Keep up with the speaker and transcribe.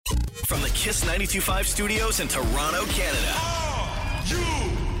From the Kiss 92.5 studios in Toronto, Canada. Are you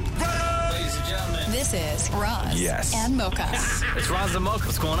ready? Ladies and gentlemen, This is Roz and Mocha. it's Roz and Mocha.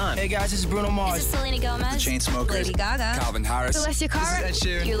 What's going on? Hey guys, this is Bruno Mars. This is Selena Gomez. Chainsmokers. Lady Gaga. Calvin Harris. Celestia Cara. This is Ed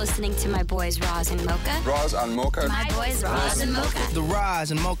Sheeran. You're listening to my boys Roz and Mocha. Roz and Mocha. My boys Roz and Mocha. The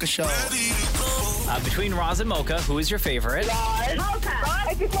Roz and Mocha Show. Between Roz and Mocha, who is your favorite? You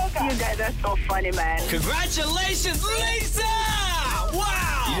guys are so funny, man. Congratulations, Lisa!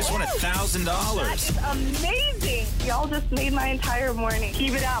 Wow! You just won $1,000. It's amazing. Y'all just made my entire morning.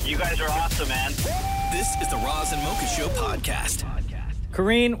 Keep it up. You guys are awesome, man. This is the Roz and Mocha Show podcast.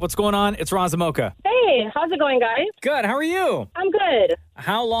 Kareen, what's going on? It's Roz and Mocha. Hey, how's it going, guys? Good. How are you? I'm good.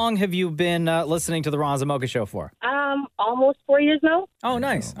 How long have you been listening to the Roz and Mocha Show for? Almost 4 years now. Oh,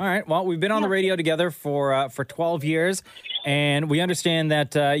 nice. All right. Well, we've been on the radio together for 12 years, and we understand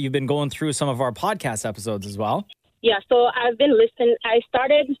that you've been going through some of our podcast episodes as well. Yeah, so I've been listening. I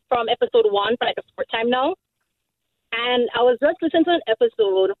started from episode 1 for like a short time now. And I was just listening to an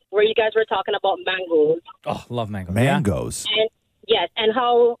episode where you guys were talking about mangoes. Oh, love mango. Mangoes. And yes, and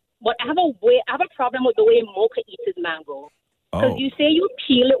how I have a problem with the way Mocha eats his mango. Because you say you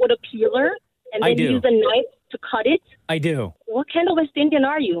peel it with a peeler and I then do. use a knife to cut it. I do. What kind of West Indian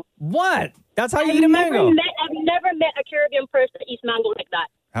are you? What? That's how you eat a mango. I've never met a Caribbean person that eats mango like that.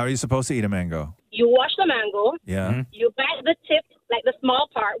 How are you supposed to eat a mango? You wash the mango. Yeah. You bite the tip, like the small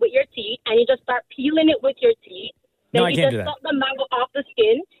part, with your teeth, and you just start peeling it with your teeth. Then No, I you can't just do that. suck the mango off the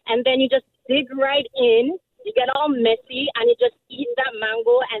skin, and then you just dig right in. You get all messy, and you just eat that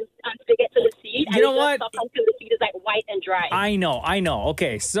mango and stick it to the seed. You know what? Just suck until the seed is like white and dry. I know.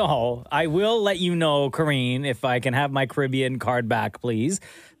 Okay, so I will let you know, Kareen, if I can have my Caribbean card back, please,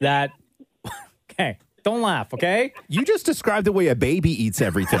 that... Okay, don't laugh, okay? You just described the way a baby eats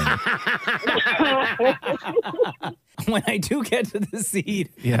everything. When I do get to the seed,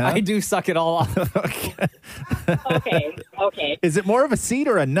 Yeah. I do suck it all off. Okay. Is it more of a seed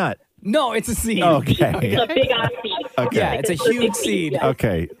or a nut? No, it's a seed. Okay. It's a big ass seed. Okay. Yeah, it's a huge seed.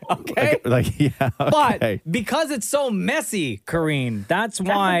 Okay. Okay. Okay. But because it's so messy, Kareen, that's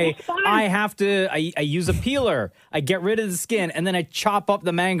why I have to, I use a peeler. I get rid of the skin and then I chop up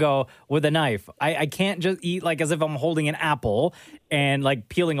the mango with a knife. I can't just eat like as if I'm holding an apple and like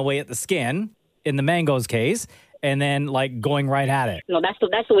peeling away at the skin in the mango's case and then like going right at it. No, that's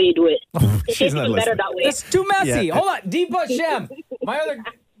the way you do it. It She's tastes not even better listening. that way. It's too messy. Yeah. Hold on. Deepa Shem,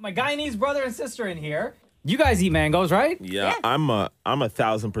 my Guyanese brother and sister in here. You guys eat mangoes, right? Yeah, I'm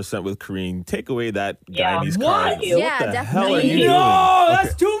 1,000% with Kareen. Take away that Yeah. Guyanese What? card. Yeah, What the definitely. hell are you doing? No,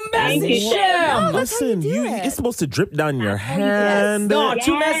 that's too messy, Thank you, Shem. No, that's how you Listen, do it. it's supposed to drip down your hand. No,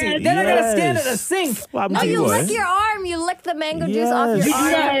 too messy. Then I gotta stand at a sink. Well, I'm No, you doing. lick your arm. You lick the mango juice off your Yes. You do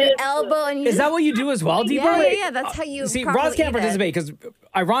arm, that? your elbow, and you Is that what you do as well, Deepa? Yeah, that's how you See, properly Roz can't eat it. participate because,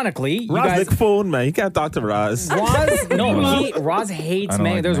 ironically, you Roz, guys. lick phone, man. You can't talk to Roz. Roz hates I don't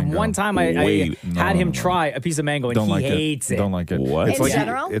mango. like There's mango. one time I Wait, had him no. try a piece of mango and Don't he like hates it. Don't like it. What? It's In like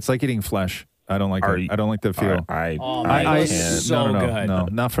general? It's like eating flesh. I don't like Are it. you- I don't like the feel. I mango's can't. so no, good. No,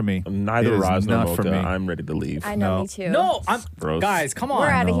 not for me. Neither It is Roz nor not for Mocha. me. I'm ready to leave. I know, No. me too. No, Gross. guys, come on. We're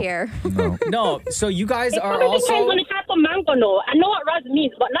out of No. here. No. No, so you guys It are probably depends also. on the type of mango, no. I know what Roz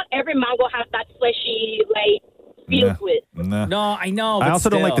means, but not every mango has that fleshy, like, feel Nah. to it. Nah. No, I know. I but also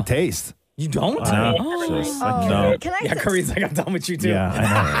don't like the still. taste. You don't? No. Oh, No. Can I Yeah, Kareen's like, I'm done with you too. Yeah,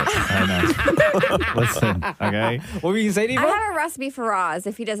 I know. Listen, okay? What were you saying, I Eva? have a recipe for Roz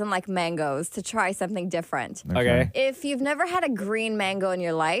if he doesn't like mangoes to try something different. Okay. If you've never had a green mango in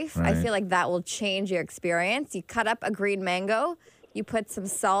your life, I Right. feel like that will change your experience. You cut up a green mango, you put some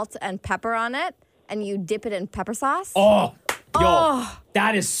salt and pepper on it, and you dip it in pepper sauce. Oh, yo,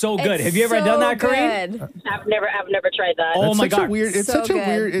 that is so good. It's Have you ever so done that, Kareen? good. I've never tried that. Oh It's my such a God. weird. It's So such a good.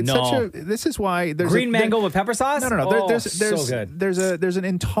 weird. It's No. such a. This is why there's Green a, mango with pepper sauce? No. Oh, There's so good. There's an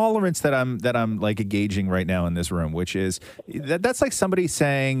intolerance that I'm like gauging right now in this room, which is that's like somebody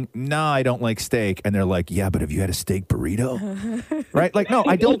saying, "Nah, I don't like steak," and they're like, "Yeah, but have you had a steak burrito?" Right? Like, no,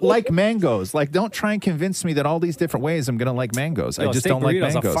 I don't like mangoes. Like, don't try and convince me that all these different ways I'm gonna like mangoes. I No, just steak don't like burritos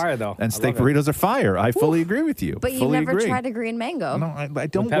are mangoes. fire, though. I And steak love it. burritos are fire. I fully agree with you. But you've Fully never agree. tried a green mango. No, I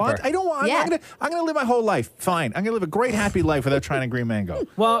don't pepper. want. I don't want. Yeah. I'm gonna live my whole life. Fine. I'm gonna live a great, happy life without trying a green mango.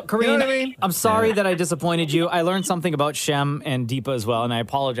 Well, Kareen, You know what I mean? I'm sorry that I disappointed you. I learned something about Shem and Deepa as well, and I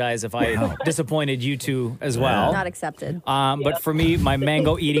apologize if I disappointed you two as well. Not accepted. But for me, my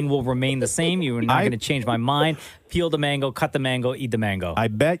mango eating will remain the same. You are not going to change my mind. Peel the mango, cut the mango, eat the mango. I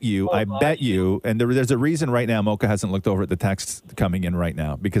bet you, and there's a reason right now Mocha hasn't looked over at the texts coming in right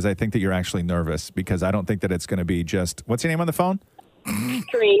now because I think that you're actually nervous because I don't think that it's going to be just, what's your name on the phone?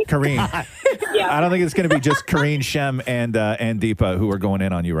 Kareen. Kareen. Yeah. I don't think it's going to be just Kareen, Shem, and Deepa who are going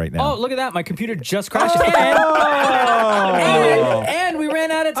in on you right now. Oh, look at that. My computer just crashed. And we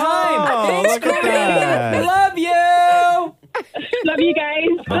ran out of time. Oh, Thanks, look at Kareen. that. Love you. Love you guys.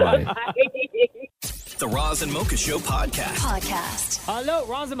 Bye-bye. The Roz and Mocha Show podcast. Hello,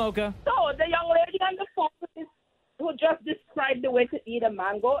 Roz and Mocha. So the young lady on the phone who just described the way to eat a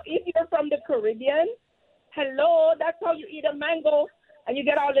mango. If you're from the Caribbean, hello, that's how you eat a mango. And you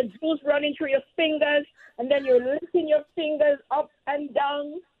get all the juice running through your fingers, and then you're lifting your fingers up and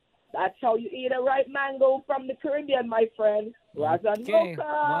down. That's how you eat a ripe mango from the Caribbean, my friend. Roz and Okay. Mocha.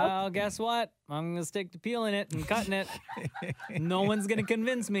 Well, guess what? I'm going to stick to peeling it and cutting it. No one's going to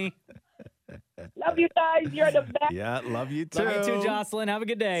convince me. Love you guys. You're the best. Yeah, love you too. Love you too, Jocelyn. Have a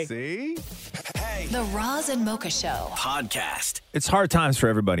good day. See? The Roz and Mocha Show podcast. It's hard times for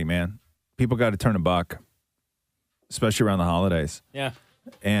everybody, man. People got to turn a buck, especially around the holidays. Yeah.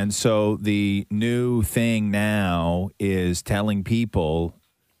 And so the new thing now is telling people,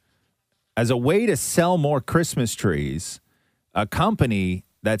 as a way to sell more Christmas trees, a company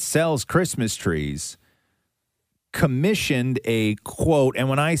that sells Christmas trees commissioned a quote, and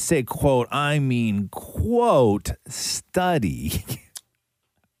when I say quote, I mean quote, study.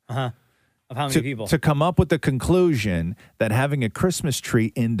 Of how many people? To come up with the conclusion that having a Christmas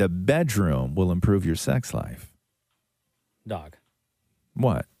tree in the bedroom will improve your sex life. Dog.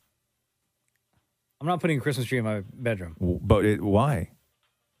 What? I'm not putting a Christmas tree in my bedroom. But why?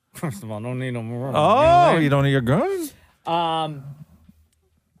 First of all, I don't need no more. Oh, you don't need your gun? Um,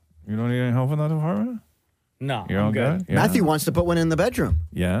 You don't need any help in that department? no, You're I'm all good. Yeah. Matthew wants to put one in the bedroom.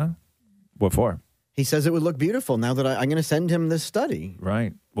 Yeah? What for? He says it would look beautiful now that I'm going to send him this study.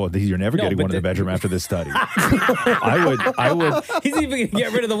 Right. Well, you're never No, getting but one in the bedroom after this study. I would. He's even going to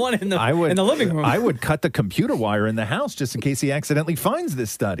get rid of the one in the in the living room. I would cut the computer wire in the house just in case he accidentally finds this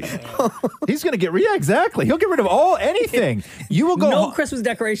study. He's going to yeah, exactly. He'll get rid of anything. You will go. No Christmas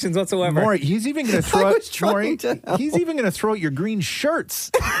decorations whatsoever. Maury, he's even going to throw out. He's even going to throw out your green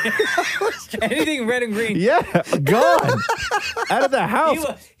shirts. Anything red and green. Yeah, gone out of the house.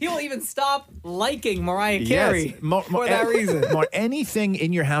 He will even stop liking Mariah Carey for that reason. Anything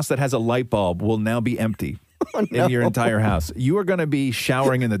in your house that has a light bulb will now be empty in your entire house. You are going to be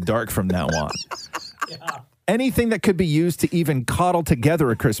showering in the dark from now on. Yeah. Anything that could be used to even coddle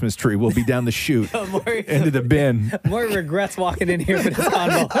together a Christmas tree will be down the chute into the bin. Maury regrets walking in here for this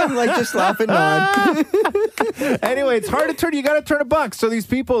convo. I'm like just laughing on. Anyway, it's hard to turn. You got to turn a buck. So these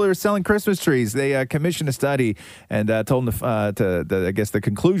people who are selling Christmas trees, they commissioned a study and told them I guess the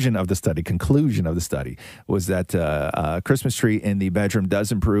conclusion of the study was that Christmas tree in the bedroom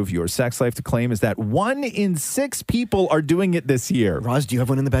does improve your sex life. The claim is that 1 in 6 people are doing it this year. Roz, do you have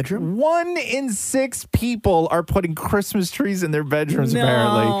one in the bedroom? 1 in 6 people are putting Christmas trees in their bedrooms, No.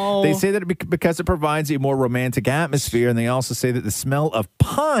 apparently. They say that because it provides a more romantic atmosphere, and they also say that the smell of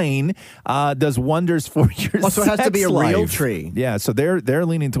pine does wonders for your Also, it has to be a sex real life. tree. Yeah, so they're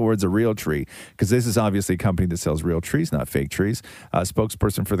leaning towards a real tree because this is obviously a company that sells real trees, not fake trees. A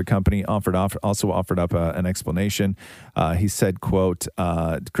spokesperson for the company also offered up an explanation. He said, quote,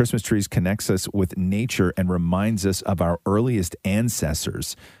 Christmas trees connects us with nature and reminds us of our earliest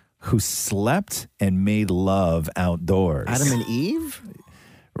ancestors who slept and made love outdoors. Adam and Eve?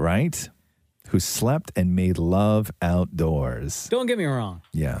 Right? Who slept and made love outdoors. Don't get me wrong.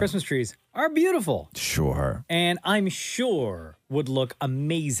 Yeah. Christmas trees are beautiful. Sure. And I'm sure would look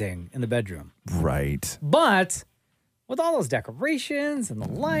amazing in the bedroom. Right. But with all those decorations and the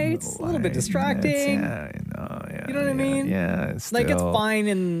lights, a little bit distracting. You know what I mean? Yeah. Like it's fine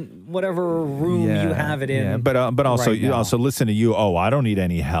in whatever room you have it in. Yeah, but also right you now. also listen to you. Oh, I don't need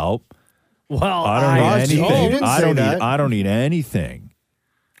any help. Well, I don't need anything. that. I don't need anything.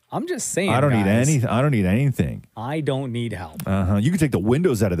 I'm just saying. I don't need guys, anything. I don't need anything. I don't need help. You can take the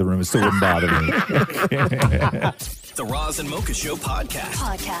windows out of the room. It still wouldn't bother me. The Roz and Mocha Show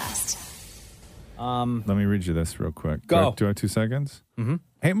podcast. Let me read you this real quick. Go. Do I have 2 seconds? Mm-hmm.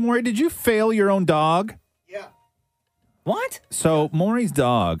 Hey, Maury, did you fail your own dog? Yeah. What? So Maury's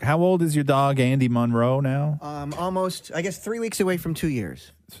dog. How old is your dog, Andy Monroe, now? Almost, I guess, 3 weeks away from 2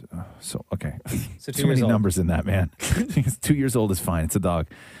 years. So okay. So 2 Too many years old. numbers in that, man. 2 years old is fine. It's a dog.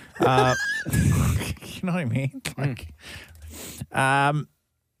 You know what I mean? Like,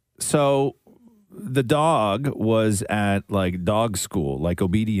 so the dog was at like dog school, like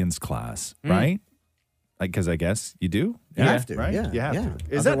obedience class, right? Because I guess you do. You have to, right? yeah, You have yeah. to.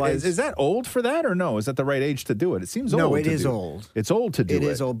 Is Otherwise- that old for that or no? Is that the right age to do it? It seems old. No, it to is do. old. It's old to do it. It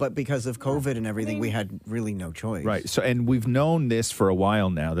is old, but because of COVID and everything, we had really no choice. Right. So, and we've known this for a while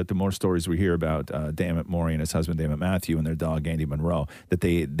now, that the more stories we hear about Dammit Maury and his husband, Dammit Matthew, and their dog, Andy Monroe, that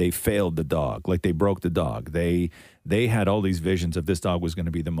they failed the dog. Like, they broke the dog. They had all these visions of this dog was going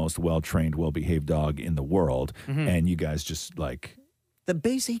to be the most well-trained, well-behaved dog in the world. Mhm. And you guys just, like... The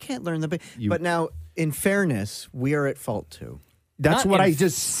base, he can't learn the base. But now, in fairness, we are at fault too. That's what I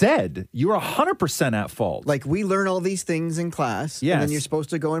just said. You're 100% at fault. Like, we learn all these things in class, and Yes. then you're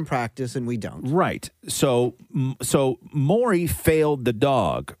supposed to go and practice, and we don't. Right. So Maury failed the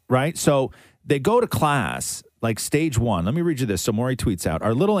dog, right? So they go to class, like stage 1. Let me read you this. So Maury tweets out,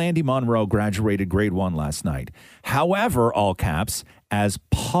 our little Andy Monroe graduated grade 1 last night. However, all caps, as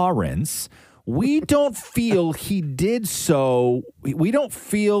parents, we don't feel he did so. We don't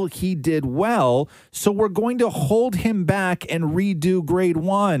feel he did well. So we're going to hold him back and redo grade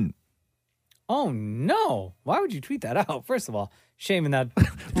 1. Oh, no. Why would you tweet that out? First of all, shaming that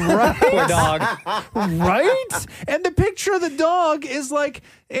poor dog. Right? And the picture of the dog is like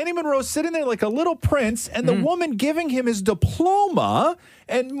Andy Monroe sitting there like a little prince, and the woman giving him his diploma.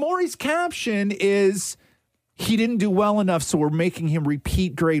 And Maury's caption is, he didn't do well enough, so we're making him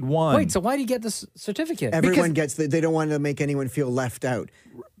repeat grade 1. Wait, so why do you get this certificate? Everyone gets they don't want to make anyone feel left out.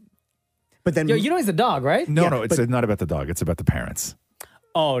 But then, you know he's a dog, right? No, it's not about the dog. It's about the parents.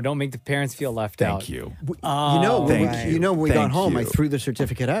 Oh, don't make the parents feel left out. Thank you. when we got Thank home, I you. threw the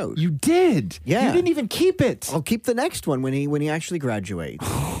certificate out. You did. Yeah. You didn't even keep it. I'll keep the next one when he actually graduates.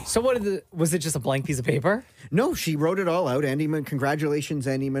 So was it just a blank piece of paper? No, she wrote it all out. Congratulations,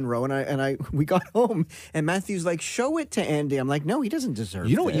 Andy Monroe. And we got home, and Matthew's like, show it to Andy. I'm like, no, he doesn't deserve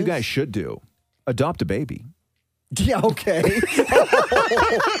You know what you this." guys should do? Adopt a baby. Yeah, okay.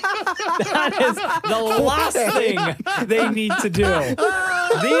 That is the last thing they need to do.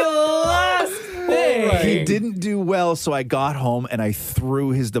 The last thing. He didn't do well, so I got home and I threw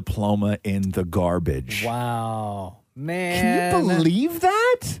his diploma in the garbage. Wow. Man. Can you believe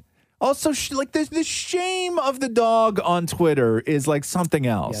that? Also, like the shame of the dog on Twitter is like something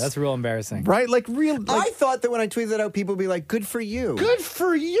else. Yeah, that's real embarrassing. Right? Like real. I thought that when I tweeted that out, people would be like, good for you. Good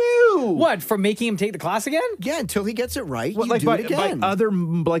for you. What, for making him take the class again? Yeah, until he gets it right. What, you like do it by again. other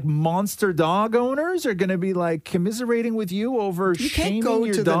like monster dog owners are going to be like commiserating with you over You shaming can't go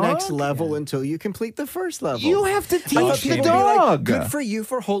your to dog? the next level until you complete the first level. You have to I thought teach the people would be like, dog. good for you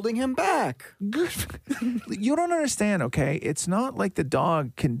for holding him back. You don't understand, okay? It's not like the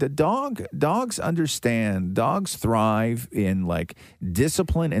dog can. Dogs understand. Dogs thrive in like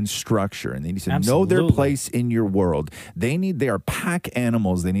discipline and structure, and they need to know their Absolutely. place in your world. They are pack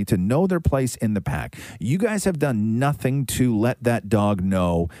animals. They need to know their place in the pack. You guys have done nothing to let that dog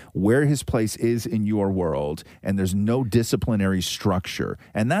know where his place is in your world, and there's no disciplinary structure,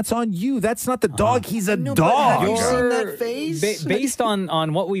 and that's on you. That's not the dog. He's a No, but dog. have you seen that face? Based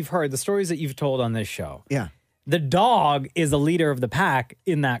on what we've heard, the stories that you've told on this show. Yeah. The dog is the leader of the pack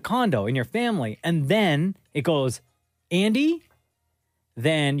in that condo, in your family. And then it goes, Andy,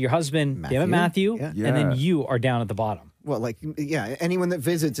 then your husband, Dammit Matthew, Yeah. and then you are down at the bottom. Well, like, yeah, anyone that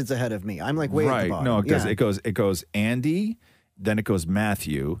visits, it's ahead of me. I'm like way at the bottom. No, Yeah. it goes Andy, then it goes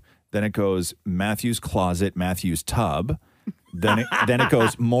Matthew, then it goes Matthew's closet, Matthew's tub. Then it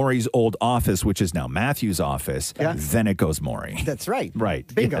goes Maury's old office, which is now Matthew's office. Yeah. Then it goes Maury. That's right. Right.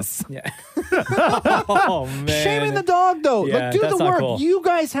 Bingo. Yes. Yeah. Oh, man. Shaming the dog, though. Yeah, like, do that's the not work. cool. You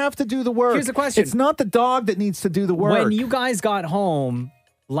guys have to do the work. Here's the question. It's not the dog that needs to do the work. When you guys got home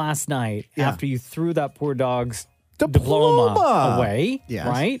last night Yeah. after you threw that poor dog's Diploma. diploma away, Yes.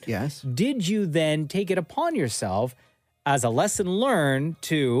 right? Yes. Did you then take it upon yourself as a lesson learned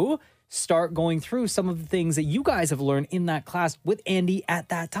to start going through some of the things that you guys have learned in that class with Andy at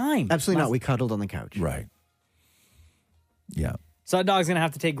that time? Absolutely not. We cuddled on the couch. Right. Yeah. So that dog's going to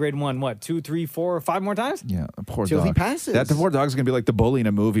have to take grade 1, 2, 3, 4, 5 more times? Yeah, a poor Till dog. he passes. That the poor dog's gonna be like the bully in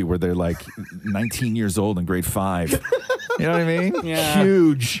a movie where they're like 19 years old in grade 5. You know what I mean? Yeah.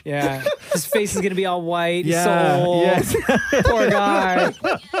 Huge. Yeah. His face is going to be all white. Yeah. So Yes. poor guy.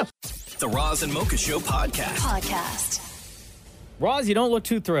 The Roz and Mocha Show podcast. Roz, you don't look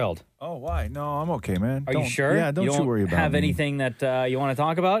too thrilled. Oh, why? No, I'm okay, man. Are you sure? Yeah, don't you worry about have me. anything that you want to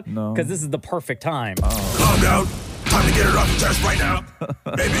talk about? No. Because this is the perfect time. Calm down. Time to get it off your chest right now.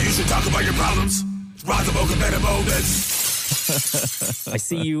 Maybe you should talk about your problems. Roz and Mocha better moments. I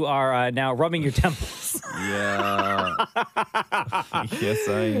see you are now rubbing your temples. Yeah. Yes,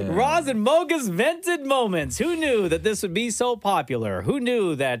 I am. Roz and Mocha's Vented Moments. Who knew that this would be so popular? Who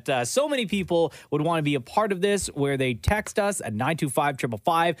knew that so many people would want to be a part of this, where they text us at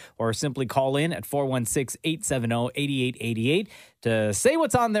 925-555 or simply call in at 416-870-8888 to say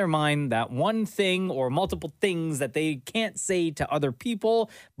what's on their mind, that one thing or multiple things that they can't say to other people,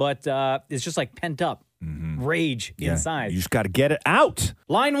 but it's just like pent up rage inside. You just got to get it out.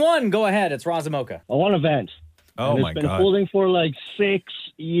 Line one, go ahead. It's Roz and Mocha. I want a vent. Oh, and my it's been God. holding for like 6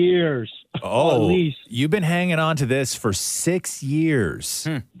 years. Oh, at least. You've been hanging on to this for 6 years.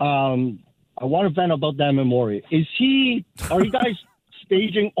 I want to vent about Dan Mori. Are you guys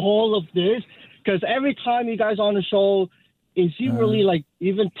staging all of this? Because every time you guys on the show, is he really like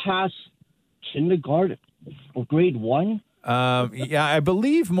even past kindergarten or grade 1? Yeah, I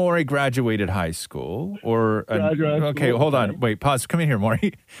believe Maury graduated high school Graduated okay, school. hold on. Wait, pause. Come in here,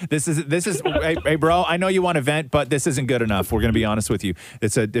 Maury. This is hey, bro, I know you want to vent, but this isn't good enough. We're going to be honest with you.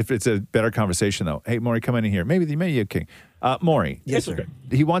 It's a better conversation though. Hey, Maury, come in here. Maybe you can. Maury. Yes, sir.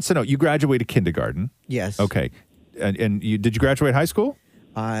 He wants to know, you graduated kindergarten. Yes. Okay. And did you graduate high school?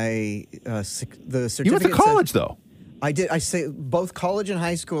 The certificate. You went to college though. I did. I say both college and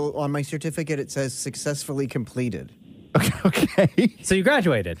high school. On my certificate, it says successfully completed. Okay. So you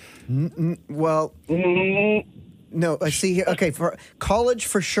graduated? Well, no. I see here. Okay, for college,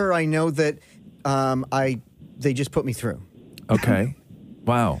 for sure, I know that they just put me through. Okay.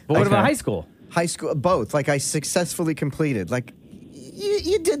 Wow. But what about high school? High school, both. Like I successfully completed. Like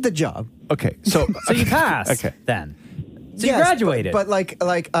you did the job. Okay. So you passed. Okay. Then. So Yes, you graduated. but But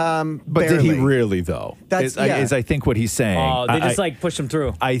barely. did he really though? That's- yeah. is I think what he's saying. Oh, they just like pushed him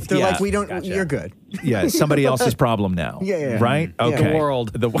through. They're yeah. like, we don't. Gotcha. You're good. Yeah, somebody else's problem now. Yeah. Right? Yeah. Okay. The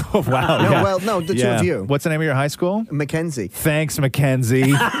world. Wow. No, yeah. well, no, the two of you. What's the name of your high school? Mackenzie. Thanks,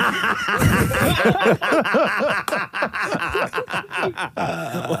 Mackenzie.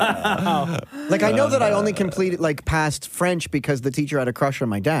 Like I know that I only completed passed French because the teacher had a crush on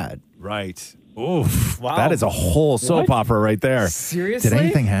my dad. Right. Oof. Wow. That is a whole soap opera right there. Seriously? Did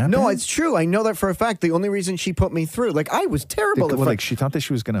anything happen? No, it's true. I know that for a fact. The only reason she put me through, I was terrible at Well, French. she thought that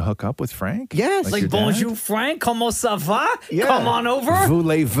she was going to hook up with Frank? Yes. your Like, dad? bonjour, Frank. Comment ça va? Yeah. Come on over.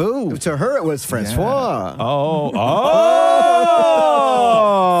 Voulez-vous? To her, it was Francois. Oh.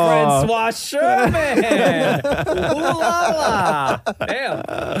 Francois Sherman. Ooh la la. Damn.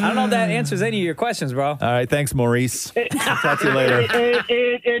 I don't know if that answers any of your questions, bro. All right. Thanks, Maurice. I'll talk to you later.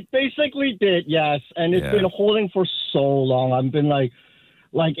 It basically did, yes. And it's been holding for so long. I've been like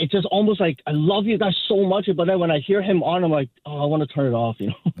it's just almost like I love you guys so much, but then when I hear him on, I'm like, oh, I want to turn it off, Oh,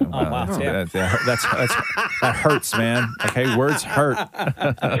 wow. Yeah. That hurts, man. Okay, words hurt.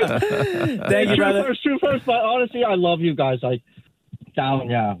 Thank you, brother. True first, but honestly, I love you guys. Very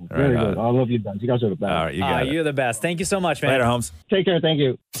good. I love you guys. You guys are the best. All right, you got it. You're the best. Thank you so much, man. Later, Holmes. Take care. Thank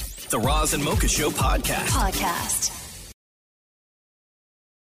you. The Roz and Mocha Show podcast.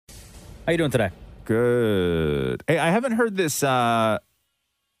 How you doing today? Good. Hey, I haven't heard this. Maybe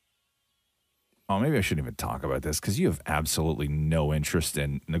I shouldn't even talk about this because you have absolutely no interest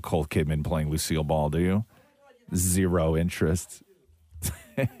in Nicole Kidman playing Lucille Ball, do you? Zero interest.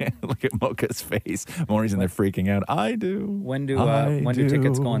 Look at Mocha's face. Maury's in there freaking out. I do. When do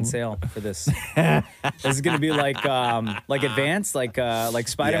tickets go on sale for this? Is it going to be like advanced, like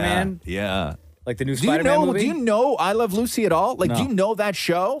Spider-Man? Yeah. Like the new Spider-Man movie? Do you know I Love Lucy at all? Like, No. do you know that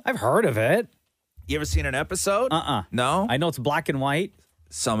show? I've heard of it. You ever seen an episode? Uh-uh. No? I know it's black and white.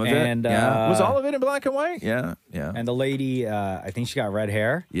 Some of And, it. Yeah. Was all of it in black and white? Yeah. Yeah. And the lady, I think she got red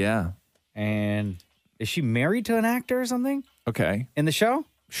hair. Yeah. And is she married to an actor or something Okay. in the show?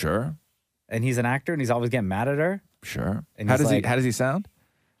 Sure. And he's an actor and he's always getting mad at her? Sure. And How he's does like- he sound?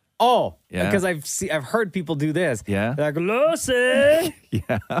 Oh, Yeah. because I've heard people do this. Yeah. They're like, Lucy.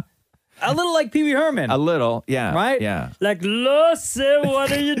 Yeah. A little like Pee Wee Herman. A little. Yeah. Right? Yeah. Like, Lucy, what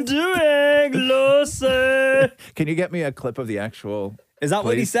are you doing, Lucy? Can you get me a clip of the actual? Is that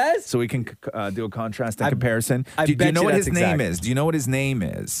what he please? says? So we can do a contrast and comparison. I Do you bet know you what that's his name exact. is? Do you know what his name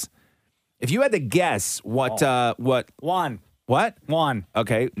is? If you had to guess what Juan. what? Juan.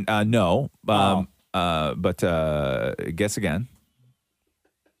 Okay. No. But guess again.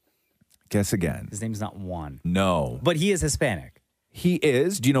 Guess again. His name's not Juan. No. But he is Hispanic. He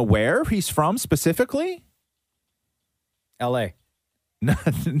is. Do you know where he's from specifically? L.A.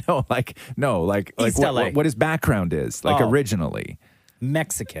 No, like East LA. what his background is, like Oh. originally.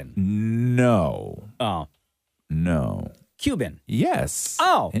 Mexican. No. Oh. No. Cuban. Yes.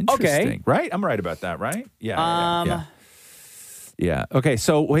 Oh, okay. Interesting. Right? I'm right about that, right? Yeah. Yeah. Okay.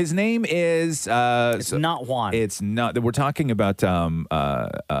 So his name is. It's not Juan. It's not. We're talking about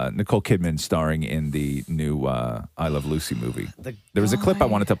Nicole Kidman starring in the new I Love Lucy movie. There was a clip I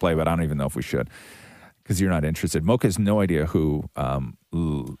wanted to play, but I don't even know if we should because you're not interested. Mocha has no idea who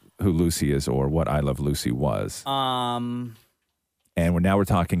Lucy is or what I Love Lucy was. And now we're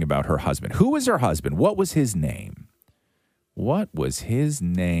talking about her husband. Who was her husband? What was his name? What was his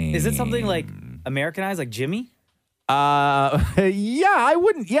name? Is it something like Americanized, like Jimmy? Yeah, I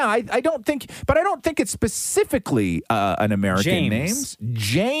wouldn't. Yeah, I don't think, but I don't think it's specifically an American name.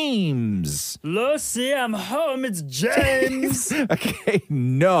 James. Lucy, I'm home. It's James. Okay,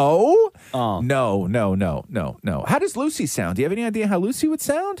 no. Oh. No. How does Lucy sound? Do you have any idea how Lucy would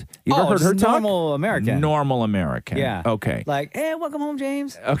sound? You ever heard just her talk? normal American. Normal American. Yeah. Okay. Like, hey, welcome home,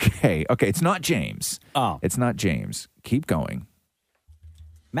 James. Okay. It's not James. Oh. It's not James. Keep going.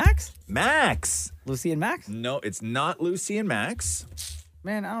 Max? Lucy and Max? No, it's not Lucy and Max.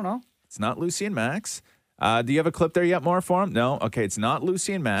 Man, I don't know. It's not Lucy and Max. Do you have a clip there yet more for him? No? Okay, it's not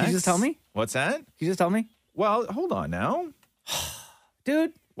Lucy and Max. Can you just tell me? What's that? Can you just tell me? Well, hold on now.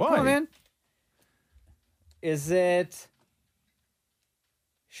 Dude. Why? Come on, man. Is it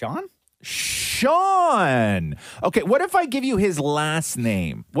Sean? Sean. Okay, what if I give you his last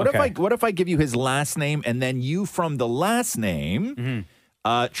name? What Okay. if I give you his last name and then you from the last name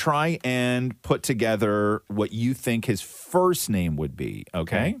try and put together what you think his first name would be,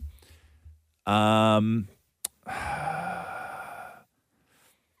 okay? Do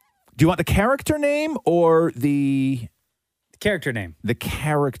you want the character name or the character name? The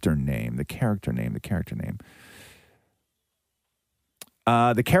character name. The character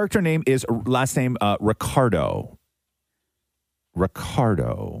name is last name Ricardo.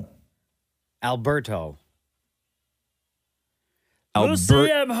 Alberto. Lucy,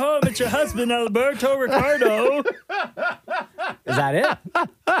 I'm home. It's your husband, Alberto Ricardo. Is that it?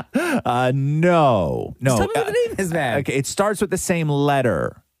 No. Just tell me what the name is, man. Okay, it starts with the same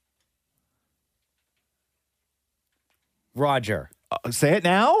letter. Roger. Say it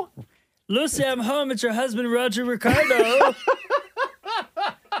now. Lucy, I'm home. It's your husband, Roger Ricardo.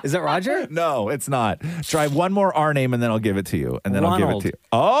 Is it Roger? No, it's not. Try one more R name and then I'll give it to you. And then Ronald. I'll give it to you.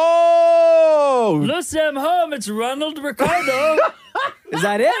 Oh! Lucy, I'm home. It's Ronald Ricardo. Is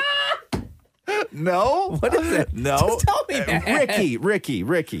that it? No. What is it? No. Just tell me, man.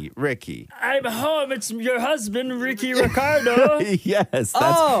 Ricky. I'm home. It's your husband, Ricky Ricardo. Yes. That's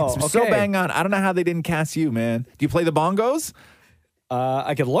Oh, so okay. bang on. I don't know how they didn't cast you, man. Do you play the bongos?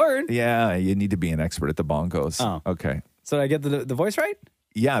 I could learn. Yeah, you need to be an expert at the bongos. Oh. Okay. So did I get the voice right?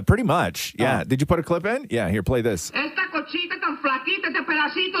 Yeah, pretty much. Yeah. Oh. Did you put a clip in? Yeah, here, play this. Esta cochita tan flaquita, este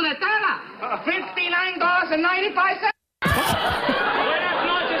pedacito de tela. $59.95. Buenas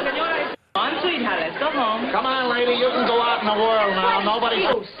noches, señora. On, sweetheart, let's go home. Come on, lady, you can go out in the world now. Nobody.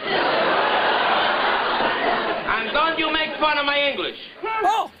 And don't you make fun of my English.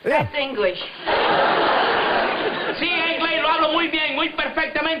 Oh, that's English. Sí, inglés, lo hablo muy bien, muy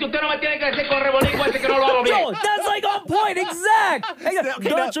perfectamente. Usted no me tiene que decir con rebolico ese que no lo hablo bien. No, that's like on point, exact.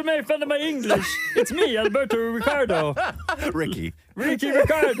 Don't you make fun of my English. It's me, Alberto Ricardo. Ricky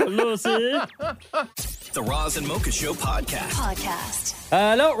Ricardo, Lucy. The Roz and Mocha Show podcast.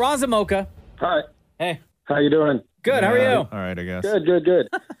 Hello, Roz and Mocha. Hi. Hey. How you doing? Good, how are you? All right, I guess. Good.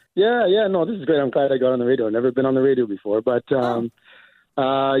 Yeah, no, this is great. I'm glad I got on the radio. I've never been on the radio before, but yeah,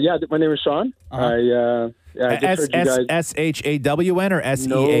 my name is Sean. I just heard you guys. SHAWN or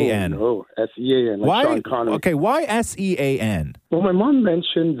SEAN? No, SEAN. Like Why? Sean Connery. Okay, why SEAN? Well, my mom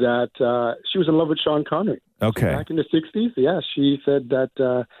mentioned that she was in love with Sean Connery. Okay. Back in the 60s, yeah, she said that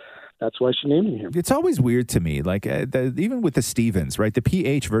that's why she named him. It's always weird to me, like even with the Stevens, right? The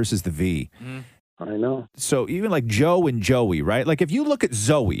PH versus the V. I know. So even like Joe and Joey, right? Like if you look at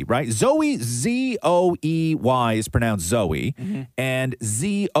Zoe, right? Zoe, Z-O-E-Y is pronounced Zoe, and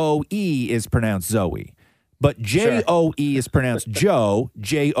Z-O-E is pronounced Zoe. But J-O-E is pronounced Joe,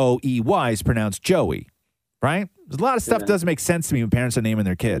 J-O-E-Y is pronounced Joey, right? There's a lot of stuff doesn't make sense to me when parents are naming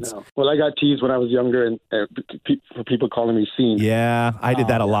their kids. Well, I got teased when I was younger and for people calling me Scene. Yeah, I did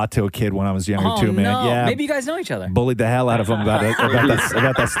that a lot to a kid when I was younger too, man. No. Yeah, Maybe you guys know each other. bullied the hell out of him about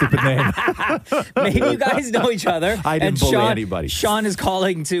that stupid name. Maybe you guys know each other. I didn't bully anybody. Sean is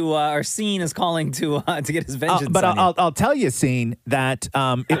calling to, or Scene is calling to get his vengeance. But on you. I'll tell you, Scene, that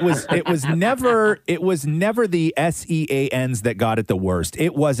it was never the SEANs that got it the worst.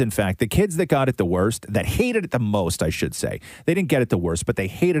 It was in fact the kids that got it the worst, that hated it the most. most, I should say. They didn't get it the worst, but they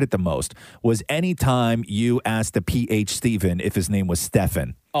hated it the most was anytime you asked the PH Steven if his name was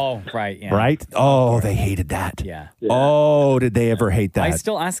Stefan. Oh, right. Yeah. Right? Oh, they hated that. Yeah. Oh, did they ever hate that? I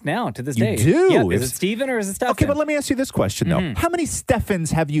still ask now to this You day. do? Yeah, is If- it Steven or is it Stefan? Okay, but let me ask you this question, though. How many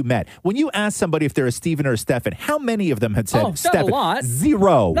Stefans have you met? When you ask somebody if they're a Steven or a Stefan, how many of them had said not a Stefan? lot.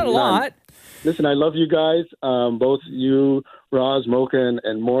 Zero. Not a lot. Listen, I love you guys, both you, Roz, Mocha,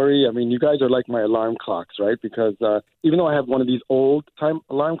 and Maury. I mean, you guys are like my alarm clocks, right? Because even though I have one of these old-time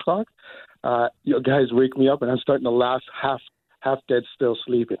alarm clocks, you guys wake me up and I'm starting to laugh half dead, still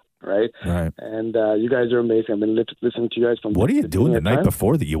sleeping, right? Right. And you guys are amazing. I've been listening to you guys from. What are you doing the beginning night of time.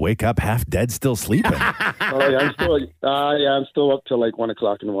 before that you wake up half dead, still sleeping? Oh yeah, I'm still up till like 1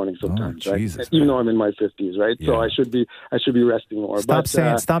 o'clock in the morning sometimes, right? Jesus, Even though I'm in my 50s, right? So I should be resting more. Stop but,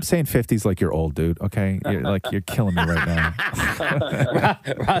 saying 50s like you're old, dude. Okay, you're killing me right now.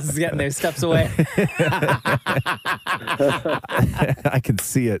 Ross is getting there, steps away. I can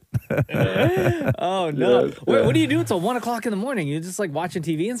see it. Oh no! Yes, Wait, what do you do until 1 o'clock in the morning? You just like watching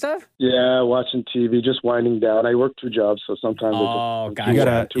TV and stuff? Yeah, watching TV, just winding down. I work 2 jobs, so sometimes You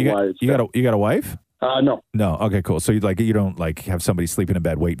got a wife? No. No. Okay, cool. So you don't have somebody sleeping in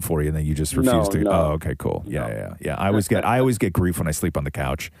bed waiting for you, and then you just refuse to. No. Oh, okay, cool. Yeah. I always get grief when I sleep on the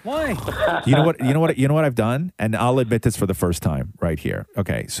couch. Why? You know what I've done, and I'll admit this for the first time right here.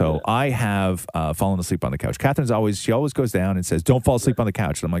 Okay, so I have fallen asleep on the couch. Catherine's always goes down and says, "Don't fall asleep on the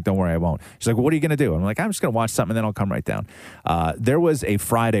couch." And I'm like, "Don't worry, I won't." She's like, well, "What are you gonna do?" I'm like, "I'm just gonna watch something, and then I'll come right down." There was a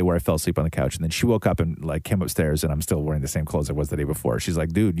Friday where I fell asleep on the couch, and then she woke up and like came upstairs, and I'm still wearing the same clothes I was the day before. She's like,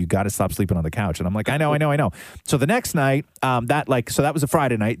 "Dude, you got to stop sleeping on the couch." And I'm like, I know. So the next night, that was a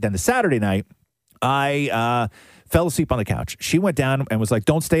Friday night. Then the Saturday night, I fell asleep on the couch. She went down and was like,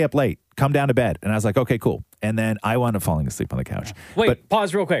 "Don't stay up late. Come down to bed." And I was like, "Okay, cool." And then I wound up falling asleep on the couch. Wait,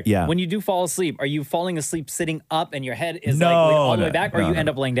 pause real quick. Yeah. When you do fall asleep, are you falling asleep sitting up and your head is like all the way back, or you end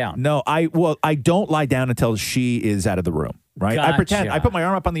up laying down? No, I don't lie down until she is out of the room. Right? I pretend. Gotcha. I put my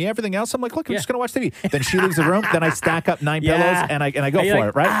arm up on the everything else. I'm like, look, I'm just going to watch TV. Then she leaves the room. Then I stack up 9 pillows and I go for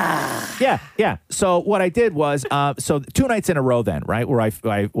it. Right? Yeah. So what I did was, 2 nights in a row then, right, where I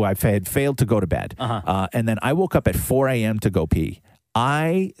had failed to go to bed. And then I woke up at 4 a.m. to go pee.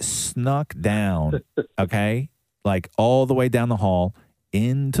 I snuck down, okay, like all the way down the hall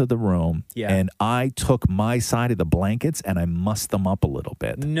into the room, and I took my side of the blankets and I mussed them up a little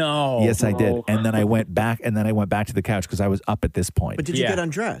bit. No. Yes, I did. And then I went back to the couch because I was up at this point. But did you get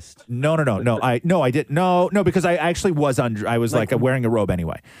undressed? No. I didn't. No, because I actually was I was like wearing a robe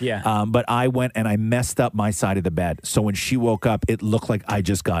anyway. Yeah. But I went and I messed up my side of the bed. So when she woke up, it looked like I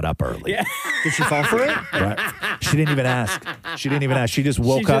just got up early. Yeah. Did she fall for it? Right. She didn't even ask. She just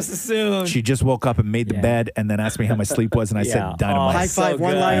woke up. Assumed. She just woke up and made the bed and then asked me how my sleep was, and I said, "Dynamite." High five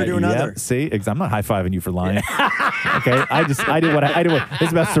one liar to another. Yep. See, I'm not high fiving you for lying. Okay, I did what I did.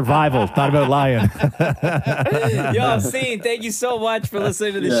 It's about survival, not about lying. Yo, Scene, thank you so much for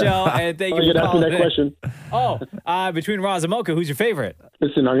listening to the show, and thank you you for asked me calling that in. question. Between Roz and Mocha, who's your favorite?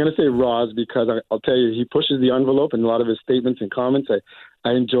 Listen, I'm going to say Roz because I'll tell you, he pushes the envelope in a lot of his statements and comments.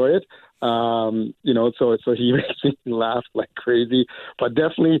 I enjoy it. So he makes me laugh like crazy. But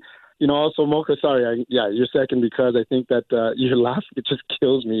definitely, also Mocha, sorry, you're second because I think that your laugh, it just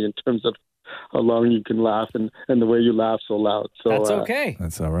kills me in terms of how long you can laugh and the way you laugh so loud. So That's okay.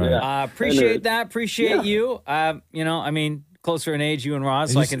 That's all right. Yeah. Appreciate that. Appreciate you. Closer in age, you and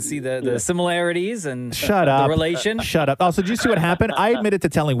Roz, so I can see the similarities and Shut up. the relation. Shut up. Also, did you see what happened? I admitted to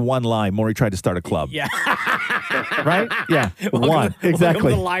telling one lie. Maury tried to start a club. Yeah. Right? Yeah. One. Exactly. Welcome to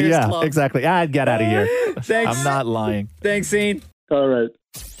the Liars Club. Exactly. I'd get out of here. Thanks. I'm not lying. Thanks, Scene. All right.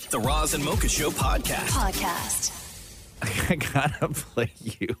 The Roz and Mocha Show podcast. I gotta play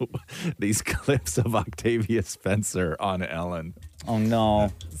you these clips of Octavia Spencer on Ellen. Oh,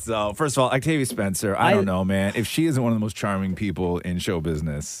 no. So, first of all, Octavia Spencer, I don't know, man. If she isn't one of the most charming people in show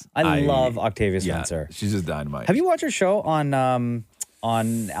business. I love Octavia Spencer. She's just dynamite. Have you watched her show on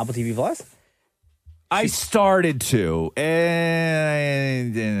Apple TV Plus? I started to.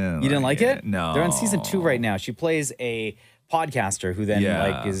 And you didn't like it? No. They're on season 2 right now. She plays a podcaster who then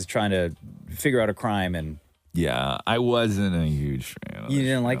is trying to figure out a crime and. Yeah, I wasn't a huge fan of You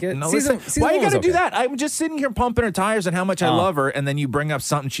didn't like it? No, Season why you one was gotta do okay. that? I'm just sitting here pumping her tires and how much I love her, and then you bring up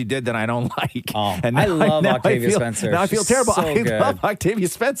something she did that I don't like. And I love now Octavia feel, Spencer. Now I feel She's terrible. so I good. love Octavia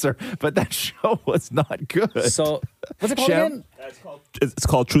Spencer, but that show was not good. So What's it called Shem? again? It's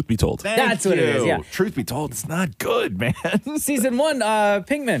called Truth Be Told. That's what it is, yeah. Truth be told, it's not good, man. Season 1,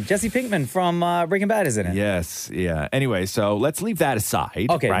 Pinkman, Jesse Pinkman from Breaking Bad is in it. Yes, yeah. Anyway, so let's leave that aside.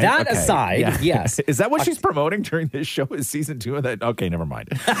 Okay, right? that aside, yes. Is that what she's promoting during this show? Is season 2 of that? Okay, never mind.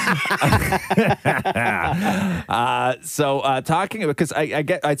 Talking about, because I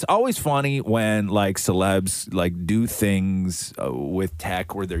get, it's always funny when like celebs like do things with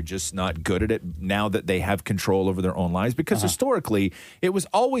tech where they're just not good at it now that they have control over their own lives, because historically it was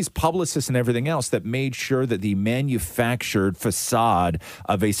always publicists and everything else that made sure that the manufactured facade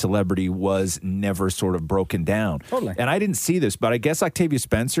of a celebrity was never sort of broken down. Totally. And I didn't see this, but I guess Octavia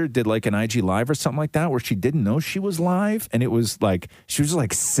Spencer did like an IG Live or something like that where she didn't know she was live, and it was like she was just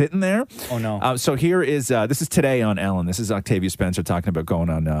like sitting there. Oh no. So here is this is today on Ellen. This is Octavia Spencer talking about going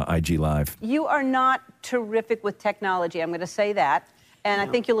on IG Live. You are not terrific with technology. I'm going to say that. And I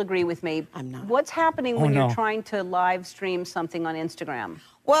think you'll agree with me. I'm not. What's happening when you're trying to live stream something on Instagram?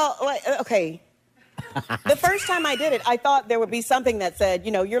 Well, okay. The first time I did it, I thought there would be something that said,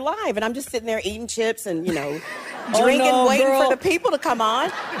 you know, you're live. And I'm just sitting there eating chips and, you know, drinking, waiting for the people to come on.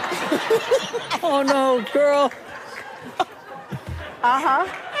 Oh, no, girl.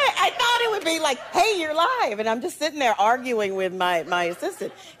 I thought it would be like, hey, you're live. And I'm just sitting there arguing with my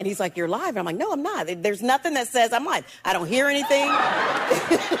assistant. And he's like, you're live. And I'm like, no, I'm not. There's nothing that says I'm live. I don't hear anything.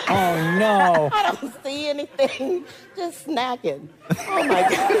 Oh, no. I don't see anything. Just snacking. Oh, my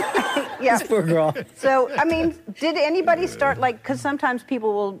God. Yeah. This poor girl. So, I mean, did anybody start, like, because sometimes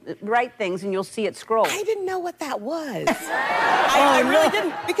people will write things and you'll see it scroll. I didn't know what that was. I really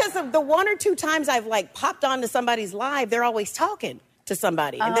didn't. Because of the one or two times I've, like, popped onto somebody's live, they're always talking to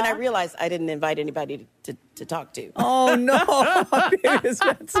somebody. And then I realized I didn't invite anybody to talk to. Oh, no. Octavia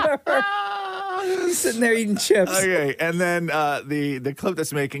Spencer. He's sitting there eating chips. Okay, and then the clip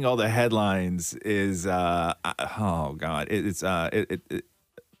that's making all the headlines is oh God, it's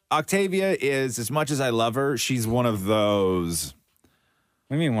Octavia is, as much as I love her, she's one of those.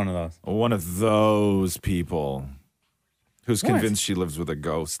 What do you mean one of those? One of those people who's What? convinced she lives with a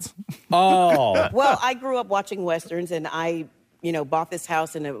ghost. Oh. Well, I grew up watching Westerns, and I, you know, bought this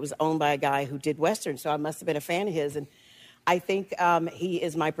house, and it was owned by a guy who did Westerns, so I must have been a fan of his. And I think he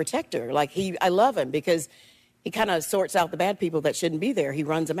is my protector. Like, I love him because he kind of sorts out the bad people that shouldn't be there. He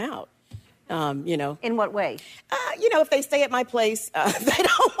runs them out. You know. In what way? You know, if they stay at my place, they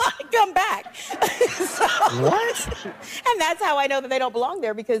don't want to come back. What? And that's how I know that they don't belong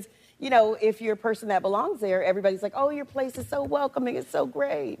there, because, you know, if you're a person that belongs there, everybody's like, oh, your place is so welcoming, it's so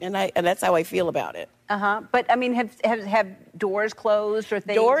great. And that's how I feel about it. But, I mean, have doors closed or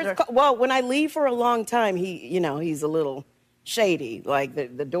things? Well, when I leave for a long time, he's a little shady. Like,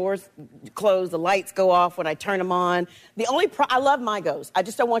 the doors close, the lights go off when I turn them on. I love my ghost. I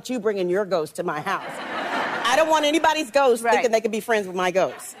just don't want you bringing your ghost to my house. I don't want anybody's ghost thinking they can be friends with my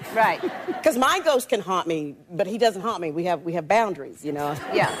ghost. Right. Because my ghost can haunt me, but he doesn't haunt me. We have boundaries, you know?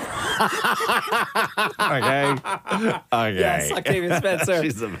 Yeah. Okay. Yes, Octavia Spencer.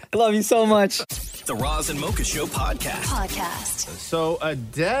 I love you so much. The Roz and Mocha Show podcast. So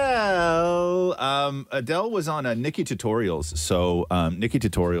Adele was on Nikki Tutorials. So Nikki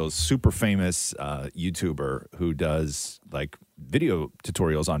Tutorials, super famous YouTuber who does like video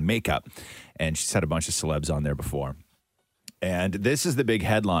tutorials on makeup, and she's had a bunch of celebs on there before. And this is the big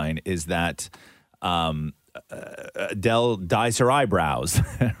headline: is that Adele dyes her eyebrows,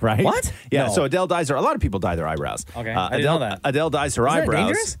 right? What? Yeah, No. so Adele dyes her. A lot of people dye their eyebrows. Okay, I didn't know that. Adele dyes her Isn't that eyebrows.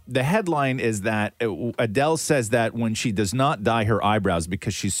 dangerous? The headline is that Adele says that when she does not dye her eyebrows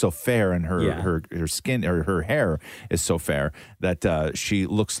because she's so fair and her skin or her hair is so fair that she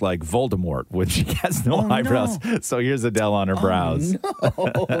looks like Voldemort when she has no eyebrows. So here's Adele on her brows.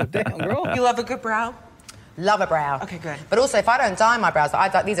 No, damn, girl. You love a good brow? Love a brow. Okay, good. But also, if I don't dye my brows,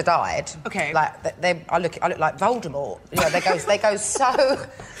 these are dyed. Okay. Like I look like Voldemort. You know, they go so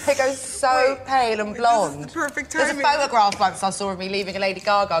pale and blonde. This is the perfect There's a timing. photograph once I saw of me leaving a Lady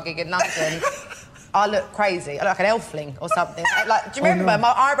Gaga gig in London. I look crazy. I look like an elfling or something. Like, do you remember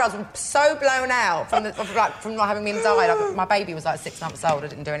my eyebrows were so blown out from not having been dyed? Like, my baby was like 6 months old. I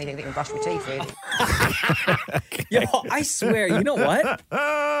didn't do anything. I didn't brush my teeth really. Yo, I swear, you know what?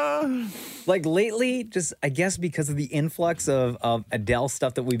 Like lately, just I guess because of the influx of Adele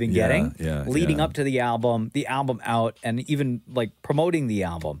stuff that we've been getting, leading up to the album out, and even like promoting the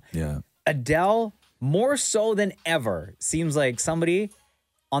album. Yeah. Adele, more so than ever, seems like somebody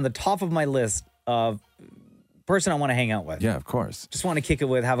on the top of my list of person I want to hang out with. Yeah, of course. Just want to kick it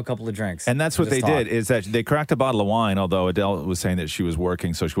with, have a couple of drinks. And that's what Just they talk. did, is that they cracked a bottle of wine, although Adele was saying that she was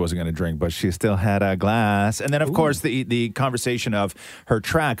working, so she wasn't going to drink, but she still had a glass. And then, of course, the conversation of her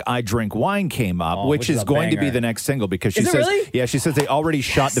track, I Drink Wine, came up, which is a going to be banger. the next single, because she Is it says, really? yeah, she says they already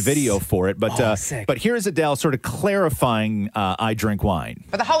shot the video for it. But sick. but here's Adele sort of clarifying I Drink Wine.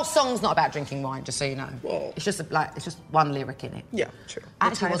 But the whole song's not about drinking wine, just so you know. It's just it's just one lyric in it. Yeah, true. I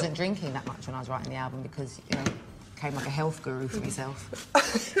actually wasn't drinking that much when I was writing the album because, you know, became like a health guru for myself.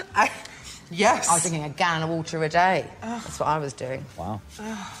 Yes. I was drinking a gallon of water a day. That's what I was doing. Wow.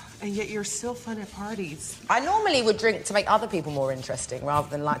 And yet you're still fun at parties. I normally would drink to make other people more interesting rather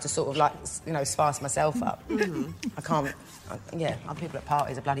than like to sort of like, you know, spice myself up. I can't, other people at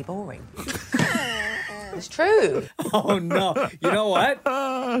parties are bloody boring. It's true. Oh, no. You know what?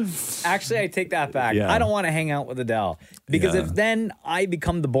 Actually, I take that back. Yeah. I don't want to hang out with Adele. Because if then I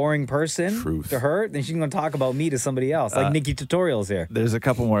become the boring person to her, then she's going to talk about me to somebody else, like Nikki Tutorials here. There's a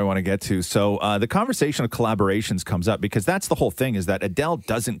couple more I want to get to. So the conversation of collaborations comes up because that's the whole thing, is that Adele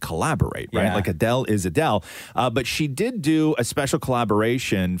doesn't collaborate, right? Yeah. Like Adele is Adele. But she did do a special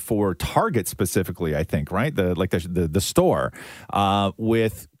collaboration for Target specifically, I think, right? The store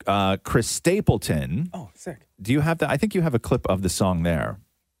with Chris Stapleton. Oh, sick. Do you have that? I think you have a clip of the song there.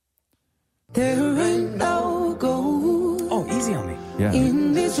 There ain't no gold. Oh, easy on me. Yeah.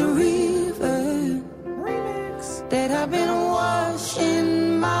 In this river that I've been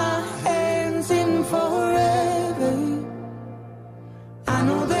washing my hands in forever. I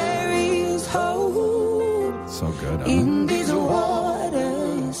know there is hope So good. in these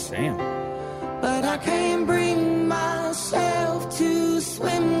waters. Damn. But I can't bring myself to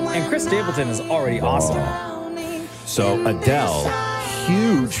swim when And Chris Stapleton is already awesome. So Adele,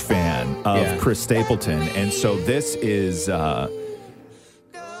 huge fan of Chris Stapleton, and so this is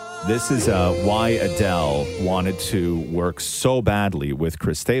why Adele wanted to work so badly with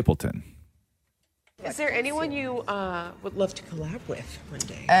Chris Stapleton. Is there anyone you would love to collab with one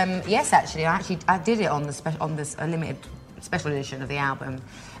day? Yes, actually, I did it on this limited special edition of the album.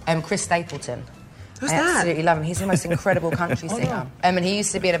 Chris Stapleton. Who's I that? absolutely love him. He's the most incredible country singer. And he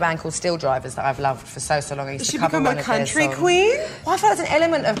used to be in a band called Still Drivers that I've loved for so long. I used Did to she cover become one a of their country songs. queen? Well, I feel there's an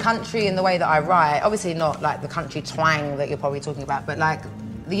element of country in the way that I write. Obviously not like the country twang that you're probably talking about, but like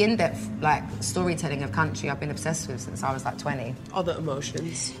the in-depth like storytelling of country I've been obsessed with since I was like 20. All the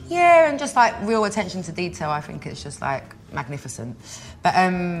emotions. Yeah, and just like real attention to detail, I think it's just like magnificent. But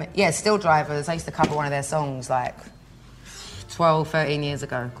Still Drivers, I used to cover one of their songs like 12, 13 years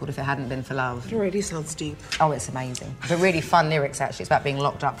ago, called If It Hadn't Been for Love. It already sounds deep. Oh, it's amazing. But really fun lyrics, actually. It's about being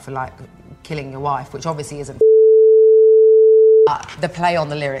locked up for, like, killing your wife, which obviously isn't the play on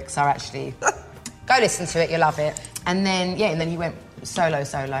the lyrics are actually... Go listen to it, you'll love it. And then he went solo.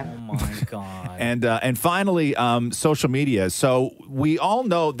 Oh, my God. And finally, social media. So we all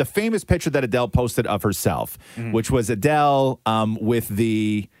know the famous picture that Adele posted of herself, which was Adele with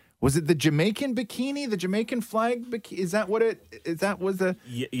the... Was it the Jamaican bikini, the Jamaican flag bikini? Is that what the...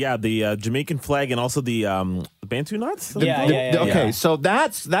 Yeah, the Jamaican flag and also the Bantu knots? Okay, so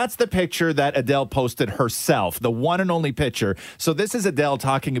that's the picture that Adele posted herself, the one and only picture. So this is Adele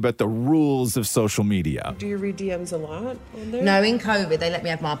talking about the rules of social media. Do you read DMs a lot on there? No, in COVID, they let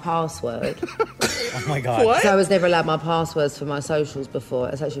me have my password. Oh, my God. What? So I was never allowed my passwords for my socials before.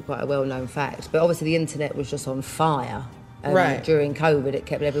 It's actually quite a well-known fact. But obviously the internet was just on fire. And Right. during COVID, it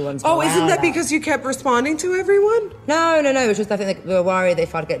kept everyone's Oh, isn't morale that up. because you kept responding to everyone? No. It's just I think they were worried that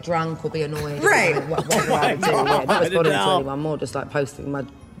if I'd get drunk or be annoyed. Right. Whatever I would do. Yeah, not responding to anyone, more just like posting my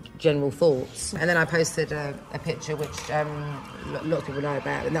general thoughts. And then I posted a picture which lots of people know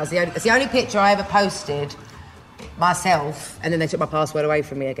about. And that's the only picture I ever posted myself. And then they took my password away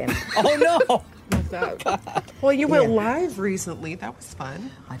from me again. Oh, no. Well, you went live recently. That was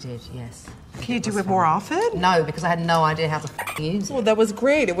fun. I did, yes. Can you do it more often? No, because I had no idea how to use it. Well, that was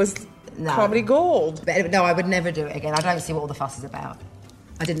great. It was comedy gold. But no, I would never do it again. I don't see what all the fuss is about.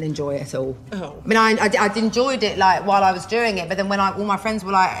 I didn't enjoy it at all. Oh. I mean, I enjoyed it like while I was doing it, but then when all my friends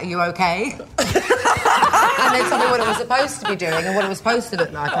were like, "Are you okay?" and they told me what it was supposed to be doing and what it was supposed to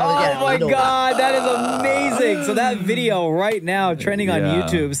look like. Oh my God, that is amazing. So that video right now trending on Yeah.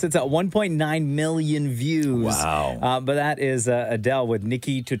 YouTube sits at 1.9 million views. Wow. But that is Adele with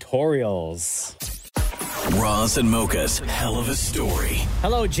Nikki Tutorials. Roz and Mocha's Hell of a Story.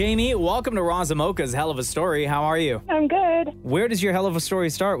 Hello, Jamie. Welcome to Roz and Mocha's Hell of a Story. How are you? I'm good. Where does your Hell of a Story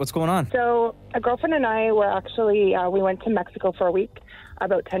start? What's going on? So a girlfriend and I were actually, we went to Mexico for a week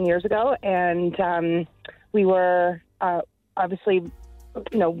about 10 years ago, and we were obviously,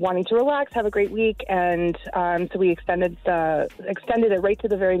 wanting to relax, have a great week, and so we extended it right to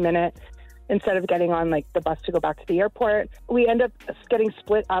the very minute. instead of getting on like the bus to go back to the airport. We end up getting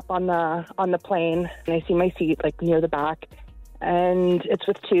split up on the plane, and I see my seat like near the back, and it's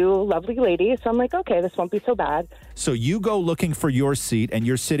with two lovely ladies. So I'm like, okay, this won't be so bad. So you go looking for your seat, and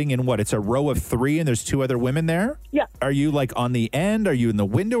you're sitting in what? It's a row of 3, and there's 2 other women there? Yeah. Are you like on the end? Are you in the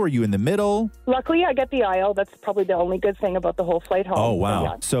window? Are you in the middle? Luckily, I get the aisle. That's probably the only good thing about the whole flight home. Oh, wow.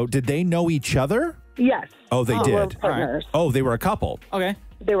 Yeah. So did they know each other? Yes. Oh, they We're did. partners. Oh, they were a couple. Okay.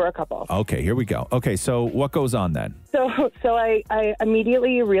 They were a couple. Okay, here we go. Okay, so what goes on then? So I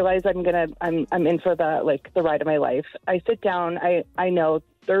immediately realize I'm in for the ride of my life. I sit down. I know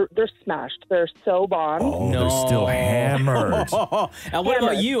they're smashed. They're so bombed. Oh, they're still hammered. And what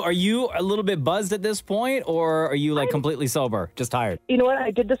about you? Are you a little bit buzzed at this point, or are you like completely sober, just tired? You know what?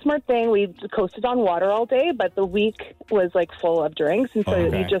 I did the smart thing. We coasted on water all day, but the week was like full of drinks, and so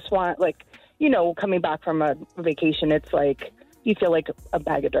Okay. you just want coming back from a vacation, it's like you feel like a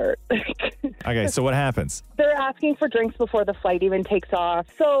bag of dirt. Okay, so what happens? They're asking for drinks before the flight even takes off.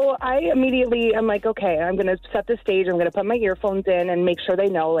 So I'm like, okay, I'm going to set the stage. I'm going to put my earphones in and make sure they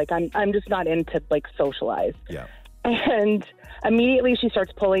know, like, I'm just not in to, like, socialize. Yeah. And immediately she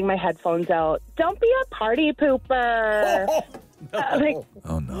starts pulling my headphones out. Don't be a party pooper.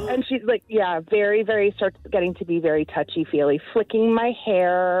 Oh, no. And she's like, yeah, very, very, starts getting to be very touchy-feely, flicking my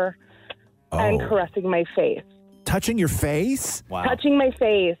hair and caressing my face. Touching your face? Wow. Touching my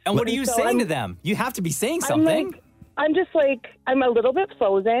face. And what are you So saying I'm- to them? You have to be saying something. I'm just like, I'm a little bit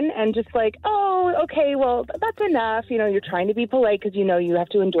frozen and just like, oh, okay, well, that's enough. You're trying to be polite because you have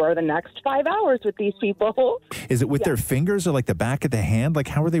to endure the next 5 hours with these people. Is it with their fingers or like the back of the hand? Like,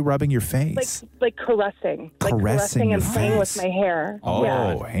 how are they rubbing your face? Like caressing. Like Caressing and your playing with face. my hair. Oh,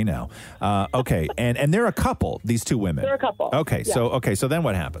 Yeah. hey now. Okay, and they're a couple, these 2 women. They're a couple. Okay, Yeah. so then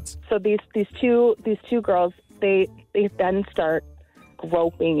what happens? So these two girls, they then start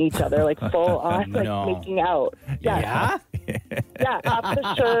groping each other, like full on, like No. making out. Yeah, up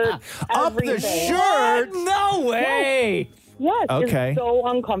the shirt. Up the everything. shirt? No way. Yes. Okay. It's so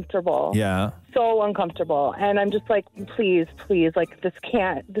uncomfortable. Yeah. So uncomfortable. And I'm just like, please, like this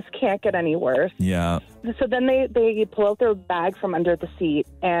can't get any worse. Yeah. So then they pull out their bag from under the seat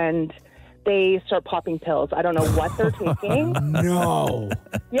and they start popping pills. I don't know what they're taking. No.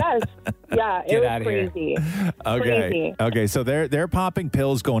 Yes. Yeah. Get It outta was here. crazy. Okay. Crazy. Okay. So they're popping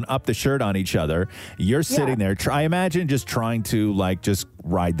pills, going up the shirt on each other. You're sitting there. I imagine just trying to like just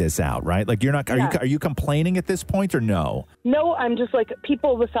ride this out, right? Like you're not. Are you complaining at this point or no? No, I'm just like,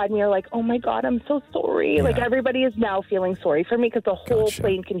 people beside me are like, oh my God, I'm so sorry. Yeah. Like everybody is now feeling sorry for me because the whole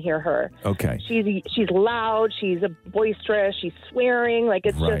plane can hear her. Okay. She's loud. She's boisterous. She's swearing. Like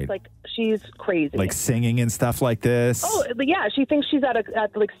it's Right. just like she's crazy. Like singing and stuff like this. Oh yeah, she thinks she's at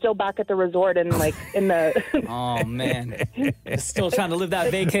like still back at the resort and like in the. Oh man, still trying to live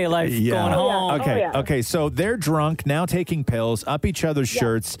that vacay life. Going home. Okay. Okay. So they're drunk now, taking pills up each other's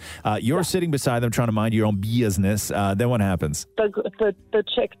shirts. You're sitting beside them, trying to mind your own business. Then what happens? The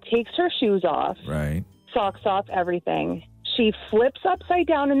chick takes her shoes off, Right. socks off, everything. She flips upside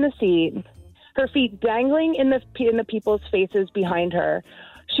down in the seat, her feet dangling in the people's faces behind her.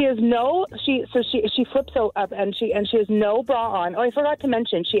 She has she flips up and she has no bra on. Oh, I forgot to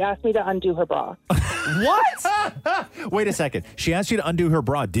mention, she asked me to undo her bra. What? Wait a second. She asked you to undo her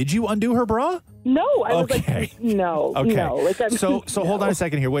bra. Did you undo her bra? No, I was Okay. like, no, Okay. no. Like, So hold on a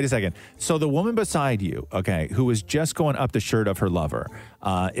second here. Wait a second. So the woman beside you, okay, who was just going up the shirt of her lover,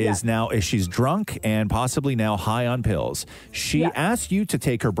 is she's drunk and possibly now high on pills. She asked you to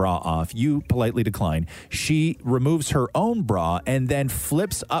take her bra off. You politely decline. She removes her own bra and then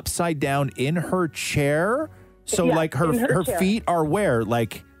flips upside down in her chair. So Yeah, like in her her chair. feet are where?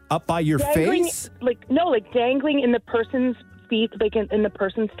 Like up by your dangling, face? like dangling in the person's feet, like in the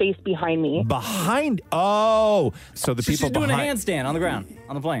person's face behind me. Behind? Oh, so the So people she's doing behind. a handstand on the ground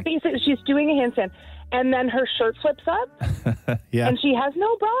on the plane. Basically, she's doing a handstand, and then her shirt flips up, Yeah. and she has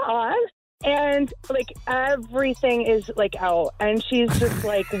no bra on, and like everything is like out, and she's just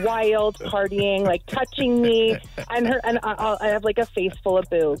like wild partying, like touching me, and I have like a face full of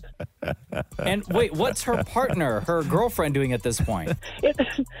boob. And wait, what's her partner, her girlfriend, doing at this point?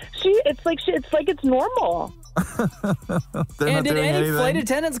 It's like it's normal. And did any flight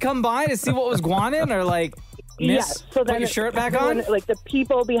attendants come by to see what was going on, or like, miss, So put then your shirt back on? everyone, like the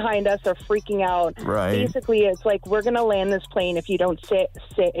people behind us are freaking out. Right. Basically, it's like, we're going to land this plane if you don't sit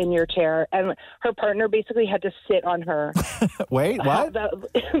in your chair. And her partner basically had to sit on her. Wait, what?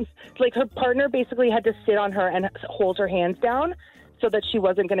 Like her partner basically had to sit on her and hold her hands down so that she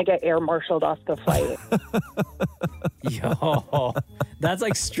wasn't going to get air-marshaled off the flight. Yo, that's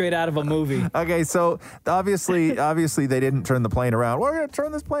like straight out of a movie. Okay, so obviously they didn't turn the plane around. We're going to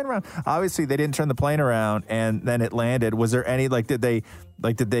turn this plane around. Obviously, they didn't turn the plane around, and then it landed. Was there any, did they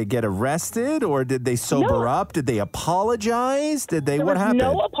get arrested, or did they sober up? Did they apologize? What happened?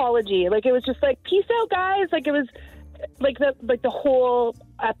 No apology. Like, it was just like, peace out, guys. Like, it was like the whole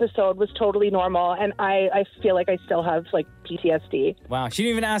episode was totally normal, and I feel like I still have like PTSD. Wow, she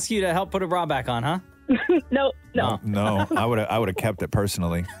didn't even ask you to help put a bra back on, huh? No. No, I would have kept it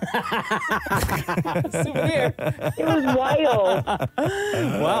personally. It was wild.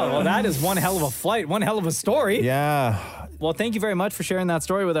 Wow, well, that is one hell of a flight, one hell of a story. Yeah. Well, thank you very much for sharing that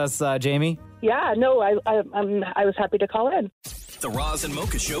story with us, Jamie. Yeah, no, I was happy to call in. The Roz and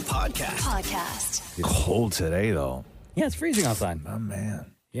Mocha Show podcast. It's cold today, though. Yeah, it's freezing outside. Oh,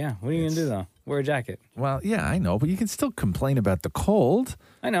 man. Yeah, what are you going to do, though? Wear a jacket. Well, yeah, I know, but you can still complain about the cold.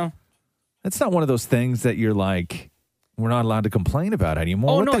 I know. It's not one of those things that you're like, we're not allowed to complain about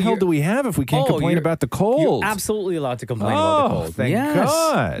anymore. Oh, what no, the hell do we have if we can't complain about the cold? You're absolutely allowed to complain about the cold. Thank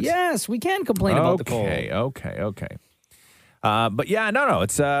God. Yes, we can complain about the cold. Okay. But yeah, no,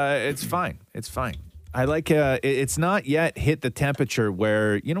 it's fine. It's fine. I like it's not yet hit the temperature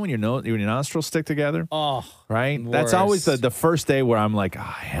where, you know, when your nostrils stick together? Oh, right? That's always the first day where I'm like,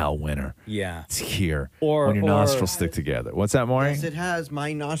 hell, winter. Yeah. It's here. When your nostrils stick together. What's that, Maury? Yes, it has.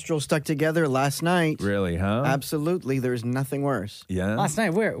 My nostrils stuck together last night. Really, huh? Absolutely. There's nothing worse. Yeah. Last night?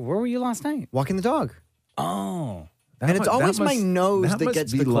 Where were you last night? Walking the dog. Oh. And it's always my nose that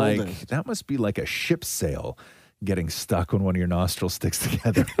gets the coldest. That must be like a ship sail getting stuck when one of your nostrils sticks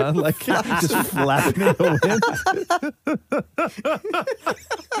together. Huh? Like just flapping in the wind.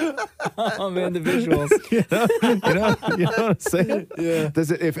 Oh man, the visuals. you know what I'm saying? Yeah. Does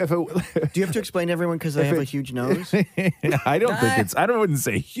it? Do you have to explain to everyone because I have a huge nose? I don't think it's. I wouldn't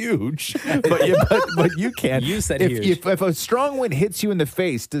say huge, but you can. You said huge. If a strong wind hits you in the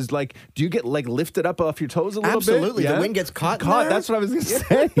face, do you get like lifted up off your toes a little bit? Absolutely. The wind gets caught. That's what I was going to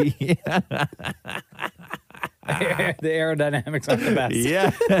say. Yeah. The aerodynamics aren't the best.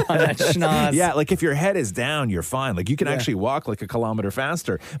 Yeah. On that schnoz. Yeah, like if your head is down, you're fine. Like you can actually walk like a kilometer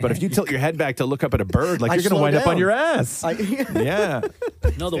faster. But if you tilt your head back to look up at a bird, like you're going to wind up on your ass. Yeah.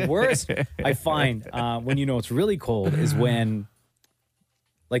 No, the worst I find when you know it's really cold is when,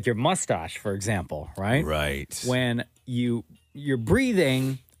 like your mustache, for example, right? Right. When you're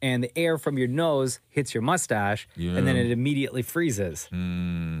breathing and the air from your nose hits your mustache, and then it immediately freezes.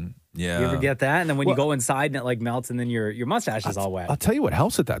 Yeah. You ever get that? And then when you go inside and it like melts and then your mustache is all wet. I'll tell you what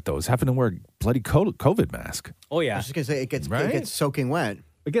helps with that, though, is having to wear a bloody COVID mask. Oh, yeah. I was just going to say, it gets soaking wet.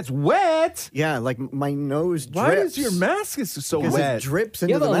 It gets wet? Yeah, like my nose drips. Why is your mask so wet? It drips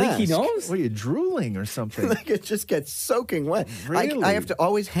into the mask. You have a leaky nose? What, are you drooling or something? Like it just gets soaking wet. Really? I have to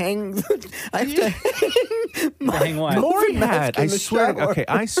always hang. I have to hang my hang what? Maury COVID had, mask in I the swear, shower. okay,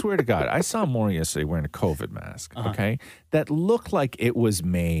 I swear to God, I saw Maury yesterday wearing a COVID mask, okay, that looked like it was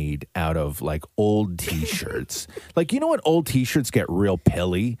made out of like old T-shirts. Like, you know when old T-shirts get real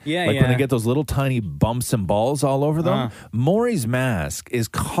pilly? Yeah, like yeah. when they get those little tiny bumps and balls all over them? Maury's mask is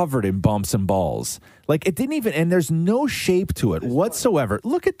covered in bumps and balls. Like it didn't even, and there's no shape to it whatsoever.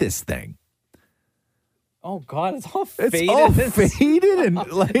 Look at this thing. Oh God, it's all faded. It's all faded and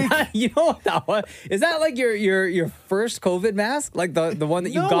like you know what that was? Is that like your first COVID mask? Like the one that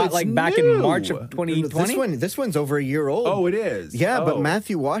you No, got it's like back new. in March of 2020? This one's over a year old. Oh, it is? Yeah, but Oh.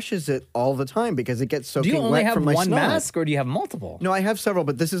 Matthew washes it all the time because it gets Do soaking you only wet have from my one snot. mask or do you have multiple? No, I have several,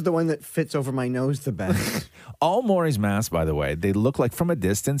 but this is the one that fits over my nose the best. all Maury's masks, by the way, they look like from a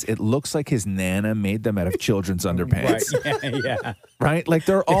distance, it looks like his Nana made them out of children's underpants. Right. Yeah. Right? Like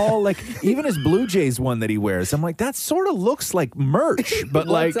they're all like, even his Blue Jays one that he wears, I'm like, that sort of looks like merch, but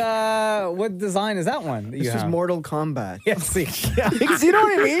like. What design is that one? That you This is have? Mortal Kombat. Yeah, see. Because you know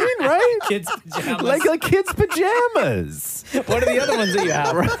what I mean, right? Kids' pajamas. Like kids' pajamas. What are the other ones that you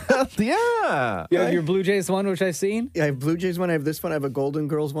have? Yeah. You have your Blue Jays one, which I've seen. Yeah, I have Blue Jays one, I have this one, I have a Golden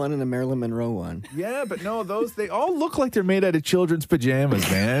Girls one, and a Marilyn Monroe one. Yeah, but no, they all look like they're made out of children's pajamas,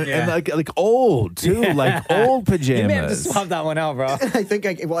 man. Yeah. And like old, too. Yeah. Like old pajamas. You may have to swap that one out, bro. I think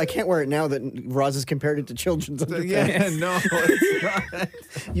I can't wear it now that Roz has compared it to children's underpants. Yeah, no, it's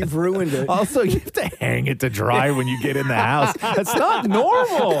not. You've ruined it. Also, you have to hang it to dry when you get in the house. That's not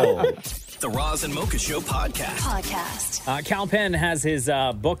normal. The Roz and Mocha Show podcast. Cal Penn has his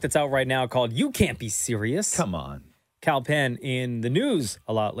book that's out right now called You Can't Be Serious. Come on. Cal Penn in the news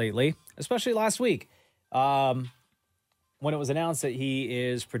a lot lately, especially last week, when it was announced that he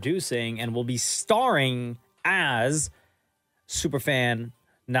is producing and will be starring as superfan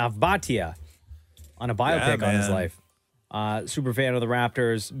Navbatia on a biopic on his life. super fan of the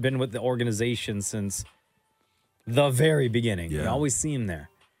Raptors, been with the organization since the very beginning. You always see him there.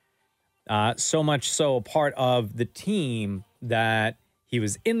 So much so a part of the team that he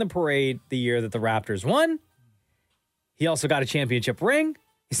was in the parade the year that the Raptors won. He also got a championship ring.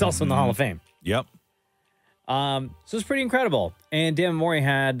 He's also in the Hall of Fame. Yep. So it's pretty incredible. And Dan Mori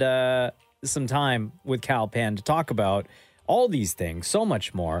had some time with Kal Penn to talk about all these things, so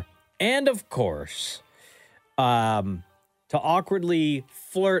much more. And of course, to awkwardly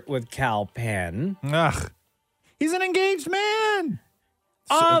flirt with Kal Penn. Ugh. He's an engaged man.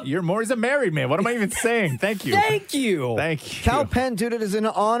 You're more. He's a married man. What am I even saying? Thank you. Thank you. Thank you. Kal Penn, dude, it is an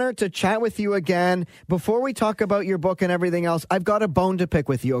honor to chat with you again. Before we talk about your book and everything else, I've got a bone to pick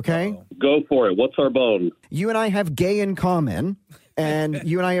with you, okay? Go for it. What's our bone? You and I have gay in common, and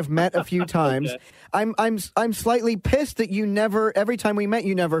you and I have met a few times. Okay. I'm slightly pissed that you never, every time we met,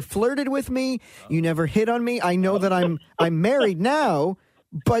 you never flirted with me. You never hit on me. I know that I'm married now,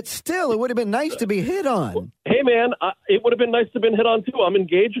 but still, it would have been nice to be hit on. Hey, man, it would have been nice to have been hit on, too. I'm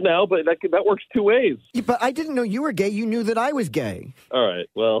engaged now, but that works two ways. Yeah, but I didn't know you were gay. You knew that I was gay. All right,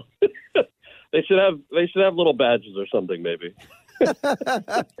 well, they should have little badges or something, maybe.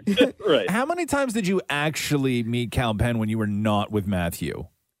 Right. How many times did you actually meet Kal Penn when you were not with Matthew?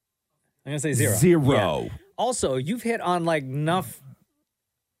 I'm going to say zero. Zero. Yeah. Also, you've hit on like enough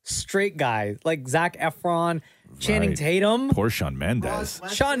straight guys, like Zac Efron, Channing Tatum. Poor Shawn Mendes.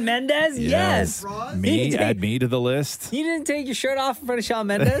 Shawn Mendes? Yes. Me, add me to the list. You didn't take your shirt off in front of Shawn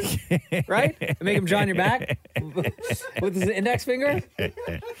Mendes, right? And make him draw on your back with his index finger?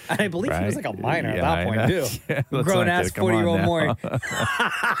 I believe he was like a minor at that point, too. Grown-ass 40-year-old Maury.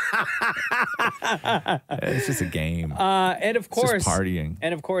 It's just a game. And of course, it's just partying.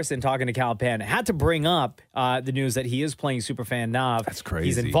 And of course, in talking to Kal Penn, I had to bring up the news that he is playing Superfan Nav. That's crazy.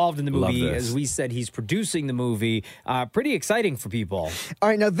 He's involved in the movie. Love this. As we said, he's producing the movie. Pretty exciting for people. All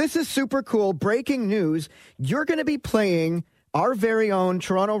right, now this is super cool. Breaking news. You're going to be playing our very own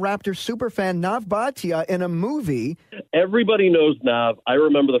Toronto Raptors superfan Nav Bhatia in a movie. Everybody knows Nav. I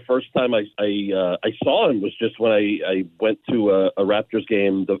remember the first time I saw him was just when I went to a Raptors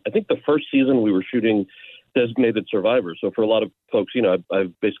game. I think the first season we were shooting Designated Survivor. So for a lot of folks, you know,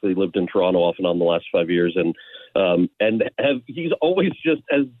 I've basically lived in Toronto off and on the last 5 years, and he's always just,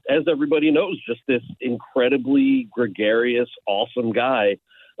 as everybody knows, just this incredibly gregarious, awesome guy.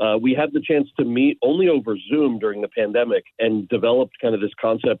 We had the chance to meet only over Zoom during the pandemic and developed kind of this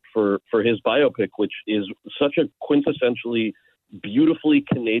concept for his biopic, which is such a quintessentially beautifully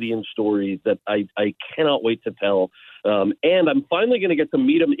Canadian story that I cannot wait to tell. And I'm finally going to get to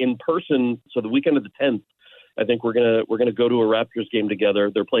meet him in person. So the weekend of the 10th, I think we're gonna go to a Raptors game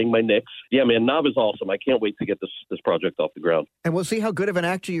together. They're playing my Knicks. Yeah, man, Nav is awesome. I can't wait to get this project off the ground. And we'll see how good of an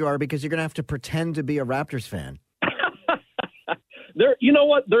actor you are because you're gonna have to pretend to be a Raptors fan. You know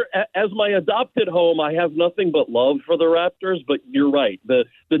what? As my adopted home, I have nothing but love for the Raptors. But you're right. The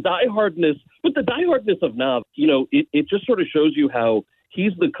diehardness of Nav, you know, it just sort of shows you how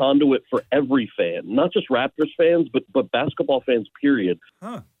he's the conduit for every fan, not just Raptors fans, but basketball fans. Period.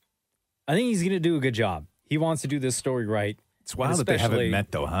 Huh. I think he's going to do a good job. He wants to do this story right. It's wild that they haven't met,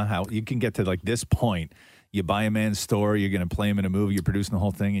 though, huh? How you can get to like this point. You buy a man's story, you're going to play him in a movie, you're producing the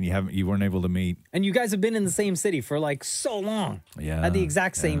whole thing, and you weren't able to meet. And you guys have been in the same city for like so long. Yeah. At the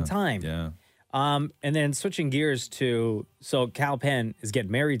exact same time. Yeah. And then switching gears to, so Kal Penn is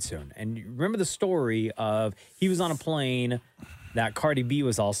getting married soon. And you remember the story of he was on a plane that Cardi B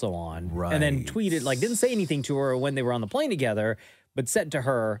was also on. Right. And then tweeted, like didn't say anything to her when they were on the plane together, but said to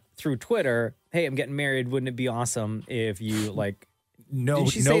her through Twitter, hey, I'm getting married. Wouldn't it be awesome if you like... No,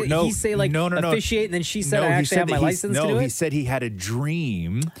 Did she say, no. He say like no. officiate, and then she said, I actually have my license to do it? No, he said he had a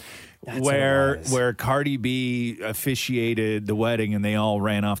dream where Cardi B officiated the wedding and they all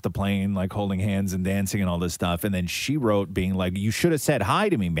ran off the plane like holding hands and dancing and all this stuff. And then she wrote being like, you should have said hi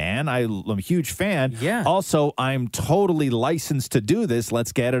to me, man. I'm a huge fan. Yeah. Also, I'm totally licensed to do this.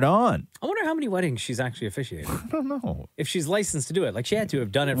 Let's get it on. I wonder how many weddings she's actually officiated. I don't know. If she's licensed to do it. Like she had to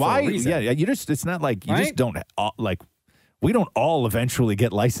have done it Why? for a reason. Yeah, it's not like you Right? just don't like. We don't all eventually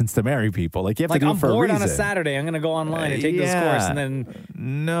get licensed to marry people. Like you have Like to do I'm it for a bored reason. on a Saturday. I'm going to go online and take this course and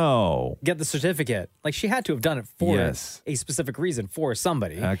then get the certificate. Like she had to have done it for a specific reason for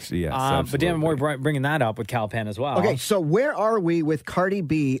somebody. Actually, yes. But Dan Moore bringing that up with Kal Penn as well. Okay, so where are we with Cardi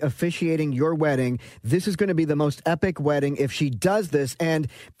B officiating your wedding? This is going to be the most epic wedding if she does this. And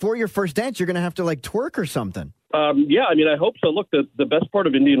for your first dance, you're going to have to like twerk or something. Yeah, I mean, I hope so. Look, the best part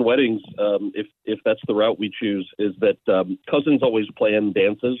of Indian weddings, if that's the route we choose, is that cousins always plan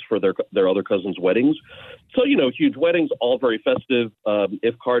dances for their other cousins' weddings. So, you know, huge weddings, all very festive.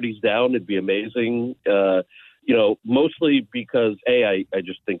 If Cardi's down, it'd be amazing. Mostly because A, I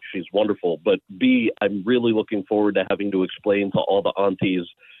just think she's wonderful, but B, I'm really looking forward to having to explain to all the aunties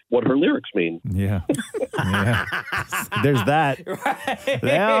what her lyrics mean. Yeah. There's that. Right.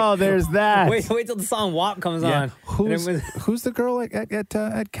 Oh, there's that. Wait till the song WAP comes on. Who's the girl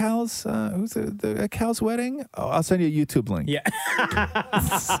at Cal's? Who's at Cal's wedding? Oh, I'll send you a YouTube link. Yeah.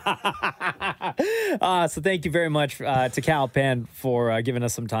 So thank you very much to Cal Penn for giving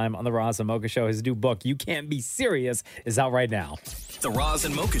us some time on the Roz and Mocha Show. His new book, You Can't Be Serious, is out right now. The Roz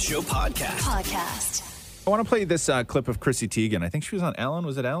and Mocha Show podcast. I want to play this clip of Chrissy Teigen. I think she was on Ellen.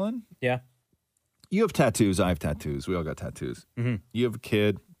 Was it Ellen? Yeah. You have tattoos. I have tattoos. We all got tattoos. Mm-hmm. You have a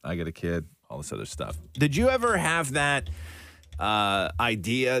kid. I got a kid. All this other stuff. Did you ever have that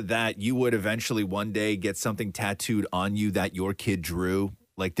idea that you would eventually one day get something tattooed on you that your kid drew,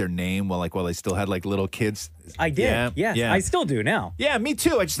 like their name, while they still had like little kids? I did. Yeah. I still do now. Yeah, me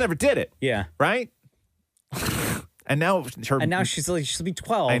too. I just never did it. Yeah. Right? And now she'll be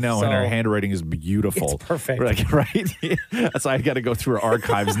 12. I know, so and her handwriting is beautiful. It's perfect. Right? That's why I got to go through her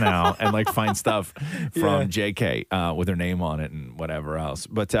archives now and find stuff from JK with her name on it and whatever else.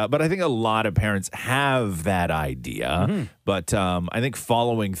 But I think a lot of parents have that idea. Mm-hmm. But I think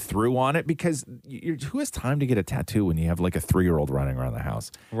following through on it, because who has time to get a tattoo when you have like a 3-year-old running around the house?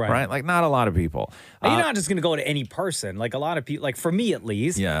 Right. Like not a lot of people. You're not just going to go to any person. Like a lot of people, like for me at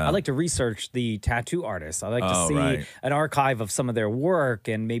least, Yeah. I like to research the tattoo artists. I like to see right. an archive of some of their work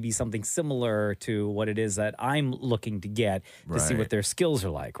and maybe something similar to what it is that I'm looking to get to see Right. what their skills are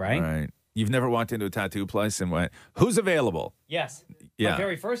like, right? Right. You've never walked into a tattoo place and went, "Who's available?" Yes. Yeah. My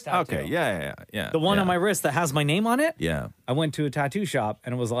very first tattoo. Okay. Yeah. The one yeah. on my wrist that has my name on it. Yeah. I went to a tattoo shop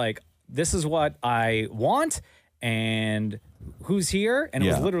and it was like, this is what I want and who's here? And it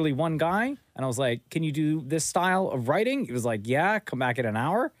was Yeah. literally one guy. And I was like, can you do this style of writing? He was like, yeah, come back in an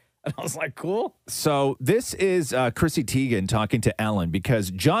hour. And I was like, cool. So this is Chrissy Teigen talking to Ellen, because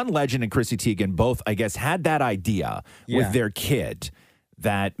John Legend and Chrissy Teigen both, I guess, had that idea with their kid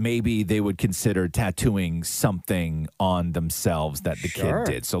that maybe they would consider tattooing something on themselves that the Sure.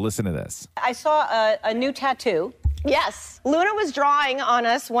 kid did. So listen to this. I saw a new tattoo. Yes. Luna was drawing on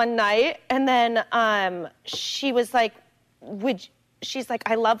us one night, and then she was like, she's like,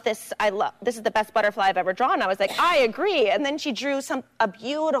 I love this. This is the best butterfly I've ever drawn. I was like, I agree. And then she drew a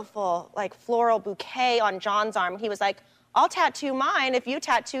beautiful like floral bouquet on John's arm. He was like, I'll tattoo mine if you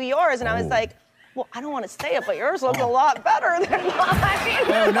tattoo yours. And I was like, well, I don't want to say it, but yours looks a lot better than mine.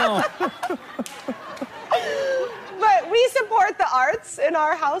 Oh, no. But we support the arts in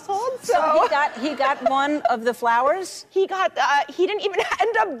our household, so he got one of the flowers. He didn't even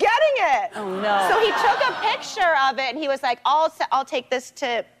end up getting it. Oh no! So he took a picture of it, and he was like, "I'll take this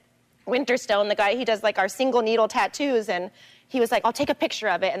to Winterstone, the guy he does like our single needle tattoos," and he was like, "I'll take a picture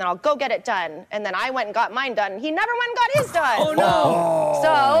of it, and then I'll go get it done." And then I went and got mine done. He never went and got his done. Oh no!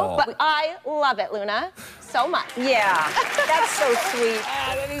 So, but I love it, Luna, so much. Yeah, that's so sweet.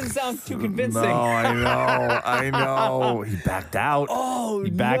 That doesn't sound too convincing. No, I know. He backed out. Oh, he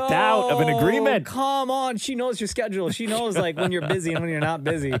backed out of an agreement. Come on. She knows your schedule. She knows like when you're busy and when you're not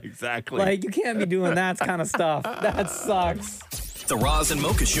busy. Exactly. Like you can't be doing that kind of stuff. That sucks. The Roz and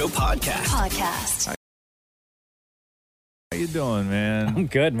Mocha Show podcast. How you doing, man? I'm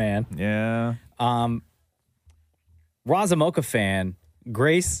good, man. Yeah. Roz and Mocha fan,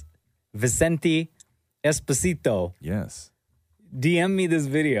 Grace Vicente Esposito. Yes. DM me this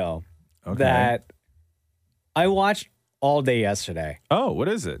video that I watched all day yesterday. Oh, what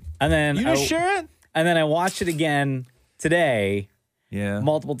is it? And then You just share it? And then I watched it again today. Yeah.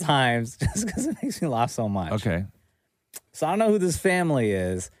 Multiple times just because it makes me laugh so much. Okay. So I don't know who this family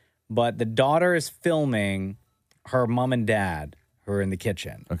is, but the daughter is filming her mom and dad who are in the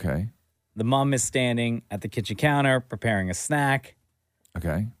kitchen. Okay. The mom is standing at the kitchen counter preparing a snack.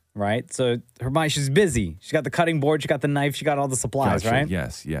 Okay. Right? So she's busy. She got the cutting board, she got the knife, she got all the supplies, Gotcha. right?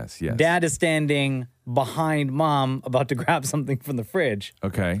 Yes. Dad is standing behind mom about to grab something from the fridge.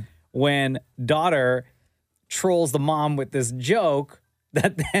 Okay. When daughter trolls the mom with this joke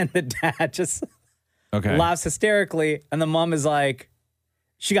that then the dad just laughs hysterically, and the mom is like,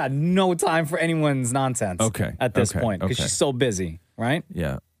 she got no time for anyone's nonsense at this point because she's so busy, right?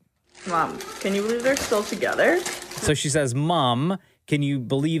 Yeah. Mom, can you believe they're still together? So she says, Mom, can you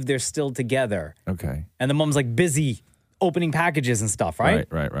believe they're still together? Okay. And the mom's like busy opening packages and stuff, right?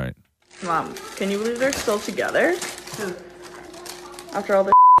 Right. Mom, can you believe they're still together? Who? After all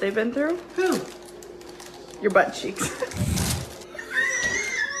the they've been through? Who? Your butt cheeks.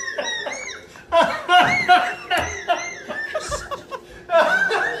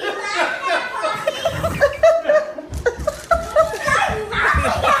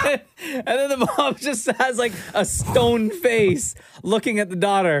 And then the mom just has like a stone face looking at the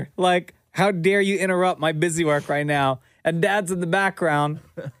daughter like, how dare you interrupt my busy work right now? And dad's in the background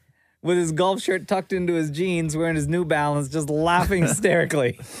with his golf shirt tucked into his jeans, wearing his New Balance, just laughing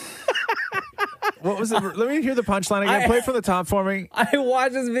hysterically. What was it? Let me hear the punchline again. Play from the top for me. I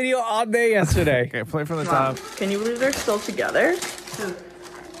watched this video all day yesterday. Okay, play from the Mom, top. can you believe they're still together? Who?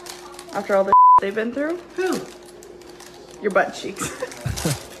 After all the they've been through? Who? Your butt cheeks.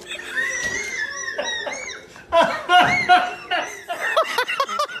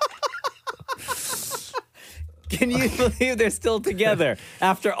 Can you believe they're still together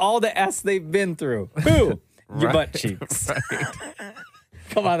after all the S they've been through? Who? Your butt cheeks. Right.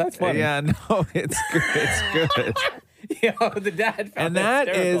 Come on, that's funny. Yeah, no, it's good. It's good. Yo, the dad found And that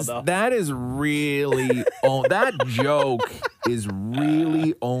hysterical, is really that joke is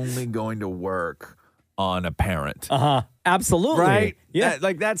really only going to work on a parent. Absolutely. Right? Yeah.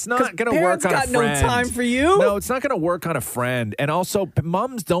 That's 'Cause not going to work parents on a got no friend. time for you. No, it's not going to work on a friend. And also,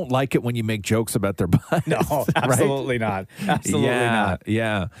 moms don't like it when you make jokes about their butts. No, absolutely not. Absolutely not.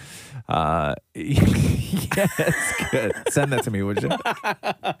 Yeah. Yes, good. Send that to me, would you?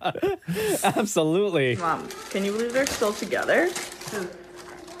 Absolutely. Mom, can you believe they're still together? Who?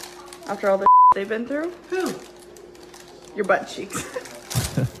 After all the they've been through? Who? Your butt cheeks.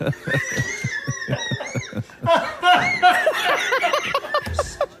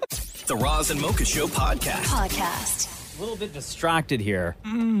 The Roz and Mocha Show Podcast. A little bit distracted here.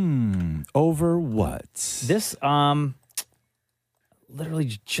 Over what? This,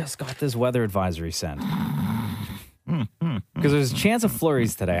 literally just got this weather advisory sent. Because there's a chance of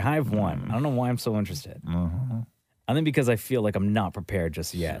flurries today. High of 1. I don't know why I'm so interested. I think because I feel like I'm not prepared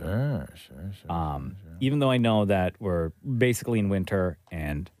just yet. Sure. Even though I know that we're basically in winter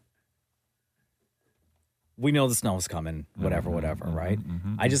and we know the snow is coming, whatever, right?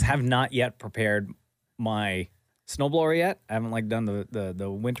 I just have not yet prepared my snowblower yet. I haven't done the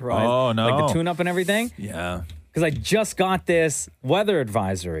winterized, Oh, no. like the tune-up and everything. Yeah. Because I just got this weather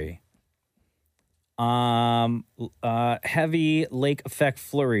advisory. Heavy lake effect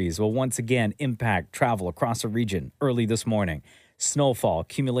flurries will once again impact travel across the region early this morning. Snowfall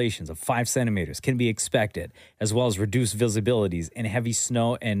accumulations of 5 centimeters can be expected, as well as reduced visibilities in heavy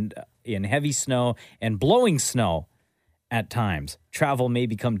snow and blowing snow at times. Travel may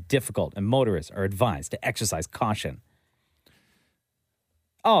become difficult, and motorists are advised to exercise caution.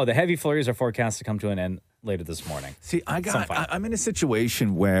 Oh, the heavy flurries are forecast to come to an end later this morning. See, I'm in a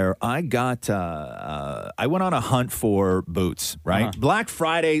situation where I went on a hunt for boots, right? Black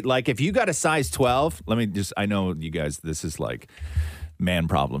Friday, if you got a size 12, I know you guys, this is like man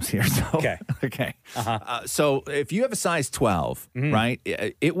problems here. So, okay. So if you have a size 12, right,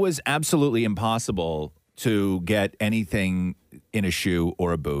 it was absolutely impossible to get anything in a shoe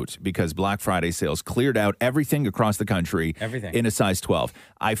or a boot because Black Friday sales cleared out everything across the country. Everything. In a size 12.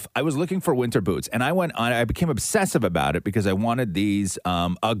 I was looking for winter boots, and I became obsessive about it because I wanted these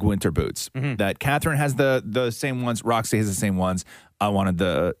UGG winter boots that Catherine has the same ones, Roxy has the same ones. I wanted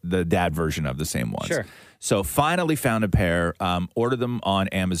the dad version of the same ones. Sure. So finally found a pair, ordered them on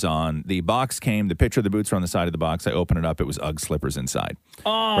Amazon. The box came, the picture of the boots were on the side of the box. I opened it up. It was UGG slippers inside.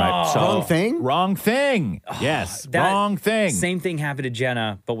 Oh. Right. So, Wrong thing? Wrong thing. Yes. Wrong thing. Same thing happened to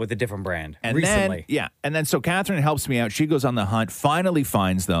Jenna, but with a different brand And recently. then so Catherine helps me out. She goes on the hunt, finally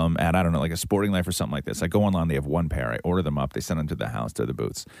finds them at, I don't know, like a Sporting Life or something like this. I go online, they have one pair. I order them up. They send them to the house, to the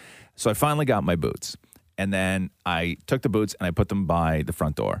boots. So I finally got my boots. And then I took the boots and I put them by the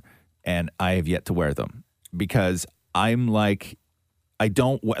front door. And I have yet to wear them because I'm like,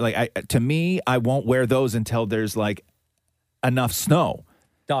 to me, I won't wear those until there's enough snow.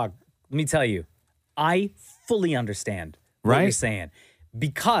 Dog, let me tell you, I fully understand what Right? you're saying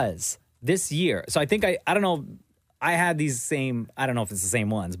because this year, so I think I don't know, I had these same, I don't know if it's the same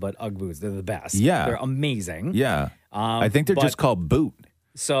ones, but UGG boots, they're the best. Yeah. They're amazing. Yeah. I think they're but- just called boot.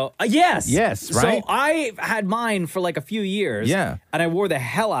 So, yes. Yes, right? So I had mine for a few years. Yeah. And I wore the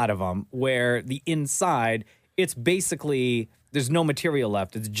hell out of them where the inside, it's basically, there's no material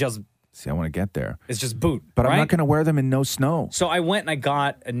left. It's just See, I want to get there. It's just boot. But I'm right? not going to wear them in no snow. So I went and I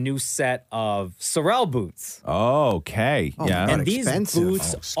got a new set of Sorel boots. Oh, okay. yeah. And these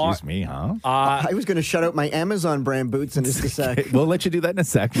boots excuse me, huh? I was going to shut out my Amazon brand boots in just a sec. We'll let you do that in a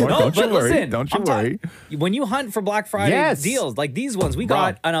sec. Mark. No, Don't you but worry. listen, Don't you I'm worry. When you hunt for Black Friday Yes. deals, like these ones, we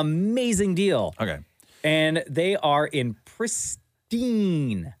got an amazing deal. Okay. And they are in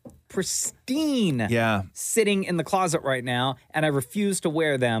pristine, sitting in the closet right now. And I refuse to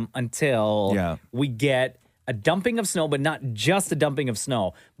wear them until we get a dumping of snow, but not just a dumping of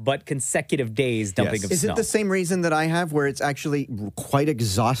snow, but consecutive days dumping of Is snow. it the same reason that I have where it's actually quite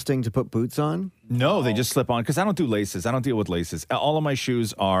exhausting to put boots on? No, they just slip on because I don't do laces. I don't deal with laces. All of my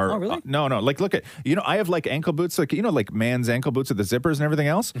shoes are. Oh, really? No. Like, look at, I have like ankle boots, like, like man's ankle boots with the zippers and everything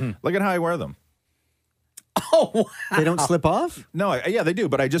else. Look at how I wear them. Oh, wow. They don't slip off? No, yeah, they do,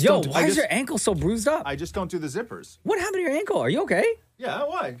 but I just Yo, don't. why is your ankle so bruised up? I just don't do the zippers. What happened to your ankle? Are you okay? Yeah,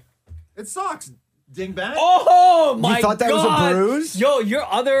 why? It sucks, dingbat. Oh, my God. You thought that was a bruise? Yo,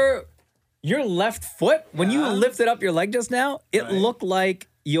 your left foot, when you lifted up your leg just now, it looked like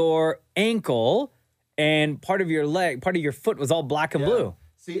your ankle and part of your leg, part of your foot was all black and blue.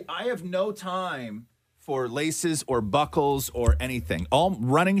 See, I have no time for laces or buckles or anything. All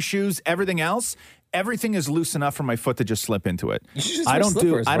running shoes, everything else, everything is loose enough for my foot to just slip into it. You should just I wear don't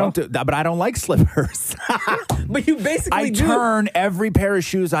slippers, do. I bro. don't do. But I don't like slippers. But you basically I do. turn every pair of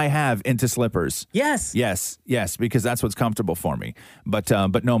shoes I have into slippers. Yes. Yes, because that's what's comfortable for me. But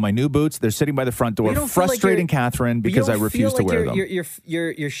no, my new boots, they're sitting by the front door, You don't feel like frustrating you're- Catherine But you because I don't refuse feel to like wear them.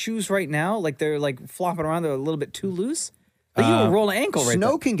 Your shoes right now, like they're like flopping around, they're a little bit too loose. Like you have a roll of ankle right Snow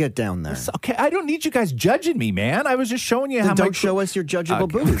there. can get down there. Okay, I don't need you guys judging me, man. I was just showing you Then how don't my show us your judgeable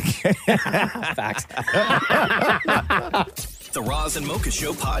boots. Facts. The Roz and Mocha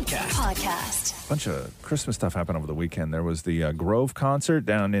Show podcast. Bunch of Christmas stuff happened over the weekend. There was the Grove concert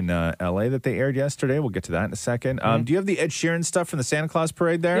down in L.A. that they aired yesterday. We'll get to that in a second. Do you have the Ed Sheeran stuff from the Santa Claus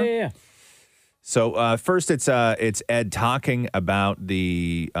parade there? Yeah. So first, it's Ed talking about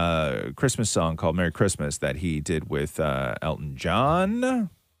the Christmas song called "Merry Christmas" that he did with Elton John,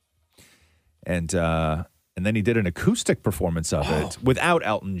 and then he did an acoustic performance of it without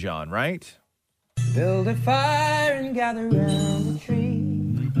Elton John, right? Build a fire and gather round the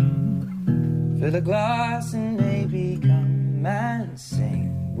tree. Fill a glass and maybe come and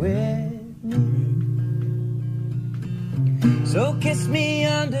sing with me. So kiss me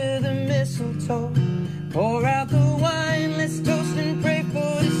under the mistletoe. Pour out the wine, let's toast and pray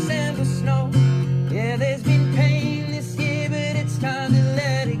for December snow. Yeah, there's been pain this year, but it's time to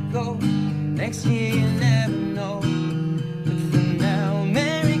let it go. Next year you never know. But for now,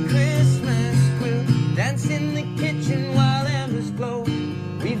 Merry Christmas. We'll dance in the kitchen while embers glow.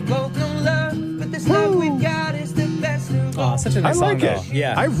 We've both known love, but this love we've got is the best of all. Oh, such a nice I song, like though. it.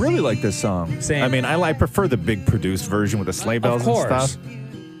 Yeah. I really like this song. Same. I mean, I prefer the big produced version with the sleigh bells and course. stuff.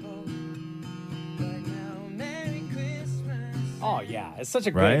 Oh yeah, it's such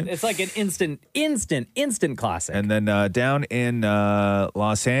a Right? great. It's like an instant classic. And then down in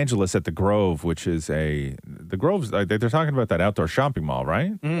Los Angeles at the Grove, which is the Grove's, they're talking about that outdoor shopping mall,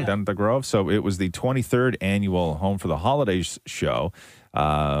 right? Down at the Grove. So it was the 23rd annual Home for the Holidays show,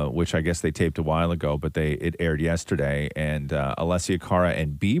 which I guess they taped a while ago, but it aired yesterday. And Alessia Cara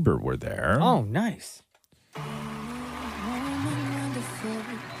and Bieber were there. Oh, nice.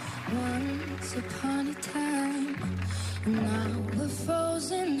 Once upon a time, and now we're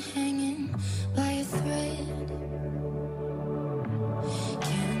frozen, hanging by a thread.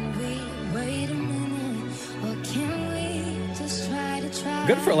 Can we wait a minute, or can we just try to try?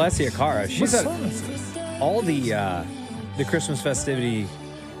 Good for Alessia Cara. She's What at song is this? all the Christmas festivity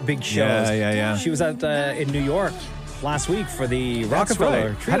big shows. Yeah. She was at in New York last week for the That's Rockefeller.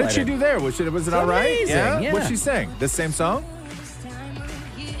 right. tree How did she lighting. do there? Was it all right? amazing, yeah. What'd she sing? The same song?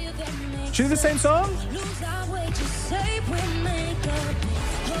 She did the same song?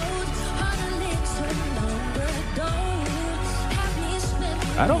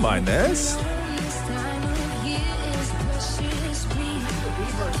 I don't mind this.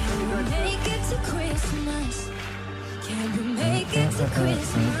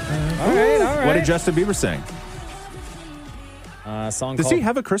 All right. What did Justin Bieber sing? Song Does called he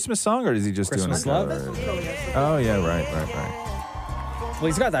have a Christmas song, or is he just Christmas doing Love? Oh yeah, right. Well,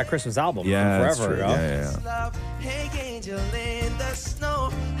 he's got that Christmas album Yeah, from that's forever true. ago. Yeah. Hey, angel in the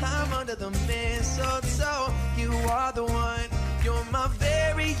snow, I'm under the mistletoe. You are the one, you're my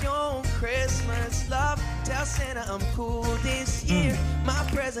very own Christmas love. Tell Santa I'm cool this year. My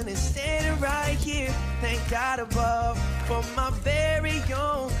present is standing right here. Thank God above for my very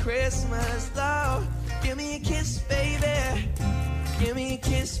own Christmas love. Give me a kiss, baby. Give me a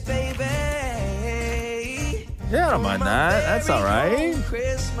kiss, baby. Yeah, I don't mind that. That's all right.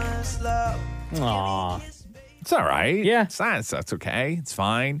 Christmas love. Aw. It's all right. Yeah. That's okay. It's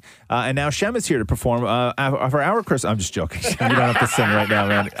fine. And now Shem is here to perform for our Christmas. I'm just joking. Shem, you don't have to sing right now,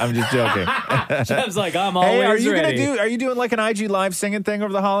 man. I'm just joking. Shem's like, I'm always Hey, are you ready. Are you doing like an IG live singing thing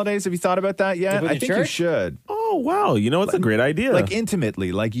over the holidays? Have you thought about that yet? Like with I your think you church? should. Oh, wow. You know, it's a great idea. Like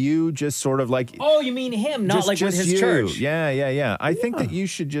intimately, like you just sort of like. Oh, you mean him, not just, like with just his you. church. Yeah. I think that you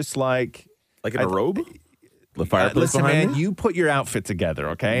should just like. in a robe? The fireplace listen, behind man, me? you put your outfit together,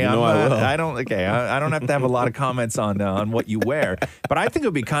 okay? You know I will. I don't. Okay, I don't have to have a lot of comments on what you wear, but I think it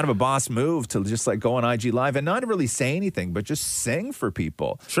would be kind of a boss move to just like go on IG Live and not really say anything, but just sing for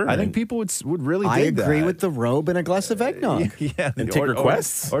people. Sure, I think people would really. I dig agree that. with the robe and a glass of eggnog. Yeah, And take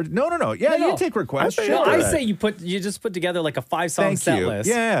requests? Or no. Yeah, No. you take requests. No, Sure. I say you just put together like a 5-song Thank set you. list.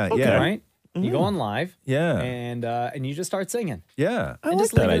 Yeah, Okay. yeah. Right? You go on live. Yeah. And you just start singing. Yeah, And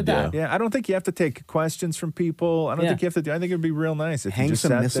just leave it at that. Yeah, I don't think you have to take questions from people. I don't Yeah. think you have to do. I think it'd be real nice if you Hang just some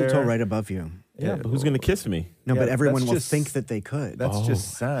sat mistletoe there. right above you. Yeah, but who's going to kiss me? No, but Yeah, everyone that's will just- think that they could. That's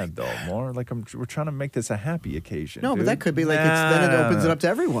just sad, though. More like we're trying to make this a happy occasion. No, but dude. that could be like then it opens it up to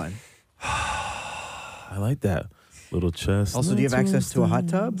everyone. I like that. Little chest. Also, do you have access to a hot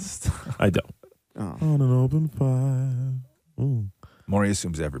tub? I don't. Oh. On an open fire. Ooh. Maury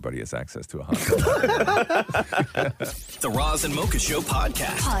assumes everybody has access to a hot tub. The Roz and Mocha Show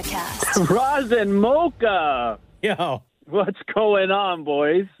podcast. Roz and Mocha. Yo. What's going on,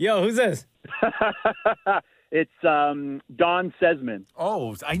 boys? Yo, who's this? It's Don Sesman.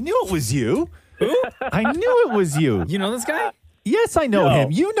 Oh, I knew it was you. Who? I knew it was you. You know this guy? Yes, I know No.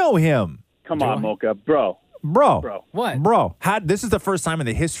 him. You know him. Come on, Mocha. Bro. Bro. What? Bro. This is the first time in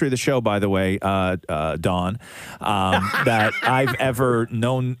the history of the show, by the way, Dawn, that I've ever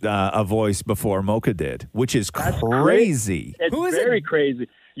known a voice before Mocha did, which is crazy. It's Who is very crazy.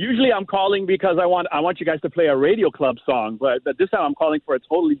 Usually I'm calling because I want you guys to play a Radio Club song, but this time I'm calling for a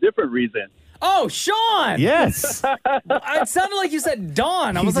totally different reason. Oh, Sean. Yes. It sounded like you said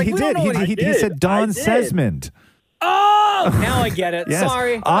Don. I was like, he we don't did. know what He did. said Don I did. Sesmond. Oh, now I get it. Yes.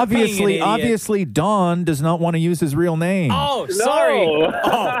 Sorry. I'm being an idiot. Obviously, Don does not want to use his real name. Oh, sorry. No.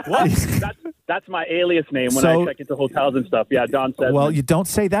 Oh, what? That's my alias name when So- I check into hotels and stuff. Yeah, Don Sesman. Well, you don't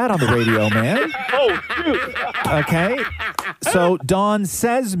say that on the radio, man. Oh, shoot. Okay. So Don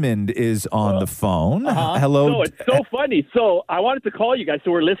Sesmond is on the phone. Hello. No, it's so funny. So I wanted to call you guys.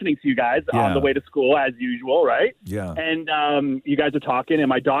 So we're listening to you guys Yeah. on the way to school as usual, right? Yeah. And you guys are talking, and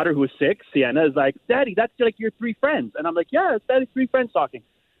my daughter, who is 6, Sienna, is like, "Daddy, that's like your 3 friends." And I'm like, "Yeah, it's Daddy's 3 friends talking."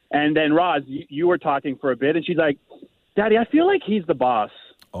 And then Roz, you were talking for a bit, and she's like, "Daddy, I feel like he's the boss."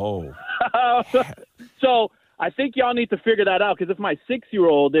 Oh. So I think y'all need to figure that out, because if my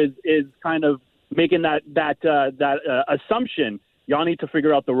 6-year-old is kind of making that assumption, y'all need to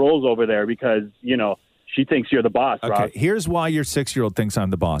figure out the roles over there, because she thinks you're the boss, Okay, Rob. here's why your 6-year-old thinks I'm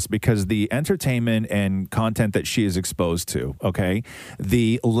the boss. Because the entertainment and content that she is exposed to, okay,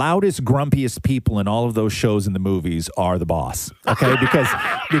 the loudest, grumpiest people in all of those shows and the movies are the boss, okay?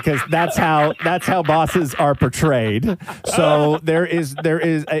 because that's how bosses are portrayed. So there is.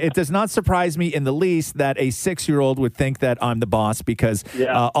 It does not surprise me in the least that a 6-year-old would think that I'm the boss, because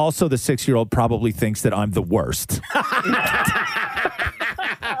also the 6-year-old probably thinks that I'm the worst.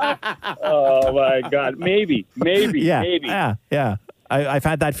 Oh my God, maybe. Yeah. I've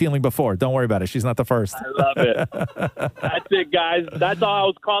had that feeling before. Don't worry about it. She's not the first. I love it. That's it, guys. That's all I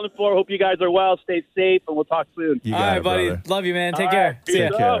was calling for. Hope you guys are well. Stay safe, and we'll talk soon. All right, buddy. brother. Love you, man. Take All care. right, See ya.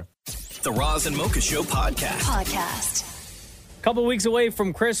 peace out. The Roz and Mocha Show podcast. Couple weeks away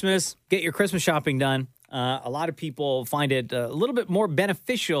from Christmas. Get your Christmas shopping done. A lot of people find it a little bit more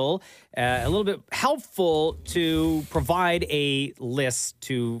beneficial, a little bit helpful to provide a list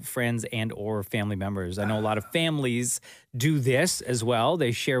to friends and or family members. I know a lot of families do this as well.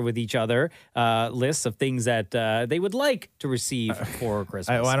 They share with each other lists of things that they would like to receive for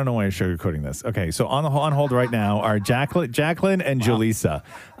Christmas. I don't know why you're sugarcoating this. Okay, so on hold right now are Jacqueline and Jaleesa.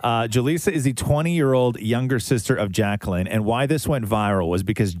 Jaleesa is the 20-year-old younger sister of Jacqueline, and why this went viral was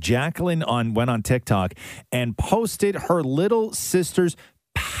because Jacqueline went on TikTok and posted her little sister's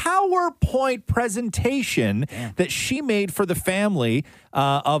PowerPoint presentation that she made for the family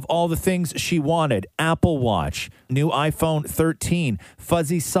of all the things she wanted. Apple Watch, new iPhone 13,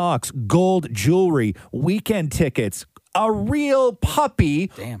 fuzzy socks, gold jewelry, weekend tickets, a real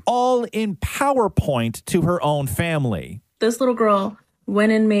puppy, all in PowerPoint to her own family. This little girl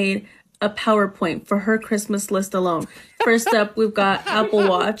went and made a PowerPoint for her Christmas list alone. First up, we've got Apple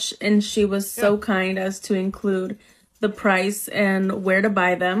Watch, and she was so kind as to include the price and where to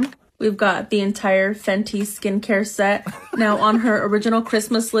buy them. We've got the entire Fenty skincare set. Now, on her original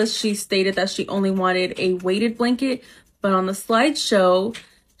Christmas list, she stated that she only wanted a weighted blanket, but on the slideshow,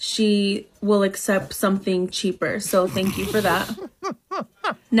 she will accept something cheaper. So thank you for that.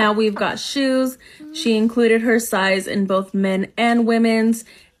 Now we've got shoes. She included her size in both men and women's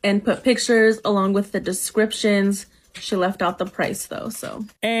and put pictures along with the descriptions. She left out the price though, so.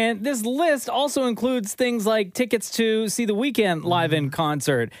 And this list also includes things like tickets to see The Weeknd live in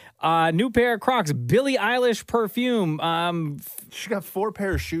concert, new pair of Crocs, Billie Eilish perfume. She got 4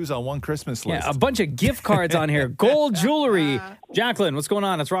 pair of shoes on one Christmas list. Yeah, a bunch of gift cards on here, gold jewelry. Jacqueline, what's going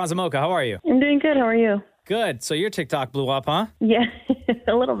on? It's Roz and Mocha. How are you? I'm doing good. How are you? Good. So your TikTok blew up, huh? Yeah,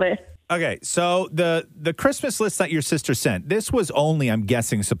 a little bit. Okay, so the Christmas list that your sister sent, this was only, I'm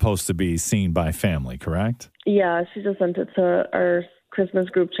guessing, supposed to be seen by family, correct? Yeah, she just sent it to our Christmas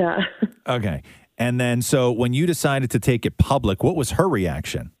group chat. Okay. And then, so when you decided to take it public, what was her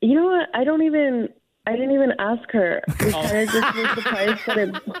reaction? You know what? I didn't even ask her. We kind of just was surprised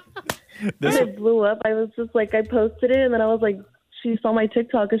that it blew up. I was just like, I posted it, and then I was like, she saw my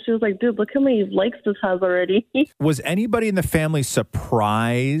TikTok, and she was like, dude, look how many likes this has already. Was anybody in the family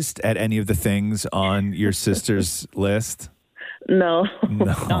surprised at any of the things on your sister's list? No.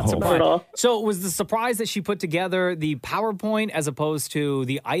 Not surprised. So was the surprise that she put together the PowerPoint as opposed to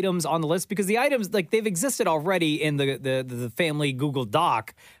the items on the list? Because the items, like, they've existed already in the family Google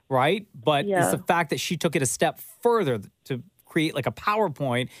Doc, right? But it's the fact that she took it a step further to create like a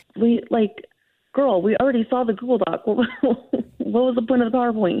PowerPoint. Girl, we already saw the Google Doc. What was the point of the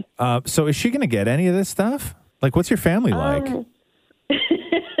PowerPoint? So is she going to get any of this stuff? Like, what's your family like?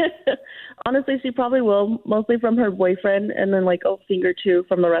 Honestly, she probably will, mostly from her boyfriend, and then like a thing or two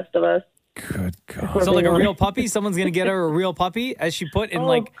from the rest of us. Good God. So like a real puppy? Someone's going to get her a real puppy, as she put in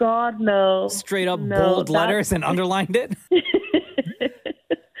God, no. Straight up bold letters and underlined it?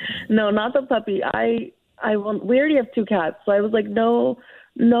 No, not the puppy. We already have 2 cats, so I was like, no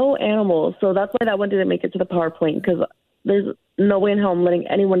animals. So that's why that one didn't make it to the PowerPoint, because there's no way in hell I'm letting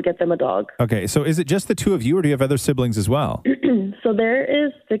anyone get them a dog. Okay, so is it just the 2 of you, or do you have other siblings as well? So there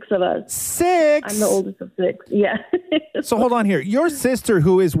is 6 of us. 6? I'm the oldest of 6, yeah. So hold on here. Your sister,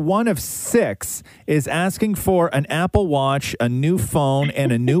 who is one of 6, is asking for an Apple Watch, a new phone,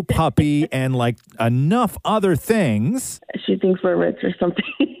 and a new puppy, and like enough other things. She thinks we're rich or something.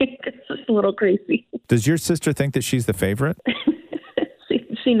 It's just a little crazy. Does your sister think that she's the favorite?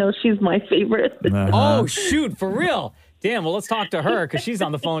 She knows she's my favorite. Oh, shoot, for real? Damn, well, let's talk to her because she's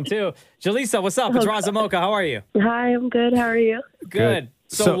on the phone too. Jaleesa, what's up? It's Roz and Mocha. How are you? Hi, I'm good. How are you? Good.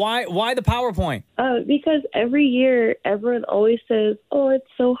 So why the PowerPoint? Because every year, everyone always says, oh, it's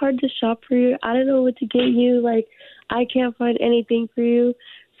so hard to shop for you. I don't know what to get you. Like, I can't find anything for you.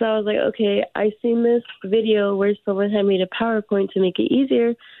 So I was like, okay, I seen this video where someone had made a PowerPoint to make it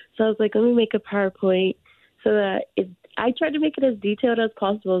easier. So I was like, let me make a PowerPoint so that I tried to make it as detailed as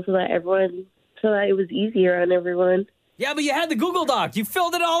possible so that it was easier on everyone. Yeah, but you had the Google Doc. You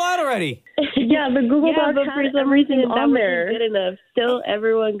filled it all out already. Yeah, the Google Doc but for some reason on there. Good enough. Still,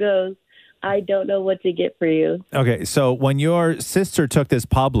 everyone goes, I don't know what to get for you. Okay, so when your sister took this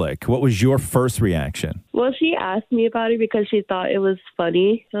public, what was your first reaction? Well, she asked me about it because she thought it was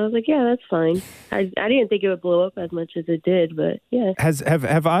funny. So I was like, yeah, that's fine. I didn't think it would blow up as much as it did, but yeah.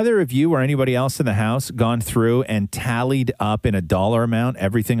 Have either of you or anybody else in the house gone through and tallied up in a dollar amount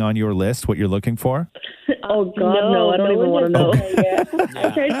everything on your list, what you're looking for? Oh, God, no. I don't even want to know.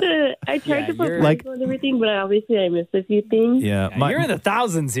 Okay. I tried to put price on everything, but obviously I missed a few things. Yeah. You're in the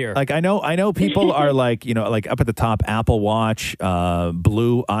thousands here. Like, I know people are like, like up at the top, Apple Watch,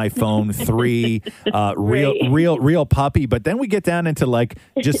 blue iPhone 3, real puppy. But then we get down into like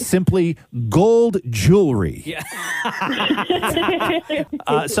just simply gold jewelry. Yeah.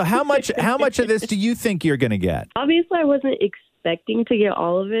 So how much of this do you think you're going to get? Obviously, I wasn't expecting to get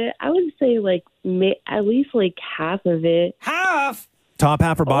all of it. I would say like at least like half of it. Half? Top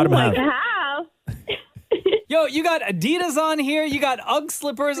half or bottom half? Half. Yo, you got Adidas on here, you got UGG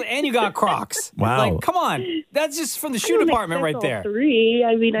slippers, and you got Crocs. Wow. Like, come on. That's just from the shoe department right there. 3.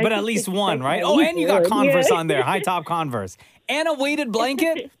 I mean, but at least one, right? Oh, and you got Converse on there, high top Converse. And a weighted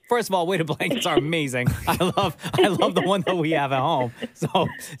blanket. First of all, weighted blankets are amazing. I love the one that we have at home. So,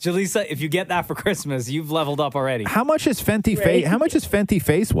 Jaleesa, if you get that for Christmas, you've leveled up already. How much is Fenty How much is Fenty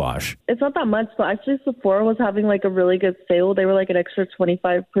face wash? It's not that much, but actually Sephora was having like a really good sale. They were like an extra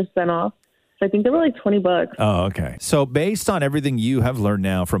 25% off. I think they were like $20. Oh, okay. So based on everything you have learned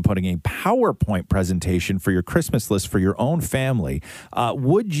now from putting a PowerPoint presentation for your Christmas list for your own family,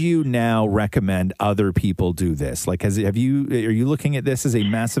 would you now recommend other people do this? Like, are you looking at this as a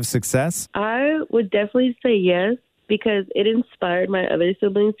massive success? I would definitely say yes, because it inspired my other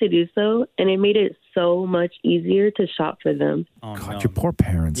siblings to do so, and it made it so much easier to shop for them. Oh, God, your poor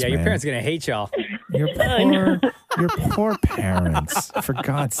parents, Yeah, your parents are going to hate y'all. Your poor parents, for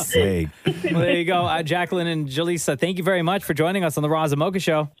God's sake. Well, there you go. Jacqueline and Jaleesa, thank you very much for joining us on the Roz and Mocha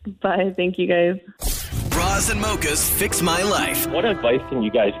Show. Bye. Thank you, guys. Roz Roz and Mocha's Fix My Life. What advice can you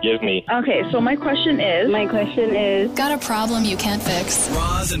guys give me? Okay, so my question is, got a problem you can't fix?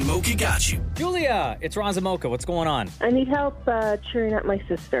 Roz and Mocha got you. Julia, it's Roz and Mocha. What's going on? I need help cheering up my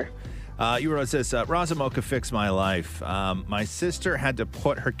sister. You wrote this, Roz and Mocha Fix My Life. My sister had to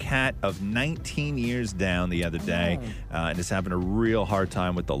put her cat of 19 years down the other day and is having a real hard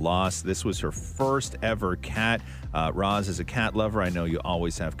time with the loss. This was her first ever cat. Roz is a cat lover. I know you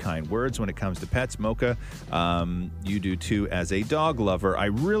always have kind words when it comes to pets. Mocha, you do too as a dog lover. I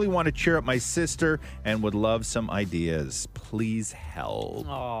really want to cheer up my sister and would love some ideas. Please help.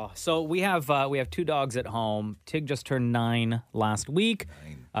 Oh, so we have 2 dogs at home. Tig just turned 9 last week.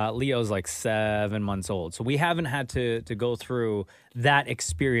 Leo's like 7 months old. So we haven't had to go through that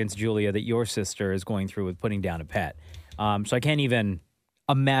experience, Julia, that your sister is going through with putting down a pet. So I can't even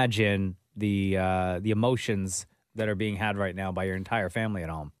imagine the emotions that are being had right now by your entire family at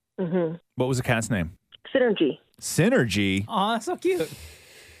home. Mm-hmm. What was the cat's name? Synergy. Synergy? Oh, that's so cute.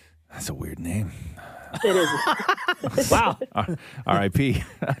 That's a weird name. It is. Wow. R.I.P.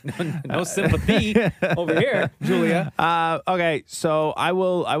 No sympathy over here, Julia. Okay, so I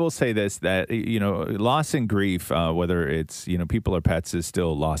will say this, that, loss and grief, whether it's, people or pets, is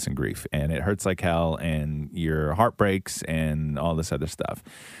still loss and grief. And it hurts like hell, and your heart breaks and all this other stuff.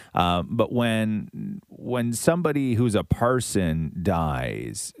 But when somebody who's a person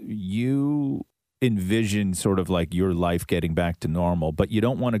dies, you envision sort of like your life getting back to normal, but you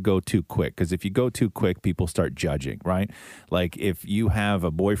don't want to go too quick, because if you go too quick, people start judging, right? Like if you have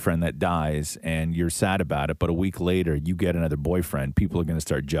a boyfriend that dies and you're sad about it, but a week later you get another boyfriend, people are going to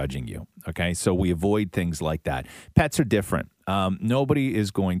start judging you. Okay, so we avoid things like that. Pets are different. Nobody is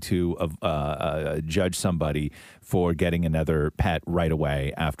going to judge somebody for getting another pet right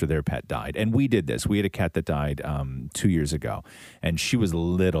away after their pet died. And we did this. We had a cat that died 2 years ago, and she was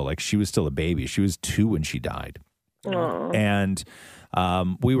little, like she was still a baby. She was 2 when she died. Aww. And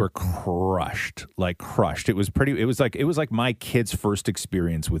we were crushed. It was like my kid's first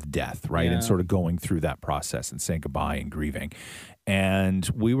experience with death, right? Yeah. And sort of going through that process and saying goodbye and grieving. And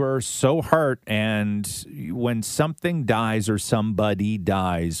we were so hurt. And when something dies or somebody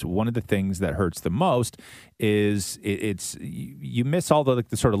dies, one of the things that hurts the most is you miss all the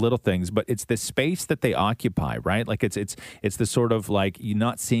sort of little things, but it's the space that they occupy, right? Like it's the sort of like you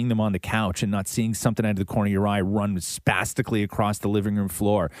not seeing them on the couch and not seeing something out of the corner of your eye run spastically across the living room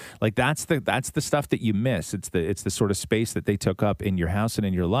floor. Like that's the stuff that you miss. It's the sort of space that they took up in your house and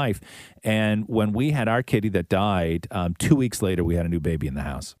in your life. And when we had our kitty that died, 2 weeks later, we had a new baby in the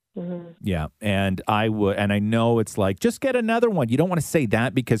house. Mm-hmm. Yeah, and I know it's like, just get another one. You don't want to say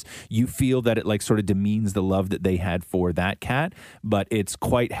that because you feel that it like sort of demeans the love that they had for that cat, but it's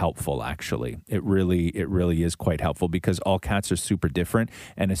quite helpful actually. It really is quite helpful because all cats are super different,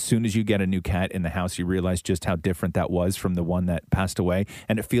 and as soon as you get a new cat in the house, you realize just how different that was from the one that passed away,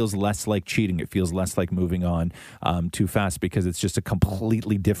 and it feels less like cheating. It feels less like moving on too fast because it's just a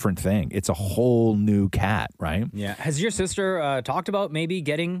completely different thing. It's a whole new cat, right? Yeah. Has your sister talked about maybe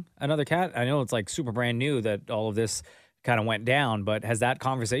getting another cat? I know it's like super brand new that all of this kind of went down, but has that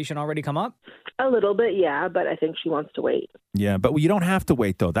conversation already come up? A little bit, yeah, but I think she wants to wait. Yeah, but you don't have to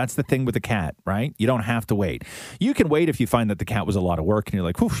wait, though. That's the thing with a cat, right? You don't have to wait. You can wait if you find that the cat was a lot of work and you're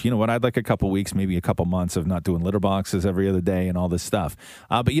like, you know what, I'd like a couple weeks, maybe a couple months of not doing litter boxes every other day and all this stuff.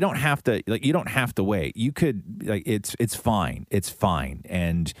 But you don't have to, you don't have to wait. You could, it's fine. It's fine.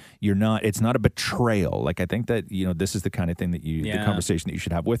 And it's not a betrayal. Like, I think that, this is the kind of thing that the conversation that you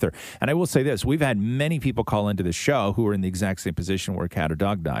should have with her. And I will say this, we've had many people call into the show who are in the exact same position where a cat or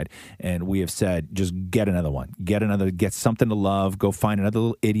dog died. And we have said, just get another one. Get something to love. Go find another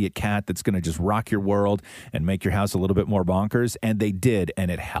little idiot cat that's going to just rock your world and make your house a little bit more bonkers. And they did,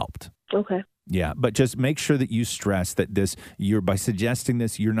 and it helped. Okay. Yeah, but just make sure that you stress that by suggesting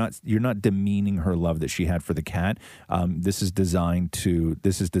this, you're not demeaning her love that she had for the cat. This is designed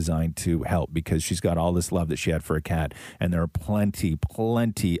to help because she's got all this love that she had for a cat, and there are plenty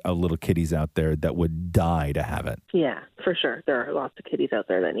of little kitties out there that would die to have it. Yeah, for sure. There are lots of kitties out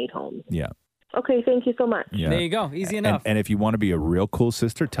there that need homes. Yeah. Okay, thank you so much. Yeah. There you go. Easy enough. And if you want to be a real cool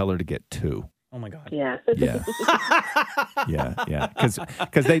sister, tell her to get 2. Oh my God. Yeah. Yeah. Yeah.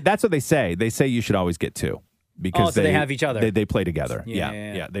 Because that's what they say. They say you should always get 2. Because so they have each other. They play together.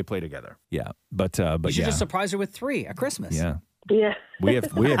 Yeah. They play together. Yeah. But you should just surprise her with 3 at Christmas. Yeah. Yeah. We have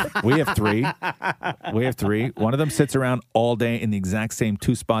 3. We have 3. One of them sits around all day in the exact same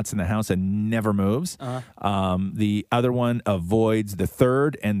 2 spots in the house and never moves. The other one avoids the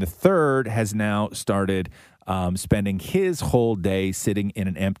third, and the third has now started spending his whole day sitting in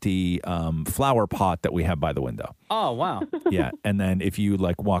an empty flower pot that we have by the window. Oh, wow. Yeah, and then if you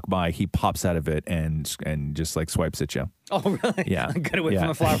like walk by, he pops out of it and just like swipes at you. Oh, really? Yeah, Get away yeah. from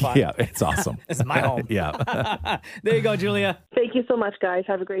the flower pot. Yeah, it's awesome. This is my home. Yeah. There you go, Julia. Thank you so much, guys.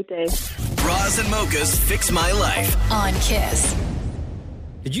 Have a great day. Roz and Mocha's Fix My Life. On Kiss.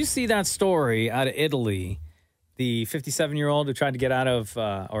 Did you see that story out of Italy? The 57-year-old who tried to get out of,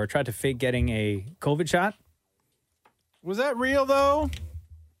 or tried to fake getting a COVID shot? Was that real, though?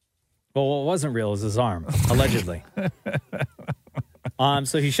 Well, what wasn't real is his arm, allegedly.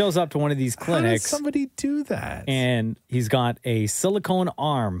 So he shows up to one of these clinics. How does somebody do that? And he's got a silicone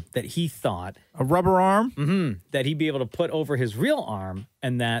arm that he thought... A rubber arm? Mm-hmm. That he'd be able to put over his real arm,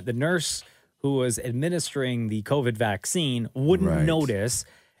 and that the nurse who was administering the COVID vaccine wouldn't notice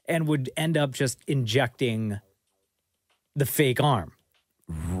and would end up just injecting the fake arm.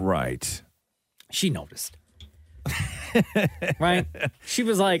 Right. She noticed. Right? She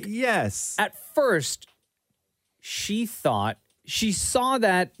was like, yes. At first, she thought, she saw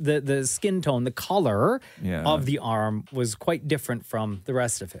that the skin tone, the color of the arm was quite different from the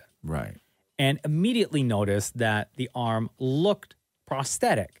rest of it. Right. And immediately noticed that the arm looked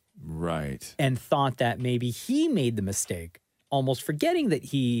prosthetic. Right. And thought that maybe he made the mistake, almost forgetting that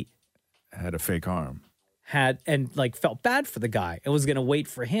he had a fake arm. And like felt bad for the guy and was going to wait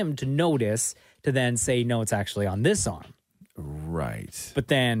for him to notice to then say, no, it's actually on this arm. Right. But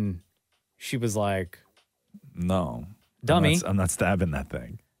then she was like, no. Dummy. I'm not stabbing that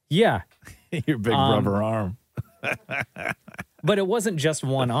thing. Yeah. Your big rubber arm. But it wasn't just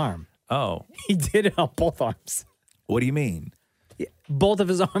one arm. Oh. He did it on both arms. What do you mean? Both of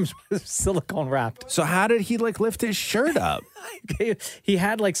his arms were silicone wrapped. So how did he like lift his shirt up? He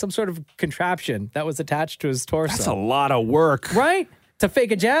had like some sort of contraption that was attached to his torso. That's a lot of work. Right? To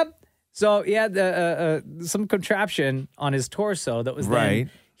fake a jab? So he had some contraption on his torso that was right.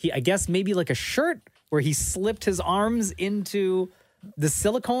 I guess maybe like a shirt where he slipped his arms into the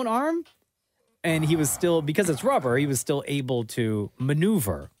silicone arm, and he was still, because it's rubber, he was still able to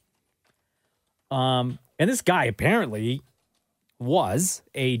maneuver. And this guy apparently was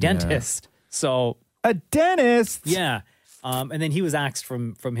a dentist. Yeah. So a dentist? Yeah. And then he was axed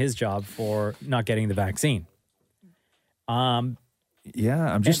from his job for not getting the vaccine.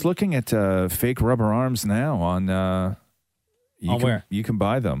 Yeah, I'm just looking at fake rubber arms now on where? You can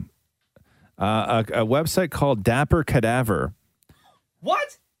buy them. A website called Dapper Cadaver.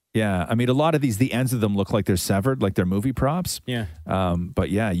 What? Yeah, I mean, a lot of these, the ends of them look like they're severed, like they're movie props. Yeah. But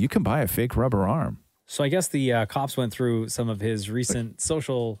yeah, you can buy a fake rubber arm. So I guess the cops went through some of his recent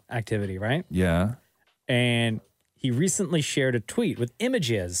social activity, right? Yeah. And he recently shared a tweet with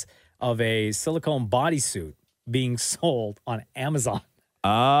images of a silicone bodysuit being sold on Amazon. Oh,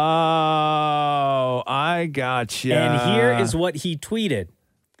 I gotcha. And here is what he tweeted.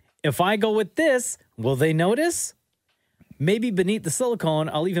 If I go with this, will they notice? Maybe beneath the silicone,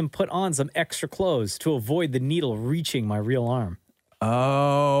 I'll even put on some extra clothes to avoid the needle reaching my real arm.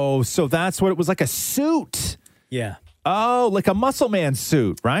 Oh, so that's what it was, like a suit. Yeah. Oh, like a muscle man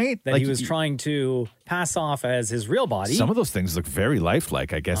suit, right? That like he was trying to pass off as his real body. Some of those things look very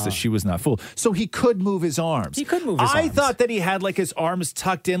lifelike, I guess, that she was not fooled. So he could move his arms. He could move his arms. I thought that he had like his arms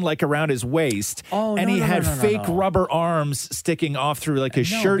tucked in like around his waist. Oh, and no, he no, had no, no, fake no. rubber arms sticking off through like his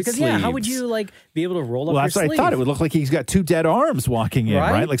shirt because, sleeves. yeah, how would you like be able to roll up Well, your that's what sleeve? I thought. It would look like he's got two dead arms walking in,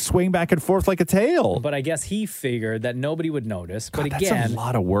 Right? right? Like swaying back and forth like a tail. But I guess he figured that nobody would notice. But God, again, that's a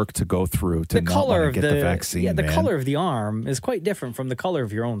lot of work to go through to the not color want to of get the vaccine. yeah, the man. color of the arm is quite different from the color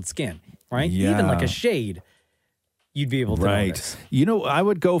of your own skin, right? Yeah. Even like a shade, you'd be able to notice. You know, I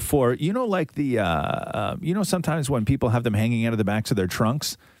would go for, like the, sometimes when people have them hanging out of the backs of their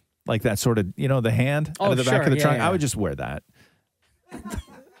trunks, like that sort of, the hand out of the back of the trunk. yeah. I would just wear that.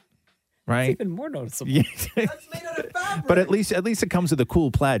 Right? It's even more noticeable. Yeah. But at least it comes with a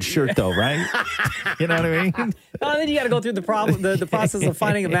cool plaid shirt, though, right? You know what I mean? Oh, then you got to go through the process of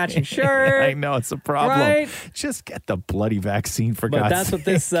finding a matching shirt. I know it's a problem. Right? Just get the bloody vaccine for But God's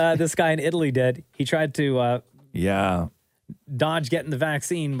that's what this guy in Italy did. He tried to dodge getting the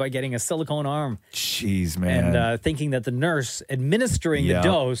vaccine by getting a silicone arm. Jeez, man. And thinking that the nurse administering Yeah. the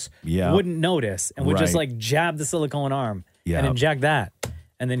dose Yeah. wouldn't notice and would just Right. like jab the silicone arm Yeah. and inject that.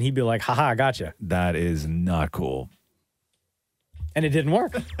 And then he'd be like, haha, I gotcha. That is not cool. And it didn't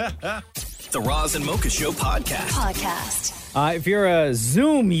work. The Roz and Mocha Show podcast. If you're a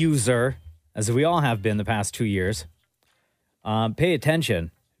Zoom user, as we all have been the past 2 years, pay attention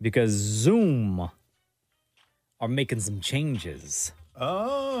because Zoom are making some changes.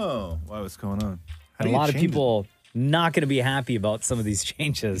 Oh, wow, what's going on? How And do a you lot of change it? people not going to be happy about some of these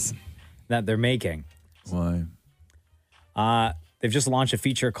changes that they're making. Why? They've just launched a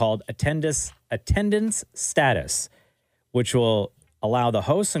feature called Attendance Status, which will allow the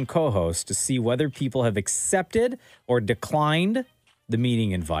hosts and co-hosts to see whether people have accepted or declined the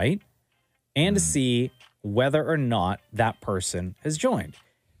meeting invite and to see whether or not that person has joined.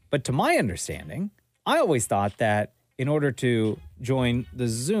 But to my understanding, I always thought that in order to join the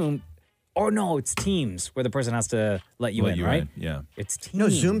Zoom, or no, it's Teams where the person has to let you in, right? Yeah. It's Teams. No,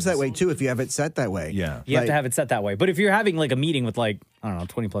 Zoom's that way too if you have it set that way. Yeah. You have to have it set that way. But if you're having like a meeting with like, I don't know,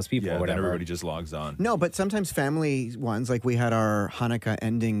 20 plus people or then whatever. everybody just logs on. No, but sometimes family ones, like we had our Hanukkah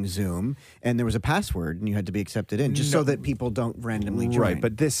ending Zoom, and there was a password, and you had to be accepted in, just so that people don't randomly join. Right,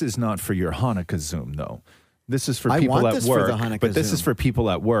 but this is not for your Hanukkah Zoom, though. This is for I people want at this for work. the Hanukkah But this Zoom. is for people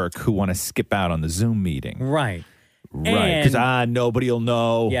at work who want to skip out on the Zoom meeting. Right. Right, because nobody will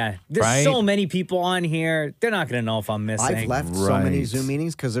know. Yeah. There's right? so many people on here. They're not going to know if I'm missing. I've left so many Zoom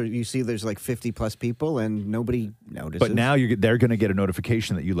meetings because you see there's like 50 plus people and nobody notices. But now they're going to get a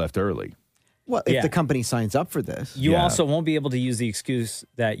notification that you left early. Well, if the company signs up for this. You also won't be able to use the excuse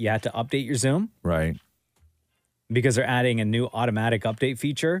that you had to update your Zoom. Right. Because they're adding a new automatic update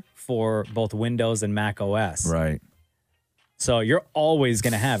feature for both Windows and Mac OS. Right. So you're always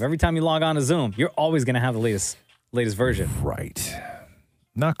going to have, every time you log on to Zoom, you're always going to have the latest version. Right.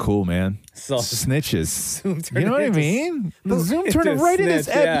 Not cool, man. So snitches. Zoom You know what I mean? The Zoom turn it right in its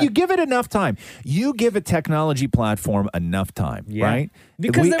yeah. You give it enough time. You give a technology platform enough time, right?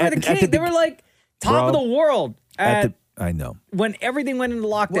 Because they were the king. They were like top of the world I know. when everything went into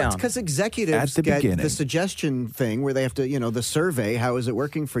lockdown. Well, it's because executives At the get beginning. the suggestion thing where they have to, the survey, how is it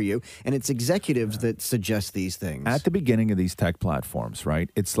working for you? And it's executives that suggest these things. At the beginning of these tech platforms, right?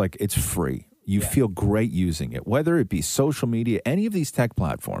 It's like it's free. You feel great using it, whether it be social media, any of these tech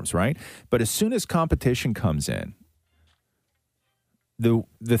platforms, right? But as soon as competition comes in, the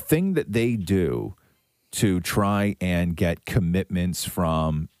thing that they do to try and get commitments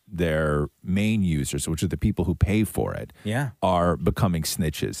from their main users, which are the people who pay for it, are becoming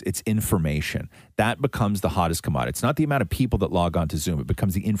snitches. It's information. That becomes the hottest commodity. It's not the amount of people that log on to Zoom. It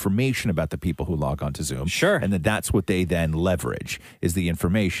becomes the information about the people who log on to Zoom. Sure. And that's what they then leverage, is the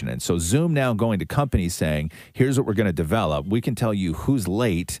information. And so Zoom now going to companies saying, here's what we're going to develop. We can tell you who's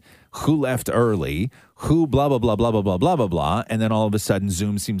late, who left early, who blah, blah, blah, blah, blah, blah, blah, blah, blah. And then all of a sudden,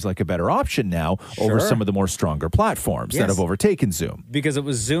 Zoom seems like a better option now over some of the more stronger platforms that have overtaken Zoom. Because it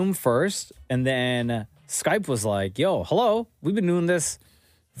was Zoom first, and then Skype was like, yo, hello, we've been doing this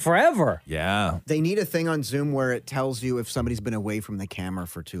forever. Yeah. They need a thing on Zoom where it tells you if somebody's been away from the camera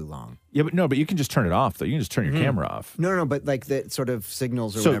for too long. Yeah, but you can just turn it off, though. You can just turn your camera off. No, but like the sort of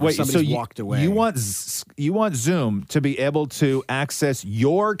signals or whatever. Somebody's walked away. You want Zoom to be able to access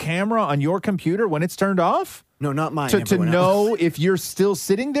your camera on your computer when it's turned off? No, not mine. To know if you're still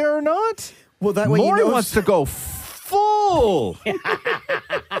sitting there or not? Well, that way Maury he knows. wants to go full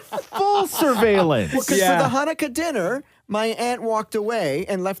surveillance. Well, because for the Hanukkah dinner, my aunt walked away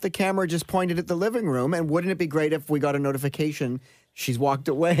and left the camera just pointed at the living room. And wouldn't it be great if we got a notification she's walked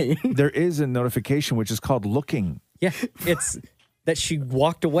away? There is a notification which is called looking. Yeah, it's that she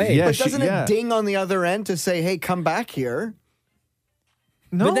walked away. Yeah, but doesn't it ding on the other end to say, hey, come back here?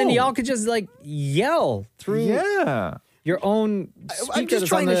 No. But then y'all could just like yell through your own speaker I'm just that's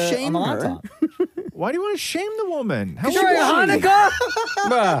trying on to the, shame on the her. laptop. Why do you want to shame the woman? How During old is she?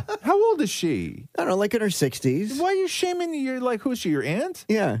 Hanukkah? How old is she? I don't know, like in her 60s. Why are you shaming who's she, your aunt?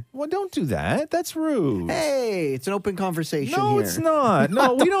 Yeah. Well, don't do that. That's rude. Hey, it's an open conversation No, here. it's not.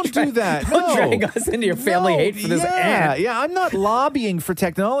 No, we don't do that. Don't No. drag us into your family hate for this aunt. Yeah, I'm not lobbying for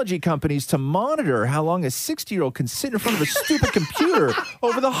technology companies to monitor how long a 60-year-old can sit in front of a stupid computer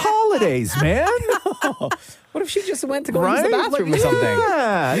over the holidays, man. What if she just went to go Right? use the bathroom or something?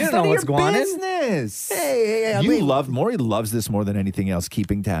 Yeah, You it's don't know none of what's your going on. business. Hey, I You mean, Maury loves this more than anything else,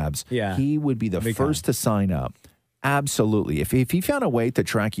 keeping tabs. Yeah. He would be the first to sign up. Absolutely. If he found a way to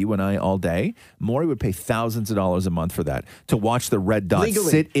track you and I all day, Maury would pay thousands of dollars a month for that, to watch the red dot Legally.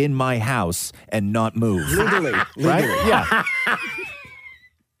 sit in my house and not move. legally. Right? Yeah.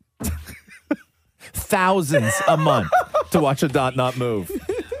 Thousands a month to watch a dot not move.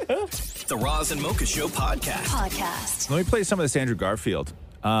 The Roz and Mocha Show podcast. Let me play some of this Andrew Garfield.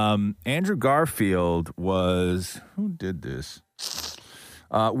 Andrew Garfield was, who did this?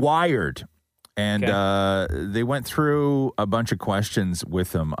 Wired. And they went through a bunch of questions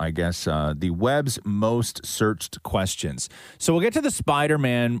with him, I guess, the web's most searched questions. So we'll get to the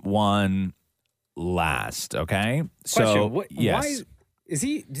Spider-Man one last, okay? Question, So, yes. why Does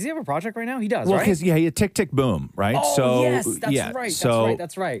he have a project right now? He does, Well, right? because he had Tick Tick Boom, right? Oh, yes, that's right.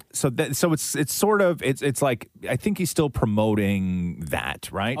 That's right. So it's sort of it's like I think he's still promoting that,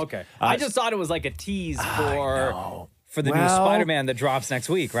 right? Okay. I just thought it was like a tease for the new Spider-Man that drops next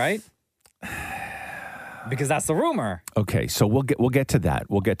week, right? Because that's the rumor. Okay, so we'll get to that.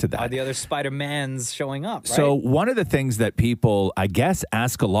 We'll get to that. Are the other Spider-Mans showing up, right? So one of the things that people, I guess,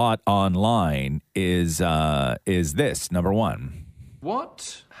 ask a lot online is this, number one.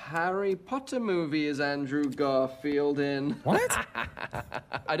 What Harry Potter movie is Andrew Garfield in? What?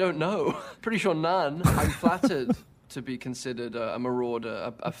 I don't know. Pretty sure none. I'm flattered to be considered a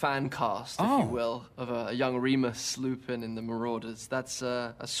marauder, a fan cast, if you will, of a young Remus Lupin in the Marauders. That's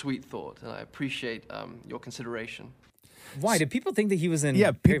a sweet thought, and I appreciate your consideration. Why? Did people think that he was in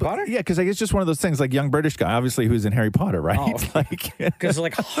Harry Potter? Yeah, because it's just one of those things, like young British guy, obviously, who's in Harry Potter, right? Oh, because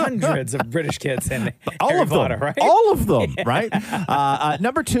like hundreds of British kids in all Harry of them, Potter, right? All of them, right?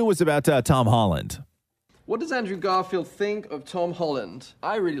 Number two was about Tom Holland. What does Andrew Garfield think of Tom Holland?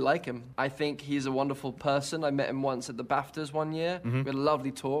 I really like him. I think he's a wonderful person. I met him once at the BAFTAs one year. We had a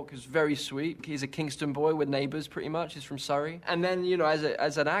lovely talk. He was very sweet. He's a Kingston boy. We're neighbours pretty much. He's from Surrey. And then, you know,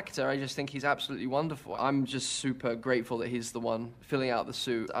 as an actor, I just think he's absolutely wonderful. I'm just super grateful that he's the one filling out the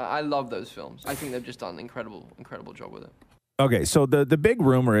suit. I love those films. I think they've just done an incredible job with it. Okay, so the big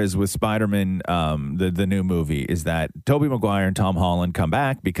rumor is with Spider-Man, the new movie, is that Tobey Maguire and Tom Holland come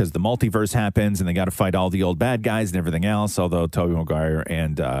back because the multiverse happens and they got to fight all the old bad guys and everything else, although Tobey Maguire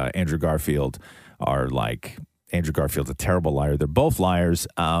and Andrew Garfield are like, Andrew Garfield's a terrible liar. They're both liars,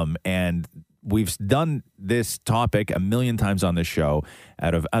 and we've done this topic a million times on this show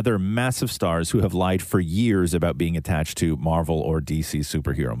out of other massive stars who have lied for years about being attached to Marvel or DC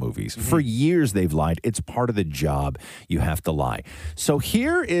superhero movies. For years they've lied. It's part of the job. You have to lie. So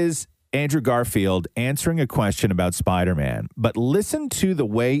here is Andrew Garfield answering a question about Spider-Man, but listen to the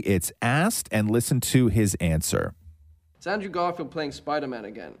way it's asked and listen to his answer. Is Andrew Garfield playing Spider-Man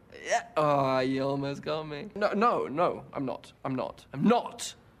again? Yeah. Oh, you almost got me. No, I'm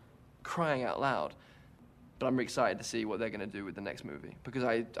not. Crying out loud. But I'm excited to see what they're going to do with the next movie because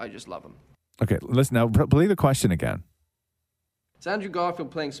I just love them. Okay, listen now. Play the question again. Is Andrew Garfield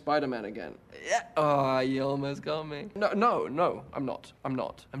playing Spider-Man again? Yeah. Oh, you almost got me. No, I'm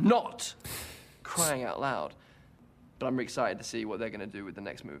not. Crying out loud. But I'm excited to see what they're going to do with the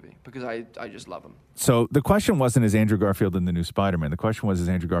next movie because I just love them. So the question wasn't, is Andrew Garfield in the new Spider-Man? The question was, is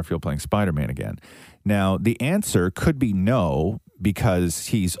Andrew Garfield playing Spider-Man again? Now, the answer could be no because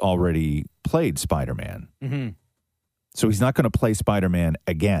he's already played Spider-Man. Mm-hmm. So he's not going to play Spider-Man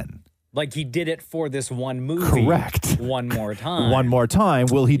again. Like he did it for this one movie. Correct. One more time. One more time.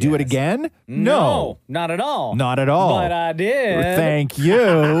 Will he do it again? No, not at all. Not at all. But I did. Thank you.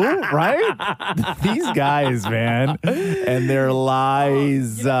 Right? These guys, man. And their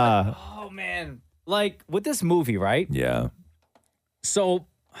lies. Oh, man. Like with this movie, right? Yeah. So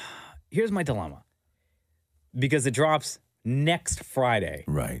here's my dilemma. Because it drops next Friday.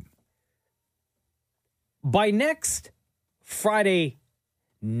 Right. By next Friday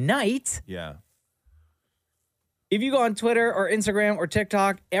night. Yeah. If you go on Twitter or Instagram or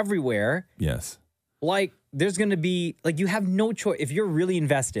TikTok, everywhere. Yes. Like, there's going to be, like, you have no choice. If you're really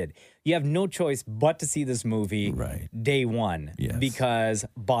invested, you have no choice but to see this movie day one. Yes. Because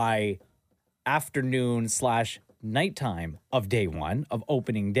by afternoon/nighttime of day one, of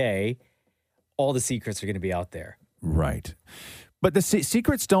opening day, all the secrets are going to be out there. Right. But the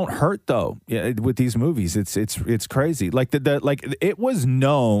secrets don't hurt though. Yeah, with these movies, it's crazy. Like it was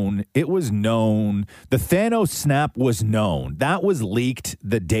known. The Thanos snap was known. That was leaked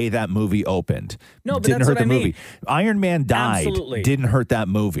the day that movie opened. No, but didn't that's hurt what the I movie. mean. Iron Man died. Absolutely. Didn't hurt that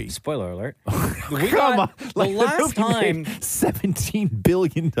movie. Spoiler alert. Come on. The last time $17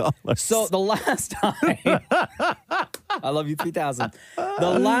 billion. So the last time I love you 3000.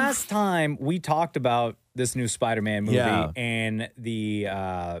 The last time we talked about this new Spider-Man movie and the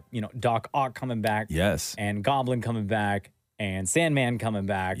Doc Ock coming back, yes, and Goblin coming back, and Sandman coming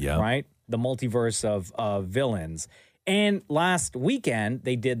back, right? The multiverse of villains. And last weekend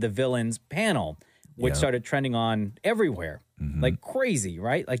they did the villains panel, which started trending on everywhere, like crazy,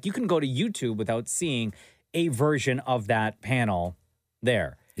 right? Like you can go to YouTube without seeing a version of that panel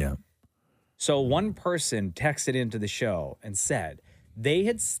there. Yeah. So one person texted into the show and said they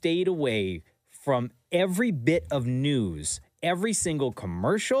had stayed away from every bit of news, every single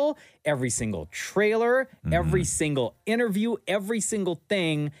commercial, every single trailer, every single interview, every single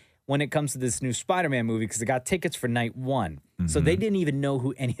thing when it comes to this new Spider-Man movie because they got tickets for night one. So they didn't even know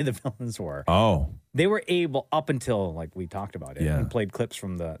who any of the villains were. Oh. They were able, up until, like, we talked about it, and played clips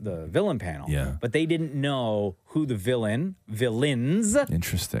from the villain panel. Yeah. But they didn't know who the villains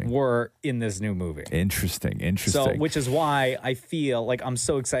were in this new movie. Interesting. So, which is why I feel like I'm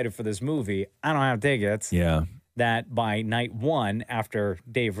so excited for this movie. I don't have tickets. Yeah. That by night one, after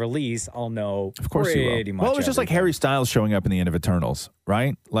day of release, I'll know Of course you pretty will. much Well, it was just like Harry Styles showing up in the end of Eternals,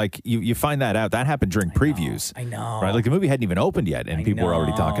 right? Like, you find that out. That happened during previews. I know. Right? Like, the movie hadn't even opened yet, and people were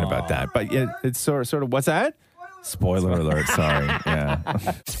already talking about that. But yeah, it's sort of, what's that? Spoiler alert, sorry. Yeah.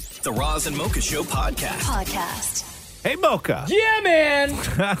 The Roz and Mocha Show podcast. Hey, Mocha. Yeah, man.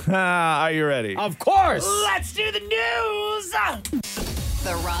 Are you ready? Of course. Let's do the news.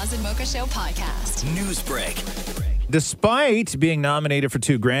 The Roz and Mocha Show podcast. News break. Despite being nominated for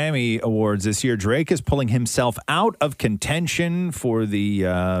 2 Grammy Awards this year, Drake is pulling himself out of contention for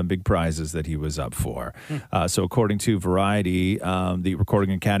the big prizes that he was up for. So according to Variety, the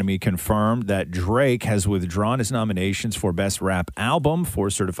Recording Academy confirmed that Drake has withdrawn his nominations for Best Rap Album for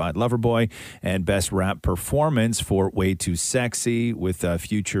Certified Lover Boy and Best Rap Performance for Way Too Sexy with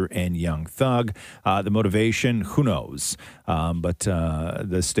Future and Young Thug. The motivation, who knows? But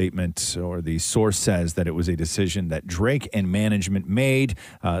the statement or the source says that it was a decision that Drake and management made.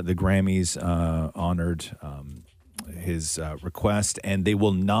 The Grammys honored his request, and they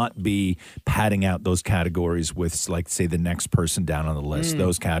will not be padding out those categories with, like, say, the next person down on the list.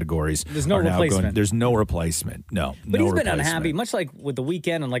 Those categories. There's no replacement. There's no replacement. No. But no he's been replacement. unhappy, much like with The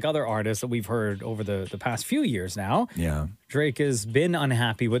Weeknd and like other artists that we've heard over the past few years now. Yeah. Drake has been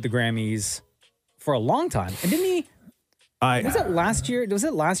unhappy with the Grammys for a long time. And didn't he? Was it last year? Was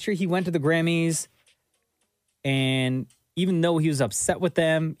it last year he went to the Grammys and even though he was upset with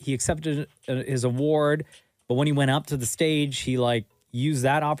them, he accepted his award. But when he went up to the stage, he like used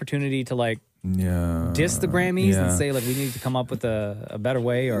that opportunity to like diss the Grammys and say like we need to come up with a better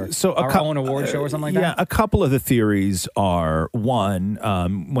way or our own award show or something like that. Yeah, a couple of the theories are one,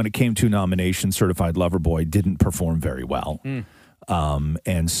 when it came to nominations, Certified Lover Boy didn't perform very well.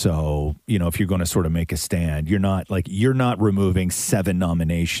 And so, you know, if you're going to sort of make a stand, you're not removing 7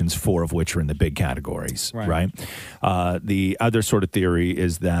 nominations, 4 of which are in the big categories, right? The other sort of theory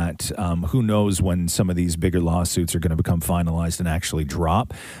is that who knows when some of these bigger lawsuits are going to become finalized and actually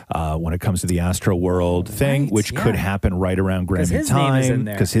drop when it comes to the Astro World thing, which could happen right around Grammy time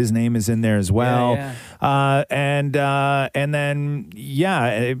because his name is in there as well. And then,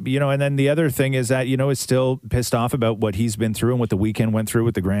 you know, and then the other thing is that, you know, is still pissed off about what he's been through and what the Weeknd went through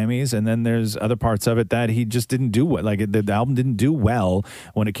with the Grammys, and then there's other parts of it that he just didn't do well. Like the album didn't do well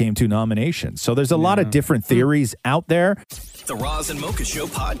when it came to nominations. So there's a lot of different theories out there. The Roz and Mocha Show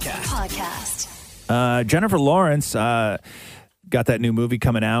podcast. Jennifer Lawrence got that new movie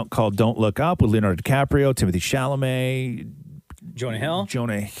coming out called Don't Look Up with Leonardo DiCaprio, Timothy Chalamet, Jonah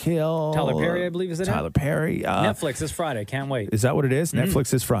Hill, Tyler Perry, I believe, is it? Tyler Perry. Netflix this Friday. Can't wait. Is that what it is?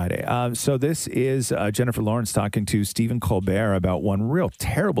 Netflix is Friday. So this is Jennifer Lawrence talking to Stephen Colbert about one real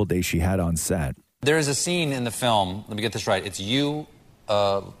terrible day she had on set. There is a scene in the film, let me get this right, it's you,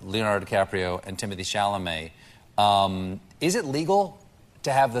 Leonardo DiCaprio, and Timothy Chalamet. Is it legal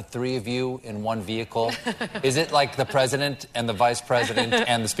to have the 3 of you in one vehicle? Is it like the president and the vice president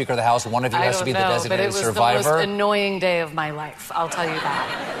and the Speaker of the House? One of you has to be the designated survivor? But it was the most annoying day of my life, I'll tell you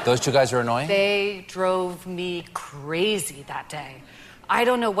that. Those 2 guys are annoying? They drove me crazy that day. I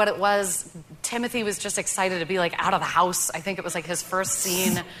don't know what it was. Timothy was just excited to be like out of the house. I think it was like his first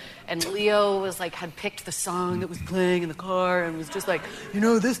scene. And Leo was like, had picked the song that was playing in the car and was just like, you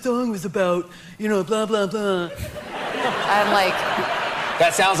know, this song was about, you know, blah, blah, blah. I'm like...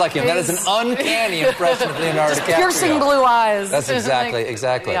 That sounds like him. That is an uncanny impression of Leonardo DiCaprio. Piercing blue eyes. That's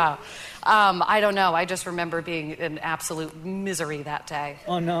exactly. Yeah. I don't know. I just remember being in absolute misery that day.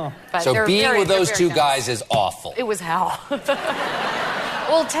 Oh, no. But so being with those 2 guys is awful. It was hell.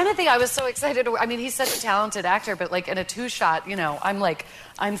 Well, Timothy, I was so excited. I mean, he's such a talented actor, but like in a 2-shot, you know, I'm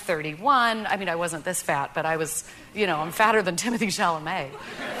 31. I mean, I wasn't this fat, but I was, you know, I'm fatter than Timothy Chalamet.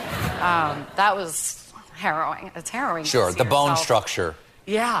 That was harrowing. It's harrowing. Sure, the bone structure.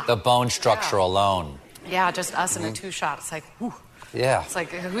 Yeah. The bone structure alone. Yeah, just us in a 2-shot. It's like, whew. Yeah. It's like,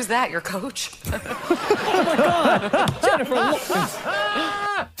 who's that? Your coach? Oh, my God. Jennifer Lawrence.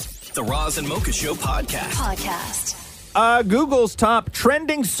 The Roz and Mocha Show podcast. Google's top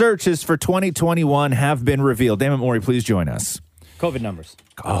trending searches for 2021 have been revealed. Damon Mori, please join us. COVID numbers.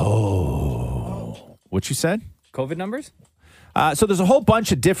 Oh. What you said? COVID numbers? So there's a whole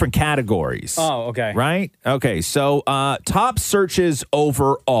bunch of different categories. Oh, okay. Right? Okay, so top searches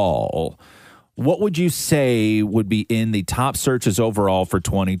overall what would you say would be in the top searches overall for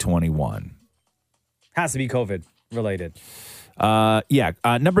 2021? Has to be COVID related.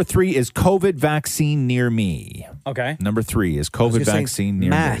 Number 3 is COVID vaccine near me. Okay. Number 3 is COVID vaccine near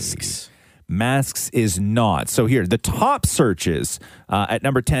masks. me. Masks is not. So here, the top searches at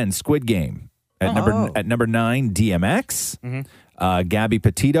number 10, Squid Game. At number 9, DMX. Gabby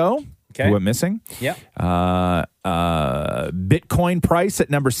Petito, who went missing. Yeah. Bitcoin price at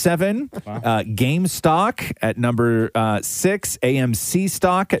number 7. GameStock at number 6. AMC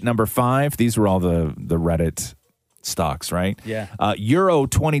stock at number 5. These were all the Reddit stocks, right? Yeah. Euro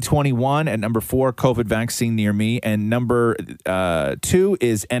 2021 at number 4, COVID vaccine near me. And number 2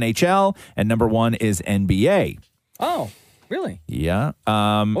 is NHL. And number 1 is NBA. Oh, really? Yeah.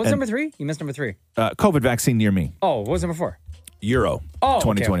 What was number 3? You missed number 3. COVID vaccine near me. Oh, what was number 4? Euro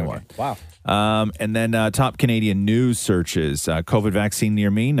 2021. Okay. Wow. And then top Canadian news searches. COVID vaccine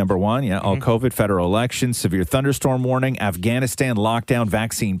near me, number 1. Yeah, all COVID, federal election, severe thunderstorm warning, Afghanistan lockdown,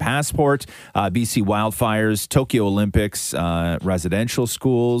 vaccine passport, BC wildfires, Tokyo Olympics, residential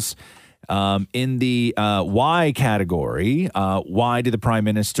schools. In the why category, why did the prime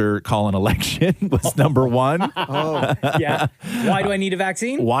minister call an election was number 1. Yeah. Why do I need a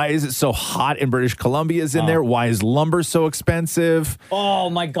vaccine? Why is it so hot in British Columbia is in there? Why is lumber so expensive? Oh,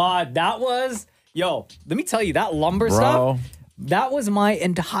 my God. That was... Yo, let me tell you, that lumber stuff... That was my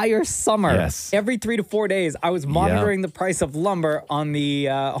entire summer. Yes. Every 3 to 4 days, I was monitoring the price of lumber on the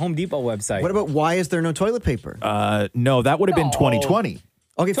Home Depot website. What about why is there no toilet paper? No, that would have been 2020.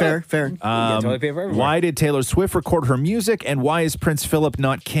 Okay, fair. Toilet paper everywhere. Why did Taylor Swift record her music, and why is Prince Philip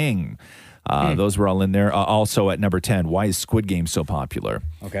not king? Those were all in there. Also at number 10, why is Squid Game so popular?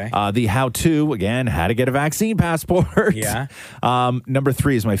 Okay. The how-to, again, how to get a vaccine passport. Yeah. Number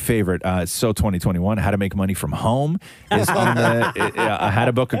 3 is my favorite. It's so 2021, how to make money from home is on the, how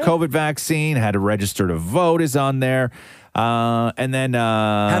to book a COVID vaccine, how to register to vote is on there. And then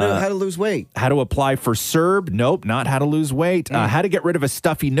how to lose weight. How to apply for CERB. Nope, not how to lose weight. How to get rid of a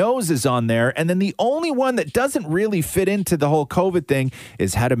stuffy nose is on there. And then the only one that doesn't really fit into the whole COVID thing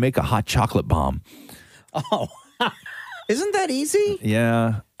is how to make a hot chocolate bomb. Oh. Isn't that easy?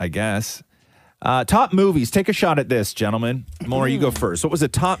 Yeah, I guess. Top movies. Take a shot at this, gentlemen. Maura, you go first. What was the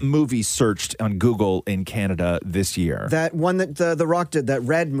top movie searched on Google in Canada this year? That one that The Rock did, that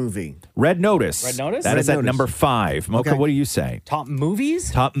Red movie. Red Notice. Red Notice? That Red is at Notice. number 5. Mocha, Okay. what do you say? Top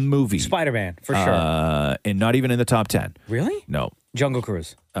movies? Top movie. Spider-Man, for sure. And not even in the top 10. Really? No. Jungle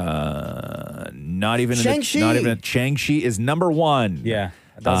Cruise. Not even Shang-Chi. Not even Shang-Chi is number 1. Yeah.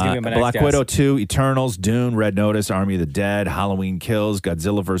 That was gonna be my next Black guess. Widow 2, Eternals, Dune, Red Notice, Army of the Dead, Halloween Kills,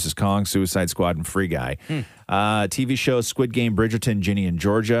 Godzilla vs. Kong, Suicide Squad, and Free Guy. TV shows, Squid Game, Bridgerton, Ginny and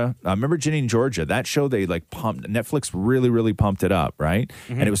Georgia. Remember Ginny and Georgia? That show, they pumped. Netflix really pumped it up, right?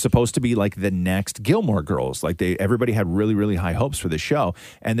 And it was supposed to be like the next Gilmore Girls. Everybody had really high hopes for the show.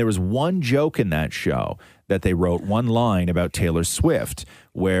 And there was one joke in that show that they wrote, one line about Taylor Swift,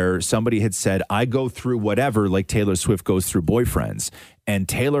 where somebody had said, I go through whatever like Taylor Swift goes through boyfriends. And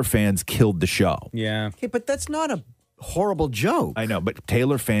Taylor fans killed the show. Yeah. Okay, but that's not a horrible joke. I know, but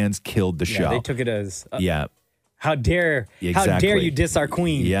Taylor fans killed the show. They took it as... Yeah. How dare you diss our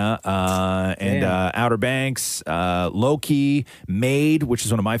queen? Yeah. And Outer Banks, Loki, Maid, which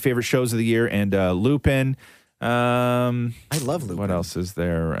is one of my favorite shows of the year, and Lupin. I love Lupin. What else is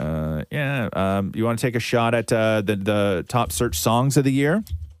there? You want to take a shot at the top search songs of the year?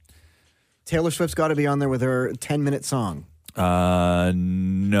 Taylor Swift's got to be on there with her 10-minute song.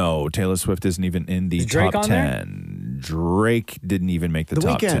 No, Taylor Swift isn't even in the Drake top on 10. Drake didn't even make the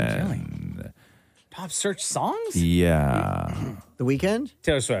top Weeknd. 10. Really? Top search songs? Yeah. The Weeknd?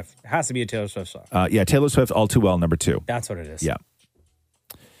 Taylor Swift. It has to be a Taylor Swift song. Taylor Swift, All Too Well, number 2. That's what it is. Yeah.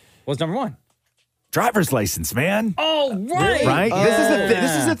 What's number 1? Driver's license, man. Oh, right. Right? Oh,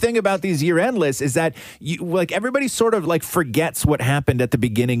 This is the thing about these year-end lists is that everybody sort of forgets what happened at the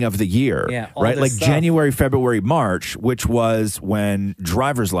beginning of the year. Yeah, all right? this Like stuff. January, February, March, which was when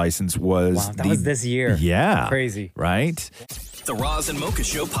driver's license was Wow, that was this year. Yeah. Crazy. Right? The Roz and Mocha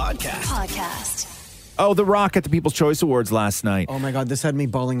Show podcast. Oh, The Rock at the People's Choice Awards last night. Oh, my God. This had me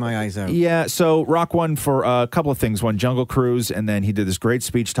bawling my eyes out. Yeah, so Rock won for a couple of things. One, Jungle Cruise, and then he did this great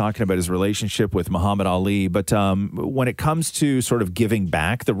speech talking about his relationship with Muhammad Ali. But when it comes to sort of giving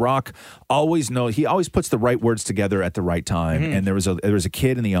back, The Rock always puts the right words together at the right time. And there was a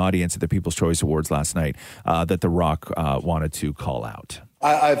kid in the audience at the People's Choice Awards last night that The Rock wanted to call out.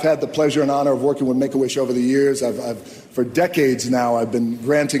 I've had the pleasure and honor of working with Make-A-Wish over the years. For decades now, I've been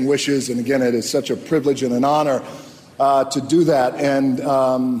granting wishes, and again, it is such a privilege and an honor to do that. And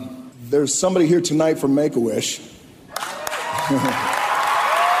there's somebody here tonight from Make-A-Wish.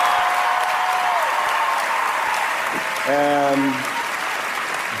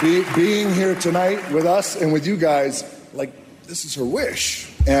 being here tonight with us and with you guys, like, this is her wish.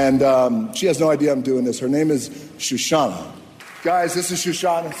 And she has no idea I'm doing this. Her name is Shoshana. Guys, this is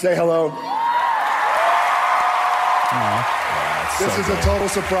Shoshana. Say hello. This is a total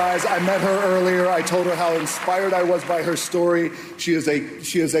surprise. I met her earlier. I told her how inspired I was by her story. She is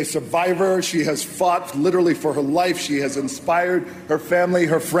a survivor. She has fought literally for her life. She has inspired her family,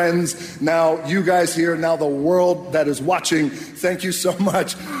 her friends. Now you guys here, now the world that is watching, thank you so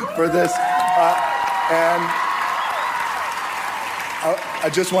much for this. And I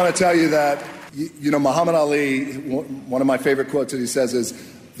just want to tell you that, you know, Muhammad Ali, one of my favorite quotes that he says is,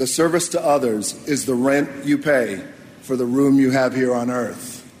 "The service to others is the rent you pay for the room you have here on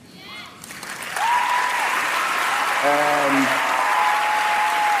earth." And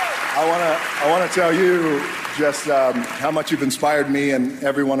I want to tell you just how much you've inspired me and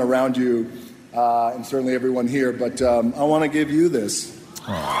everyone around you, and certainly everyone here. But I want to give you this.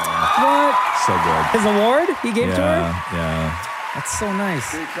 What? So good. His award he gave to her? Yeah. That's so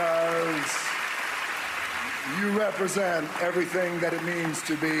nice. Because you represent everything that it means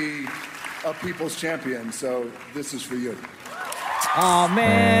to be a people's champion. So this is for you. Oh,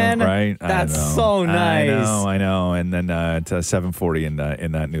 man. Right? That's so nice. I know. And then at 7:40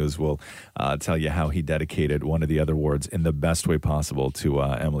 in that news, we'll tell you how he dedicated one of the other awards in the best way possible to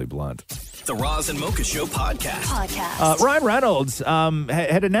Emily Blunt. The Roz and Mocha Show podcast. Ryan Reynolds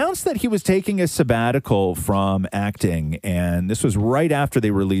had announced that he was taking a sabbatical from acting, and this was right after they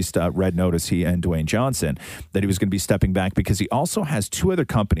released Red Notice, he and Dwayne Johnson, that he was going to be stepping back because he also has two other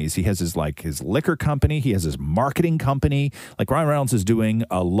companies. He has his liquor company, he has his marketing company. Like, Ryan Reynolds is doing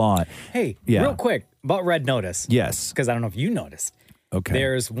a lot. Hey, Yeah. real quick about Red Notice. Yes. Because I don't know if you noticed. Okay.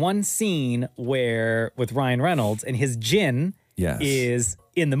 There's one scene where with Ryan Reynolds and his gin is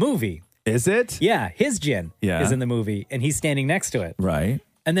in the movie. Is it? Yeah, his gin is in the movie, and he's standing next to it. Right.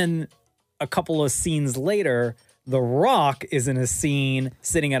 And then a couple of scenes later, The Rock is in a scene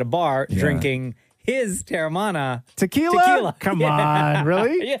sitting at a bar drinking his Terramana Tequila? Come on,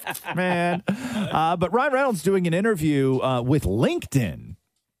 really? Yeah. Man. But Ryan Reynolds doing an interview with LinkedIn.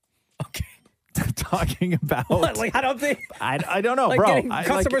 Okay. Talking about What, like, how to update? I don't know, Like bro. getting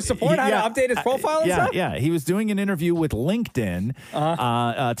customer support, how to update his profile and stuff? Yeah, he was doing an interview with LinkedIn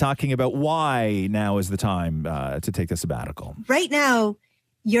talking about why now is the time to take a sabbatical. Right now,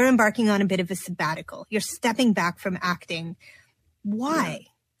 you're embarking on a bit of a sabbatical. You're stepping back from acting. Why?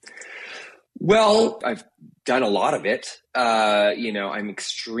 Well, I've done a lot of it. I'm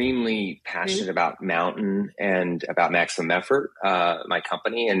extremely passionate about Mountain and about Maximum Effort, my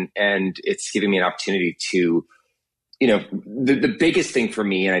company, and it's giving me an opportunity to, the biggest thing for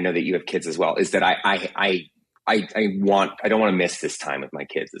me, and I know that you have kids as well, is that I don't want to miss this time with my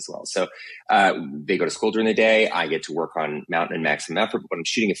kids as well. So they go to school during the day. I get to work on Mountain and Maximum Effort. But when I'm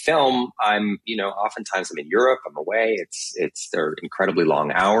shooting a film, oftentimes I'm in Europe. I'm away. They're incredibly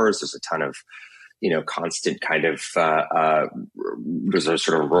long hours. There's a ton of constant kind of there's a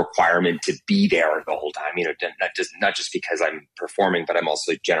sort of requirement to be there the whole time. Not just because I'm performing, but I'm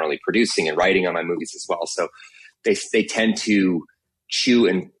also generally producing and writing on my movies as well. So they tend to chew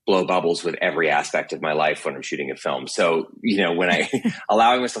and blow bubbles with every aspect of my life when I'm shooting a film. So, when I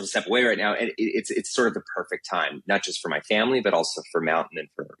allowing myself to step away right now, it's sort of the perfect time, not just for my family, but also for Mountain and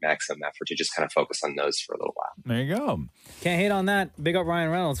for Maximum Effort to just kind of focus on those for a little while. There you go. Can't hate on that. Big up Ryan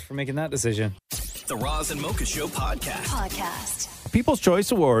Reynolds for making that decision. The Roz and Mocha Show podcast. People's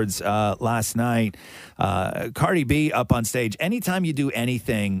Choice Awards last night. Cardi B up on stage. Anytime you do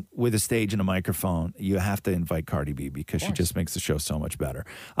anything with a stage and a microphone, you have to invite Cardi B because she just makes the show so much better.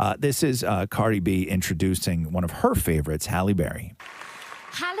 This is Cardi B introducing one of her favorites, Halle Berry.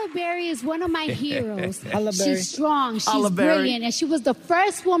 Halle Berry is one of my heroes. Halle Berry. She's strong, she's Halle Berry. brilliant, and she was the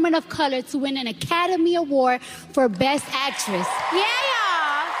first woman of color to win an Academy Award for Best Actress. Yeah, y'all.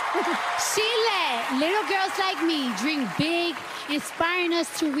 She let little girls like me dream big, inspiring us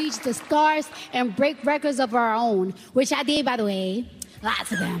to reach the stars and break records of our own, which I did, by the way.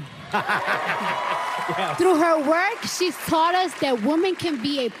 Lots of them. Through her work, she's taught us that women can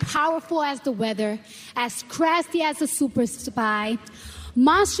be as powerful as the weather, as crafty as a super spy,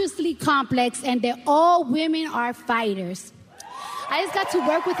 monstrously complex, and that all women are fighters. I just got to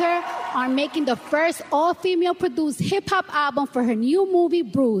work with her on making the first all-female produced hip-hop album for her new movie,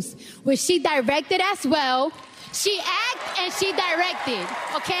 Bruce, which she directed as well. She acted and she directed,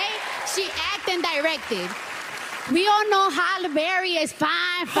 okay? She acted and directed. We all know Halle Berry is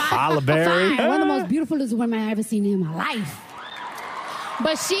fine. Halle Berry. One of the most beautiful women I've ever seen in my life.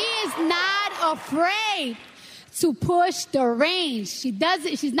 But she is not afraid to push the range. She does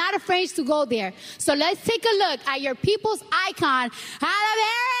it. She's not afraid to go there. So let's take a look at your people's icon, Halle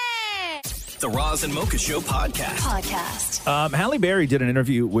Berry. The Roz and Mocha Show podcast. Halle Berry did an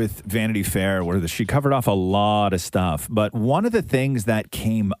interview with Vanity Fair where she covered off a lot of stuff. But one of the things that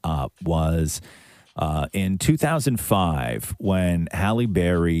came up was in 2005 when Halle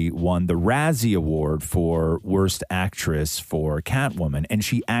Berry won the Razzie Award for Worst Actress for Catwoman. And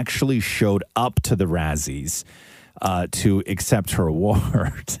she actually showed up to the Razzies to accept her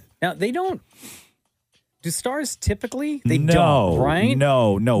award. Now, they don't. Do stars typically? They don't, right?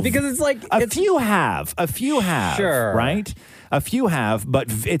 No. Because it's like... A few have, sure. Right? A few have, but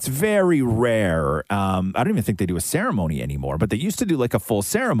it's very rare. I don't even think they do a ceremony anymore, but they used to do like a full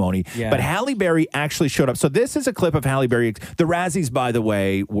ceremony. Yeah. But Halle Berry actually showed up. So this is a clip of Halle Berry. The Razzies, by the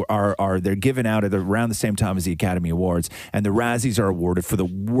way, they're given out at around the same time as the Academy Awards, and the Razzies are awarded for the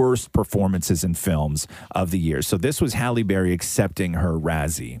worst performances in films of the year. So this was Halle Berry accepting her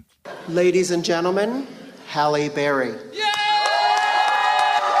Razzie. Ladies and gentlemen, Halle Berry.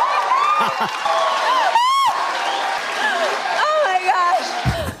 Oh my gosh.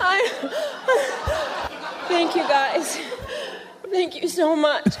 Thank you guys. Thank you so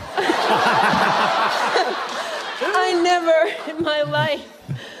much. I never in my life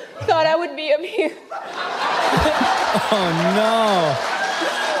thought I would be up here. Oh no.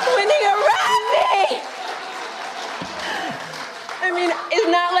 Winning a Razzie. I mean, it's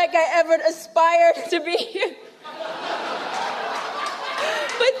not like I ever aspired to be here.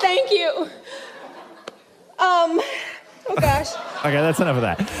 But thank you. Oh gosh. Okay, that's enough of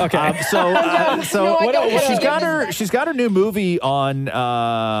that. Okay. She's got her new movie on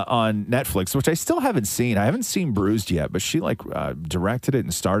Netflix, which I still haven't seen. I haven't seen Bruised yet, but she directed it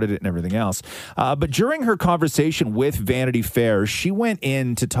and started it and everything else. But during her conversation with Vanity Fair, she went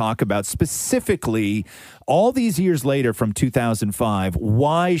in to talk about specifically all these years later from 2005,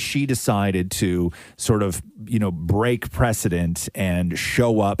 why she decided to sort of, break precedent and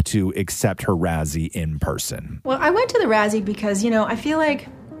show up to accept her Razzie in person. Well, I went to the Razzie because, I feel like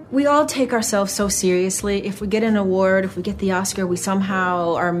we all take ourselves so seriously. If we get an award, if we get the Oscar, we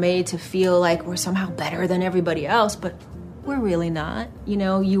somehow are made to feel like we're somehow better than everybody else, but we're really not.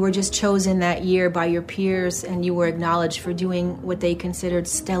 You were just chosen that year by your peers and you were acknowledged for doing what they considered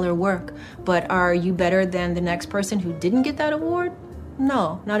stellar work. But are you better than the next person who didn't get that award?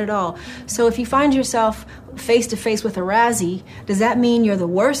 No, not at all. So if you find yourself face to face with a Razzie, does that mean you're the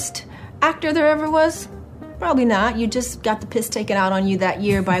worst actor there ever was? Probably not. You just got the piss taken out on you that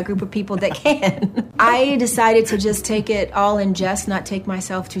year by a group of people that can. I decided to just take it all in jest, not take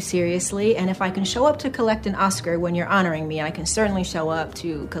myself too seriously. And if I can show up to collect an Oscar when you're honoring me, I can certainly show up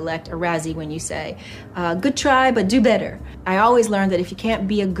to collect a Razzie when you say, good try, but do better. I always learned that if you can't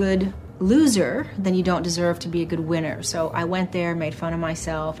be a good loser, then you don't deserve to be a good winner. So I went there, made fun of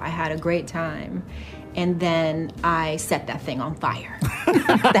myself. I had a great time. And then I set that thing on fire.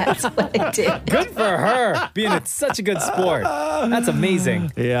 That's what I did. Good for her, being such a good sport. That's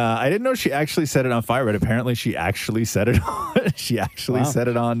amazing. Yeah, I didn't know she actually set it on fire, but apparently she actually set it on. Set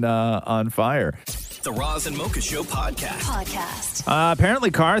it on fire. The Roz and Mocha Show podcast.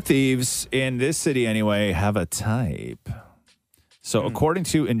 Apparently, car thieves in this city, anyway, have a type. So, according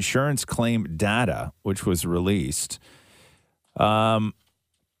to insurance claim data, which was released,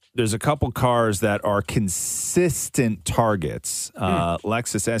 there's a couple cars that are consistent targets.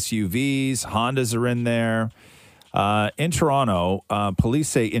 Lexus SUVs, Hondas are in there. In Toronto, police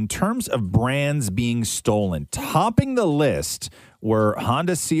say in terms of brands being stolen, topping the list were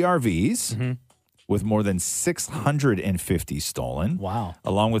Honda CR-Vs with more than 650 stolen. Wow.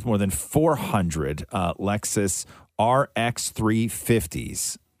 Along with more than 400 Lexus RX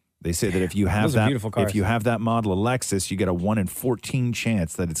 350s. They say that if you have that model of Lexus, you get a 1 in 14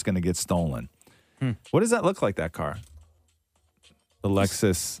 chance that it's going to get stolen. What does that look like, that car? The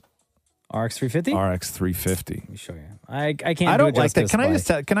Lexus RX 350? RX 350. Let me show you. I can't. I don't like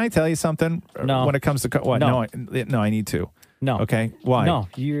that. Can I tell you something? No. When it comes to what? No. No, I need to. No. Okay. Why? No.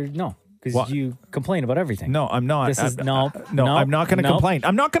 Because you complain about everything. No, I'm not. I'm not going to complain.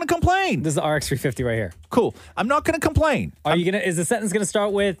 I'm not going to complain. This is the RX 350 right here. Cool. I'm not going to complain. Is the sentence going to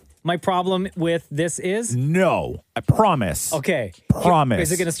start with, my problem with this is? No. I promise. Okay. Promise.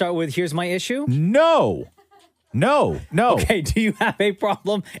 Is it going to start with, here's my issue? No. Okay. Do you have a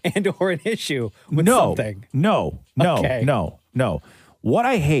problem and or an issue with something? No. Okay. No. What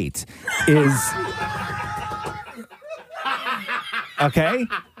I hate is... Okay?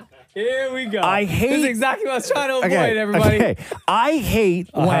 Here we go. I hate... This is exactly what I was trying to avoid, everybody. Okay. I hate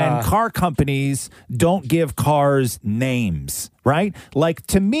when car companies don't give cars names, right? Like,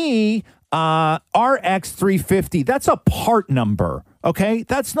 to me, RX 350, that's a part number, okay?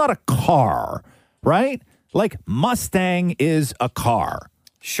 That's not a car, right? Like Mustang is a car.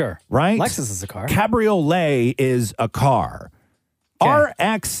 Sure. Right? Lexus is a car. Cabriolet is a car.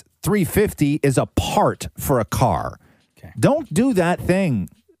 RX 350 is a part for a car. Don't do that thing,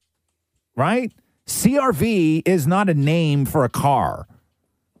 right? CRV is not a name for a car.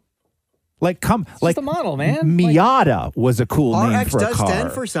 Like, just a model, man. Miata was a cool name RX for a car. does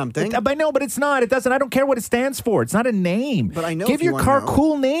stand for something. I know, but it's not. It doesn't. I don't care what it stands for. It's not a name. But I know Give if you your wanna car know.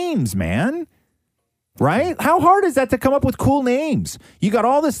 cool names, man. Right? How hard is that to come up with cool names? You got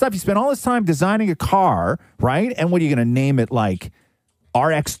all this stuff. You spent all this time designing a car, right? And what are you going to name it, like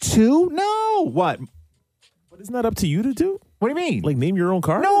RX2? No. What? But isn't that up to you to do? What do you mean? Like name your own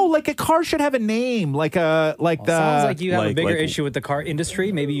car? No, like a car should have a name, sounds like you have a bigger issue with the car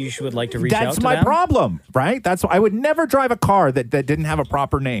industry. Maybe you would like to reach out to them. That's my problem, right? That's why I would never drive a car that didn't have a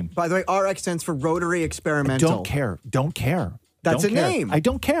proper name. By the way, RX stands for Rotary Experimental. Don't care. That's Don't a care. name. I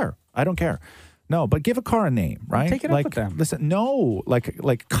don't care. No, but give a car a name, right? Take it up with them. Listen, no,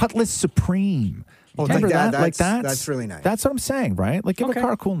 like Cutlass Supreme. Oh, Remember like that? that? That's really nice. That's what I'm saying, right? Like, give a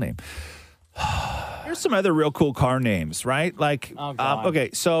car a cool name. Here's some other real cool car names, right? Like,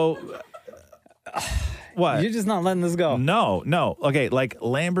 okay, so what? You're just not letting this go. No. Okay, like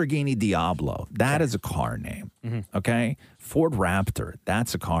Lamborghini Diablo, that is a car name. Okay, Ford Raptor,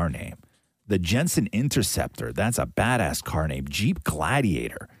 that's a car name. The Jensen Interceptor, that's a badass car name. Jeep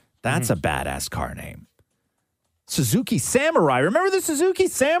Gladiator, that's a badass car name. Suzuki Samurai. Remember the Suzuki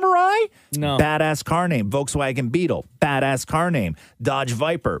Samurai? No. Badass car name. Volkswagen Beetle. Badass car name. Dodge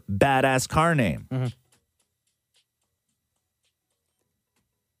Viper. Badass car name.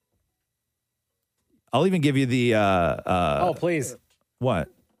 I'll even give you the... oh, please. What?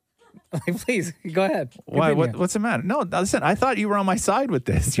 Please, go ahead. Why? Continue. What's the matter? No, listen, I thought you were on my side with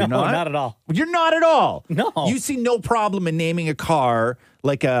this. You're No, not? not at all. You're not at all. No. You see no problem in naming a car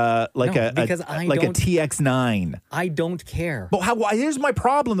like a because I like a don't- TX9. I don't care. But here's my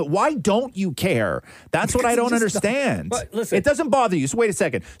problem. Why don't you care? That's what I don't Just- understand. But listen. It doesn't bother you. So wait a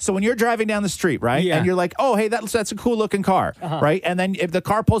second. So when you're driving down the street, right? Yeah. And you're like, oh, hey, that's a cool looking car, right? And then if the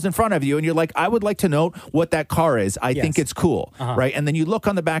car pulls in front of you and you're like, I would like to note what that car is. I think it's cool, right? And then you look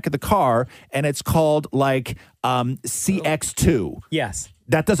on the back of the car and it's called like CX2. Yes.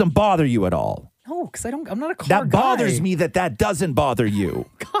 That doesn't bother you at all. No, because I'm not a car That bothers guy. me that doesn't bother you.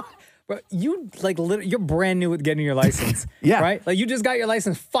 But you you're brand new with getting your license. Yeah. Right? Like you just got your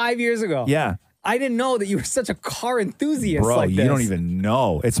license 5 years ago. Yeah. I didn't know that you were such a car enthusiast Bro, like this. you don't even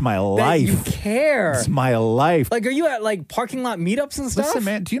know. It's my that life. you care. It's my life. Like, are you at like parking lot meetups and stuff? Listen,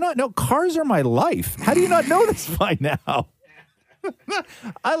 man, do you not know cars are my life? How do you not know this by now?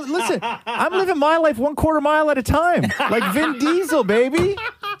 Listen, I'm living my life 1/4 mile at a time. Like Vin Diesel, baby.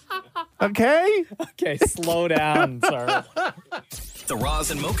 Okay? Okay, slow down, sir. The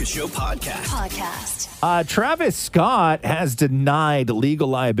Roz and Mocha Show podcast. Travis Scott has denied legal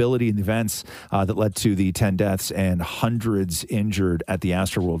liability in the events that led to the 10 deaths and hundreds injured at the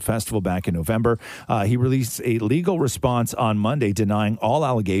Astroworld Festival back in November. He released a legal response on Monday denying all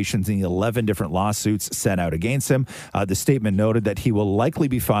allegations in the 11 different lawsuits sent out against him. The statement noted that he will likely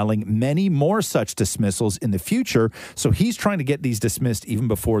be filing many more such dismissals in the future. So he's trying to get these dismissed even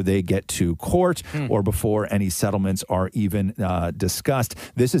before they get to court or before any settlements are even discussed.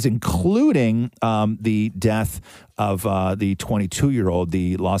 This is including the death of the 22-year-old.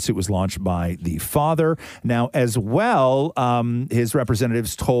 The lawsuit was launched by the father. Now, as well, his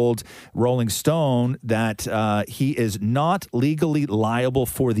representatives told Rolling Stone that he is not legally liable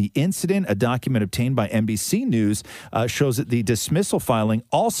for the incident. A document obtained by NBC News shows that the dismissal filing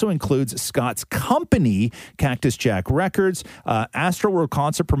also includes Scott's company, Cactus Jack Records, Astroworld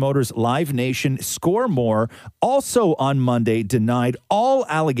concert promoters Live Nation, Score More, also on Monday denied all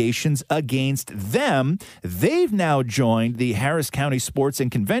allegations against them. They've now joined the Harris County Sports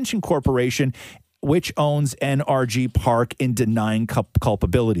and Convention Corporation, which owns NRG Park, in denying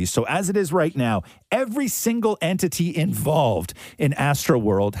culpability. So as it is right now, every single entity involved in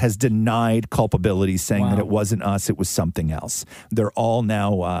Astroworld has denied culpability, saying that it wasn't us, it was something else. They're all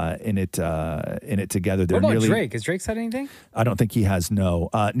now in it together. They're What about nearly, Drake? Has Drake said anything? I don't think he has,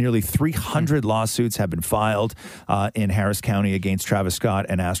 no. Nearly 300 lawsuits have been filed in Harris County against Travis Scott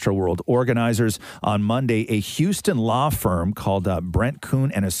and Astroworld organizers. On Monday, a Houston law firm called Brent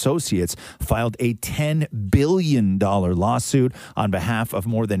Kuhn and Associates filed a $10 billion lawsuit on behalf of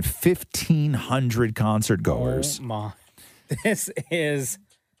more than 1,500 concert goers. Oh, my. This is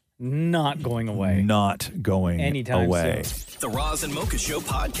Not going away. Not going Anytime away. soon. The Roz and Mocha Show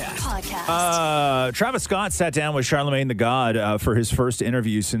podcast. Travis Scott sat down with Charlamagne the God for his first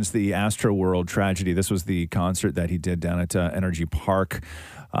interview since the Astroworld tragedy. This was the concert that he did down at Energy Park,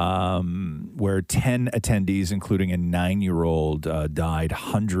 where 10 attendees, including a 9-year-old, died.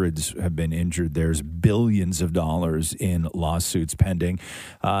 Hundreds have been injured. There's billions of dollars in lawsuits pending.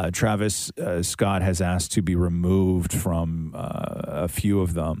 Travis Scott has asked to be removed from a few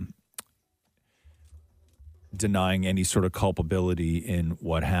of them, denying any sort of culpability in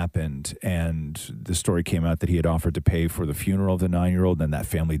what happened. And the story came out that he had offered to pay for the funeral of the 9-year-old, then that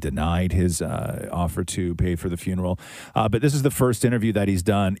family denied his offer to pay for the funeral. But this is the first interview that he's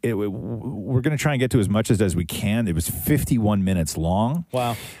done. We're going to try and get to as much as we can. It was 51 minutes long.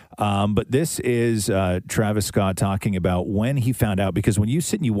 Wow. But this is Travis Scott talking about when he found out, because when you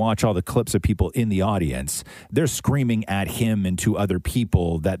sit and you watch all the clips of people in the audience, they're screaming at him and to other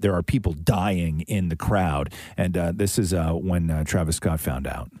people that there are people dying in the crowd. And this is when Travis Scott found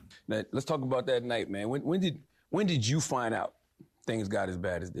out. Now, let's talk about that night, man. When did you find out things got as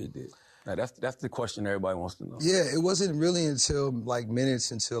bad as they did? Now, that's the question everybody wants to know. Yeah, it wasn't really until like minutes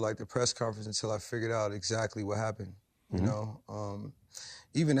until like the press conference until I figured out exactly what happened. You know,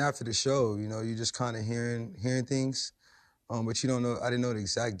 even after the show, you know, you just kind of hearing things, but you don't know. I didn't know the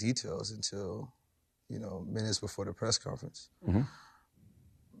exact details until, you know, minutes before the press conference.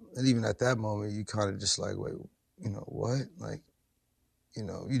 And even at that moment, you kind of just like, wait, you know, what? Like, you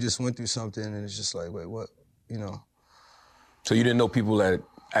know, you just went through something and it's just like, wait, what? You know. So you didn't know people that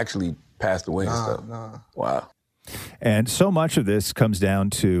actually passed away and stuff? Nah. Wow. And so much of this comes down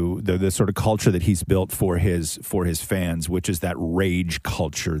to the sort of culture that he's built for his fans, which is that rage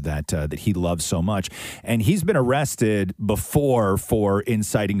culture that he loves so much. And he's been arrested before for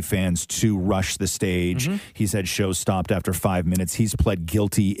inciting fans to rush the stage. He's had shows stopped after 5 minutes. He's pled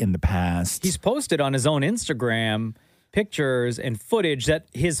guilty in the past. He's posted on his own Instagram pictures and footage that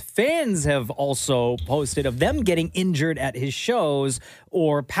his fans have also posted of them getting injured at his shows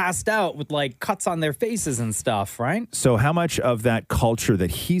or passed out with like cuts on their faces and stuff, right? So how much of that culture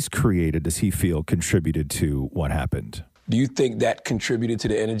that he's created does he feel contributed to what happened? Do you think that contributed to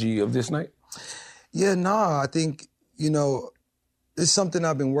the energy of this night? Yeah, I think, you know, it's something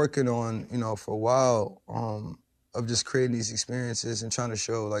I've been working on, you know, for a while, of just creating these experiences and trying to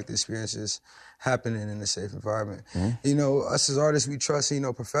show like the experiences happening in a safe environment. You know, us as artists, we trust, you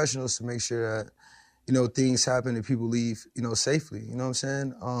know, professionals to make sure that, you know, things happen and people leave, you know, safely. You know what I'm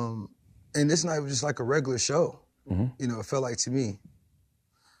saying? And this night was just like a regular show. You know, it felt like to me.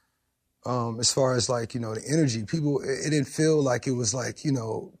 As far as like, you know, the energy, people, it didn't feel like it was like, you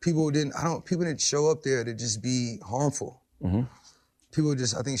know, people didn't show up there to just be harmful. People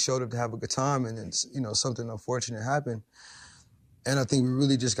just, I think, showed up to have a good time, and then, you know, something unfortunate happened. And I think we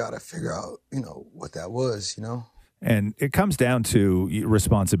really just got to figure out, you know, what that was, you know? And it comes down to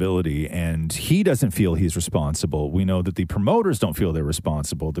responsibility, and he doesn't feel he's responsible. We know that the promoters don't feel they're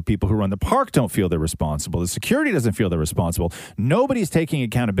responsible. The people who run the park don't feel they're responsible. The security doesn't feel they're responsible. Nobody's taking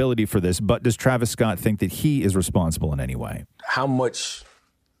accountability for this, but does Travis Scott think that he is responsible in any way? How much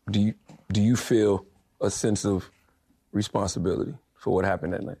do you feel a sense of responsibility for what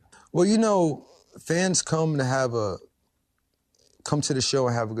happened that night? Well, you know, fans come to the show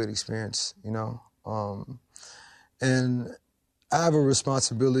and have a good experience, you know? And I have a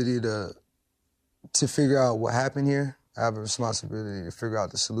responsibility to figure out what happened here. I have a responsibility to figure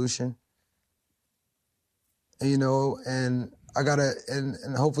out the solution. And, you know, and I gotta, and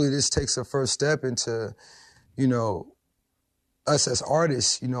hopefully this takes a first step into, you know, us as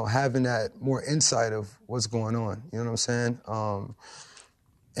artists, you know, having that more insight of what's going on. You know what I'm saying?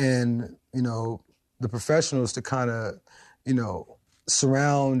 And, you know, the professionals to kind of, you know,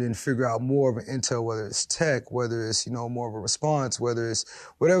 surround and figure out more of an intel, whether it's tech, whether it's, you know, more of a response, whether it's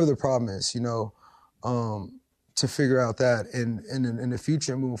whatever the problem is, you know, to figure out that. And in the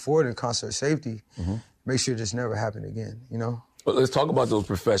future, moving forward in concert safety, make sure it just never happen again, you know? But let's talk about those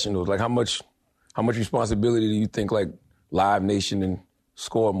professionals. Like how much responsibility do you think like Live Nation and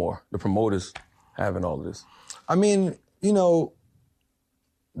Score More, the promoters, have in all of this? I mean, you know,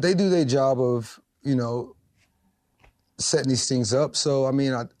 they do their job of, you know, setting these things up. So, I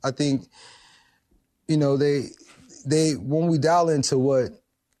mean, I think, you know, they when we dial into what,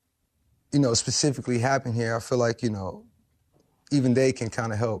 you know, specifically happened here, I feel like, you know, even they can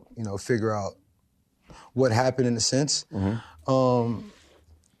kind of help, you know, figure out what happened in a sense.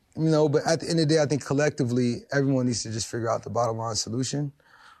 You know, but at the end of the day, I think collectively, everyone needs to just figure out the bottom line solution.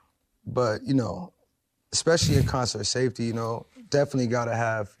 But, you know, especially in concert safety, you know, definitely got to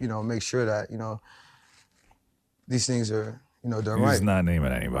have, you know, make sure that, you know, these things are, done He's right. not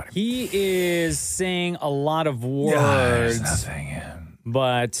naming anybody. He is saying a lot of words,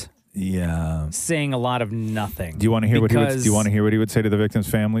 but saying a lot of nothing. Do you want to hear what he would? Because- Do you want to hear what he would say to the victims'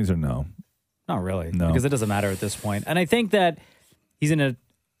 families, or no? Not really, No. because it doesn't matter at this point. And I think that he's in a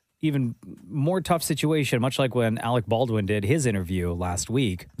even more tough situation, much like when Alec Baldwin did his interview last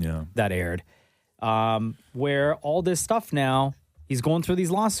week. Yeah, that aired, where all this stuff now. He's going through these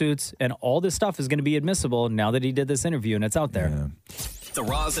lawsuits, and all this stuff is going to be admissible now that he did this interview, and it's out there. The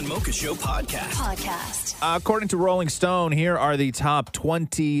Roz and Mocha Show podcast. According to Rolling Stone, here are the top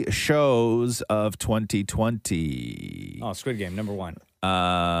 20 shows of 2020. Oh, Squid Game, number one.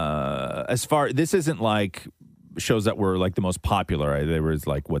 This isn't like shows that were like the most popular. Right? They were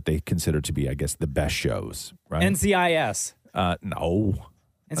like what they consider to be, I guess, the best shows, right? NCIS. No.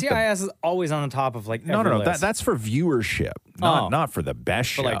 NCIS is always on the top of like No. every list. That's for viewership, not for the best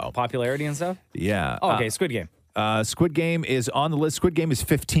show. For like popularity and stuff? Yeah. Oh, okay, Squid Game. Squid Game is on the list. Squid Game is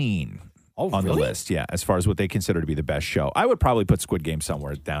 15 on the list. Yeah, as far as what they consider to be the best show. I would probably put Squid Game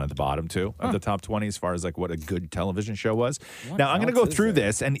somewhere down at the bottom, too, of the top 20 as far as like what a good television show was. Now, I'm going to go through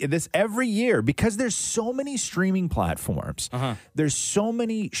this, and this every year, because there's so many streaming platforms. There's so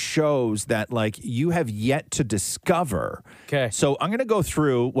many shows that like you have yet to discover. Okay. So I'm going to go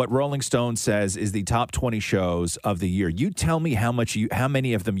through what Rolling Stone says is the top 20 shows of the year. You tell me how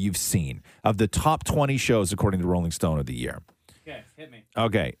many of them you've seen of the top 20 shows according to Rolling Stone of the year. Okay, hit me.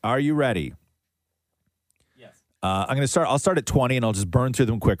 Okay, are you ready? Yes. I'm going to start. I'll start at 20 and I'll just burn through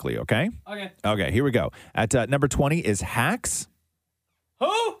them quickly, okay? Okay. Okay, here we go. At number 20 is Hacks.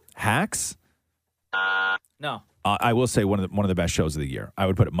 Who? Hacks. No. I will say one of the best shows of the year. I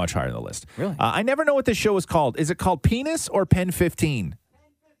would put it much higher on the list. Really? I never know what this show is called. Is it called Penis or Pen 15?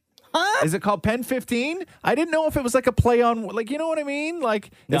 Huh? Is it called Pen 15? I didn't know if it was like a play on, like, you know what I mean? Like,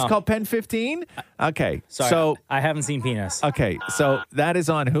 it's No. called Pen 15? Okay. Sorry, So, I haven't seen Penis. okay. So that is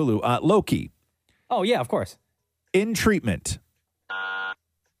on Hulu. Loki. Oh, yeah, of course. In Treatment.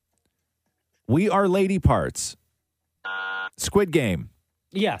 We Are Lady Parts. Squid Game.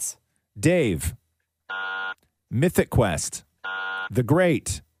 Yes. Dave. Mythic Quest. The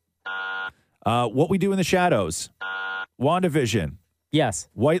Great. What We Do in the Shadows. WandaVision. Yes.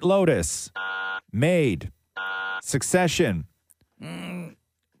 White Lotus. Maid. Succession.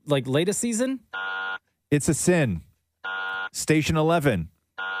 Like latest season? It's a Sin. Station 11.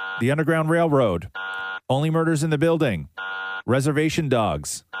 The Underground Railroad. Only Murders in the Building. Reservation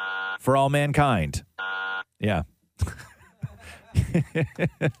Dogs. For All Mankind. Yeah.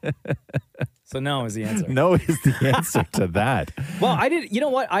 So no is the answer. No is the answer to that. Well, I did. You know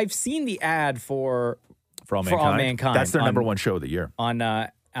what? I've seen the ad for All Mankind. That's their number one show of the year. on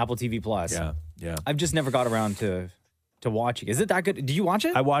Apple TV Plus. Yeah, yeah. I've just never got around to watching. Is it that good? Did you watch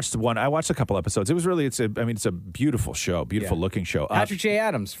it? I watched a couple episodes. It was really, it's a beautiful show, beautiful looking show. Patrick J.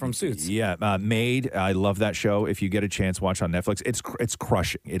 Adams from Suits. Yeah, Maid. I love that show. If you get a chance, watch on Netflix. It's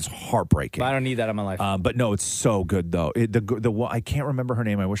crushing. It's heartbreaking. But I don't need that in my life. But no, it's so good though. I can't remember her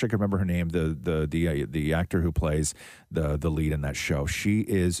name. I wish I could remember her name. The actor who plays the lead in that show. She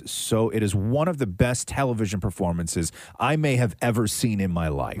is so. It is one of the best television performances I may have ever seen in my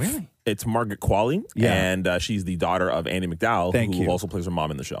life. Really? It's Margaret Qualley, and she's the daughter of Andy McDowell, who also plays her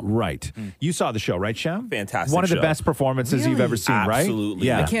mom in the show. Right. You saw the show, right, Shem? Fantastic One of the show. best performances you've ever seen, right? Absolutely.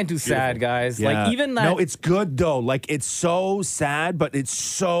 Yeah. I can't do sad, guys. Yeah. Like even that. No, it's good though. Like it's so sad, but it's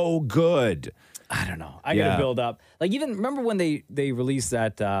so good. I don't know. I gotta build up. Like even remember when they released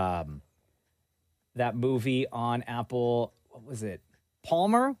that that movie on Apple? What was it?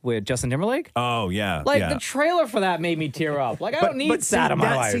 Palmer with Justin Timberlake. Oh yeah, Like yeah. the trailer for that made me tear up. Like I don't need sad in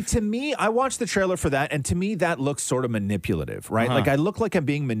my life. See, to me, I watched the trailer for that, and to me, that looks sort of manipulative, right? Uh-huh. Like I look like I'm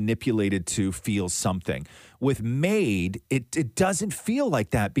being manipulated to feel something. With Maid, it doesn't feel like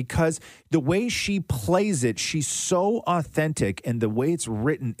that because the way she plays it, she's so authentic, and the way it's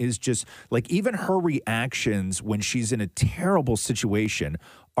written is just like even her reactions when she's in a terrible situation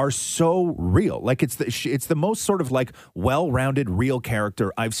are so real. Like it's the most sort of like well-rounded real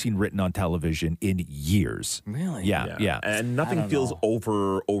character I've seen written on television in years. Really? Yeah. And nothing feels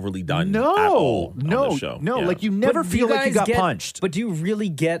overly done. No, at all no, on the show. no. Yeah. Like you never But do feel like you guys got punched. But do you really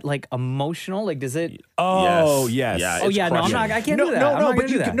get like emotional? Like does it? Oh yes. Yeah, Oh it's yeah. No, I'm crushing. not. I can't no, do that. No, I'm no, not but gonna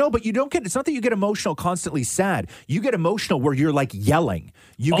do you that. no, but you don't get. It's not that you get emotional constantly sad. You get emotional where you're like yelling.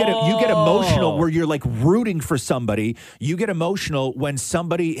 You get emotional where you're like rooting for somebody. You get emotional when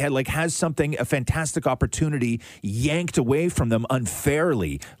somebody has something, a fantastic opportunity yanked away from them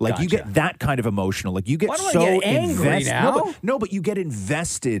unfairly. Like you get that kind of emotional. Like you get Why do I so get angry invested. now? No, but you get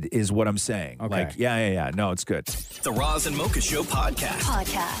invested is what I'm saying. Okay. Like yeah. No, it's good. The Roz and Mocha Show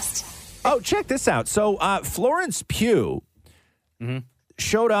podcast. Oh, check this out. So Florence Pugh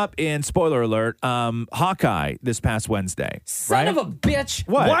showed up in, spoiler alert, Hawkeye this past Wednesday. Son of a bitch.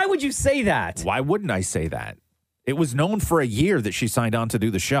 What? Why would you say that? Why wouldn't I say that? It was known for a year that she signed on to do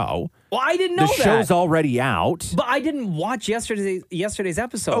the show. Well, I didn't know the that. show's already out. But I didn't watch yesterday's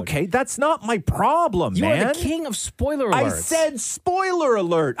episode. Okay, that's not my problem, You man. are the king of spoiler alerts. I said spoiler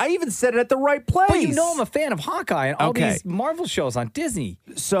alert. I even said it at the right place. But you know I'm a fan of Hawkeye and all these Marvel shows on Disney.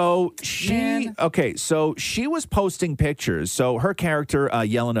 So she was posting pictures. So her character,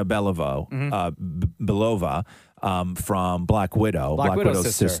 Yelena Belova, from Black Widow, Black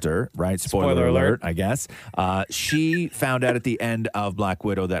Widow's sister, right? Spoiler alert, I guess. She found out at the end of Black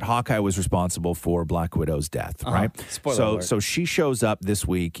Widow that Hawkeye was responsible for Black Widow's death, right? Spoiler alert. So she shows up this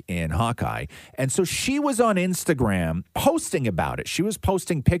week in Hawkeye. And so she was on Instagram posting about it. She was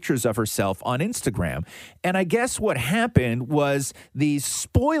posting pictures of herself on Instagram. And I guess what happened was these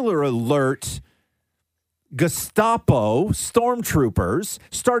spoiler alert Gestapo stormtroopers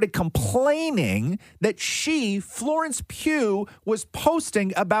started complaining that Florence Pugh, was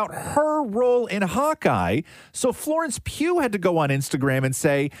posting about her role in Hawkeye. So Florence Pugh had to go on Instagram and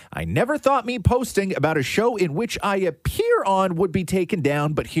say, I never thought me posting about a show in which I appear on would be taken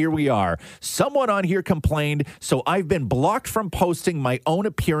down, but here we are. Someone on here complained, so I've been blocked from posting my own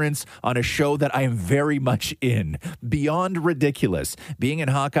appearance on a show that I am very much in. Beyond ridiculous. Being in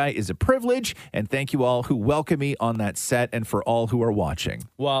Hawkeye is a privilege, and thank you all who welcome me on that set and for all who are watching.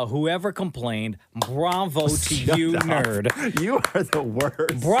 Well, whoever complained, bravo to you, nerd. You are the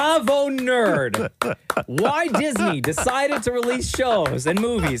worst. Bravo, nerd. Why Disney decided to release shows and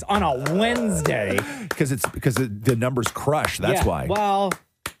movies on a Wednesday? Because the numbers crush. That's why. Well,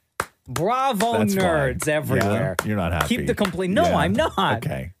 bravo, That's nerds why. everywhere. Yeah, you're not happy. Keep the complaint. No, I'm not.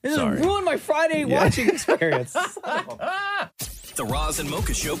 Okay. This Sorry. has ruined my Friday watching experience. The Roz and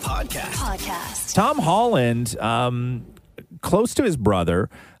Mocha Show podcast. Tom Holland, close to his brother.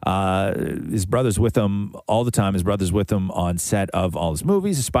 His brother's with him all the time. His brother's with him on set of all his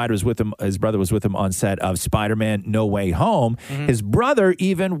movies. His brother was with him on set of Spider-Man No Way Home. His brother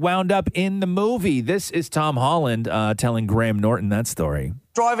even wound up in the movie. This is Tom Holland telling Graham Norton that story.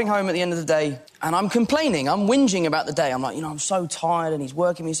 Driving home at the end of the day, and I'm complaining, I'm whinging about the day. I'm like, I'm so tired, and he's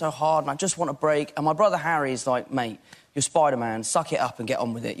working me so hard, and I just want a break. And my brother Harry's like, mate, you're Spider-Man, suck it up and get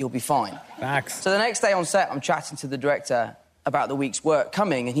on with it, you'll be fine. Facts. So the next day on set, I'm chatting to the director about the week's work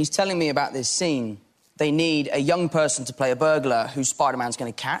coming, and he's telling me about this scene. They need a young person to play a burglar who Spider-Man's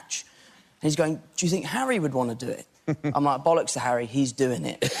going to catch. And he's going, do you think Harry would want to do it? I'm like, bollocks to Harry, he's doing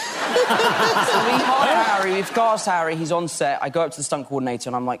it. So we hire Harry, we've cast Harry, he's on set. I go up to the stunt coordinator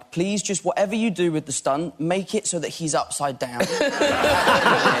and I'm like, please, just whatever you do with the stunt, make it so that he's upside down.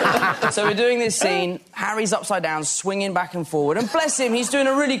 So we're doing this scene, Harry's upside down, swinging back and forward, and bless him, he's doing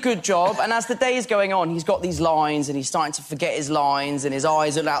a really good job, and as the day is going on, he's got these lines, and he's starting to forget his lines, and his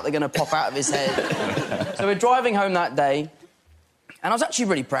eyes are out, they're going to pop out of his head. So we're driving home that day, and I was actually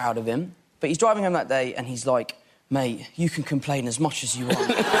really proud of him, but he's driving home that day, and he's like, mate, you can complain as much as you want.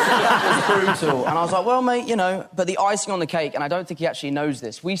 That was brutal. And I was like, well, mate, but the icing on the cake, and I don't think he actually knows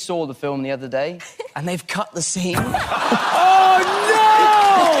this, we saw the film the other day, and they've cut the scene. Oh, no!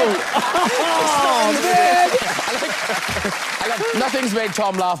 Oh, man! Nothing's made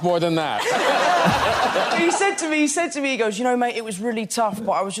Tom laugh more than that. He said to me, he goes, mate, it was really tough,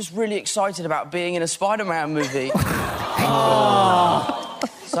 but I was just really excited about being in a Spider-Man movie.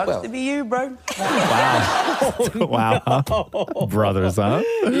 Sucks to be you, bro. Wow. No. Brothers, huh?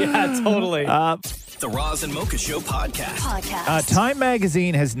 Yeah, totally. The Roz and Mocha Show podcast. Time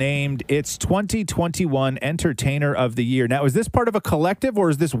Magazine has named its 2021 Entertainer of the Year. Now, is this part of a collective or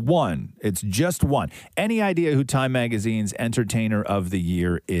is this one? It's just one. Any idea who Time Magazine's Entertainer of the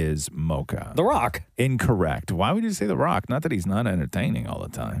Year is, Mocha? The Rock. Incorrect. Why would you say The Rock? Not that he's not entertaining all the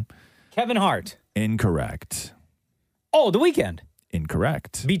time. Kevin Hart. Incorrect. Oh, The Weeknd.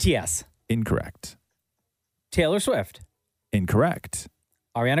 Incorrect. BTS. Incorrect. Taylor Swift. Incorrect.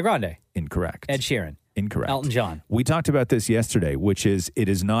 Ariana Grande. Incorrect. Ed Sheeran. Incorrect. Elton John. We talked about this yesterday, which is it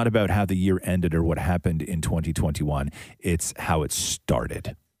is not about how the year ended or what happened in 2021. It's how it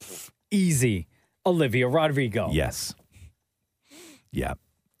started. Easy. Olivia Rodrigo. Yes. Yeah.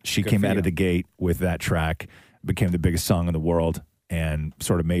 She Good came for out you. of the gate with that track, became the biggest song in the world, and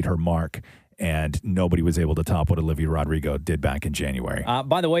sort of made her mark. And nobody was able to top what Olivia Rodrigo did back in January.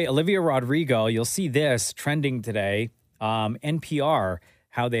 By the way, Olivia Rodrigo, you'll see this trending today. NPR,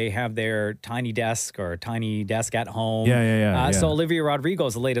 how they have their tiny desk or tiny desk at home. Yeah. So Olivia Rodrigo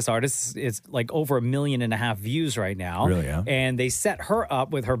is the latest artist. It's like over 1.5 million views right now. Really, yeah? And they set her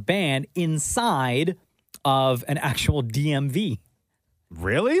up with her band inside of an actual DMV.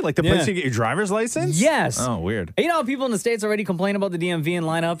 Really? Like the place you get your driver's license? Yes. Oh, weird. You know how people in the States already complain about the DMV and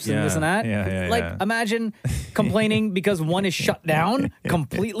lineups and this and that? Yeah. Imagine complaining because one is shut down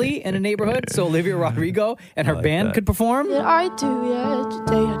completely in a neighborhood so Olivia Rodrigo and her band could perform. Did I do yet?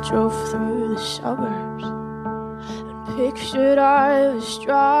 Today I drove through the suburbs and pictured I was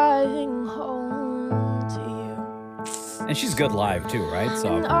driving home to you. And she's good live too, right?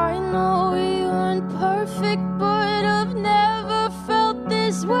 So And I know we weren't perfect, but I've never felt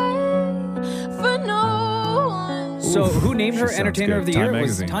this way for no one. So who named her She sounds Entertainer good. of the Time Year?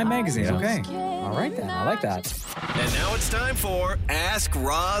 Magazine. Was Time Magazine. Yeah. Okay. All right then. I like that. And now it's time for Ask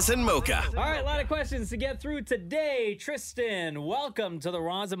Roz and Mocha. All right, a lot of questions to get through today. Tristan, welcome to the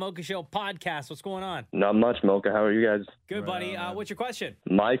Roz and Mocha Show podcast. What's going on? Not much, Mocha. How are you guys? Good, buddy. What's your question?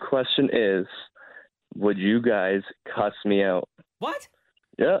 My question is, would you guys cuss me out? What?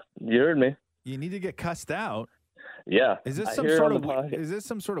 Yeah, you heard me. You need to get cussed out. Yeah. Is this I some hear it sort on of the pod- is this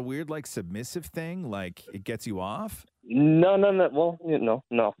some sort of weird like submissive thing? Like it gets you off? No. Well,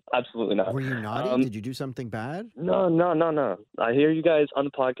 no, absolutely not. Were you naughty? Did you do something bad? No. I hear you guys on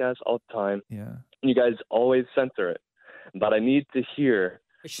the podcast all the time. Yeah. You guys always censor it, but I need to hear.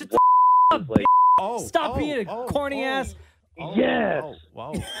 Shut the up, like, Stop being a corny ass. yes.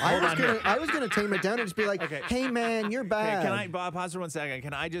 Wow. I was gonna tame it down and just be like, "Hey man, you're bad." Can I pause for 1 second?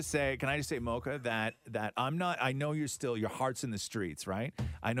 Can I just say, Mocha, that I'm not. I know your heart's in the streets, right?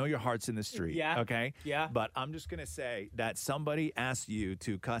 I know your heart's in the street. Yeah. Okay. Yeah. But I'm just gonna say that somebody asked you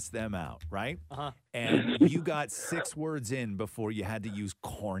to cuss them out, right? Uh-huh. And you got 6 words in before you had to use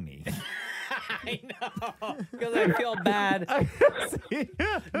corny. I know, because I feel bad.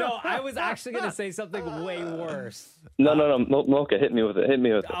 No, I was actually going to say something way worse. No. Mocha, hit me with it.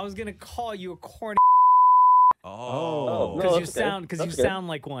 I was going to call you a corny. Oh, Because you sound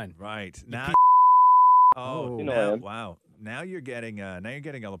like one. Right. Now, wow. Now you're getting all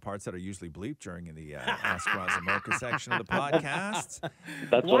the parts that are usually bleeped during the Ask Roz and Mocha section of the podcast.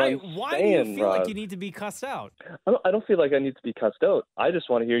 That's what I'm Why saying, do you feel Roz. like you need to be cussed out? I don't feel like I need to be cussed out. I just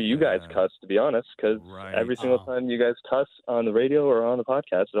want to hear you guys cuss, to be honest, because every single time you guys cuss on the radio or on the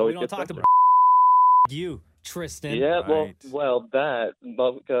podcast, it always We don't gets talk to censored. you, Tristan. Yeah, well, that,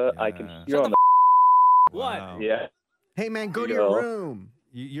 Mocha, I can hear on the... What? Yeah. Hey man, go to Yo. your room.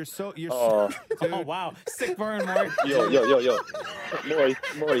 You're so Oh. Oh, wow. Sick burn, Maury. Yo.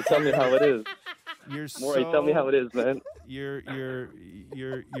 Maury, tell me how it is. Maury, tell me how it is, man. You're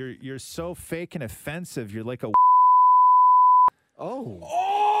so fake and offensive. You're like a. Oh.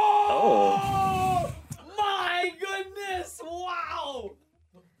 Oh. My goodness! Wow.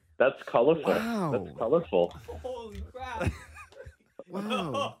 That's colorful. Wow. That's colorful. Holy crap!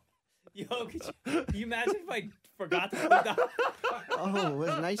 Wow. Yo, could you imagine if I forgot to put that? Oh, it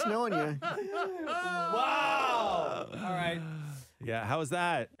was nice knowing you. Wow. All right. Yeah. How was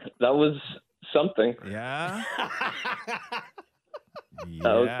that? That was something. Yeah.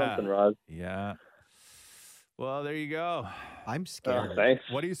 That was something, Roz. Yeah. Well, there you go. I'm scared. Thanks.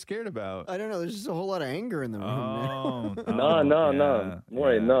 What are you scared about? I don't know. There's just a whole lot of anger in the room. Oh, No.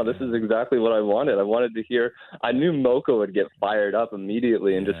 Maury, no, this is exactly what I wanted. I wanted to hear. I knew Mocha would get fired up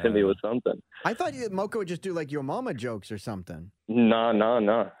immediately and just hit me with something. I thought Mocha would just do like your mama jokes or something. No.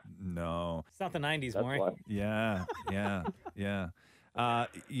 No. It's not the 90s, That's Maury. why. Yeah.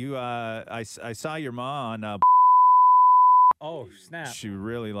 I saw your mom on. Oh, snap. She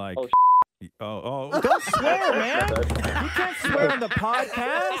really like. Oh, Don't swear, man. You can't swear on the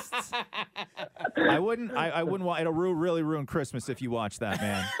podcast. I wouldn't want. It'll really ruin Christmas if you watch that,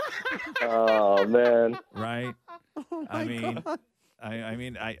 man. Oh man. Right? Oh I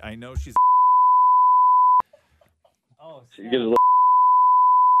mean, I know she's. Oh, She gives a little.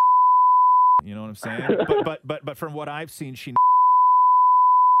 You know what I'm saying? But from what I've seen, she.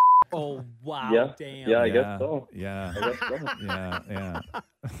 Oh wow! Yeah. Damn. Yeah, I guess so. Yeah. I guess so. Yeah.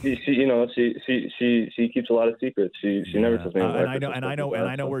 She keeps a lot of secrets. She never tells me. And I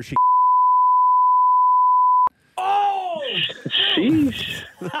know where she. Oh! Sheesh.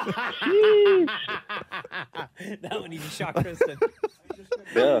 That one even shocked Tristan.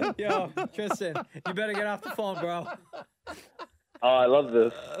 Yeah. Yo, Tristan, you better get off the phone, bro. Oh, I love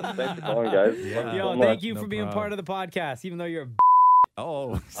this. Thanks for calling, guys. Love you so Yo, much. thank you for being part of the podcast, even though you're a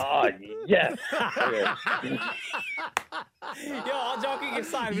Oh. Oh, yes. Yo, all joking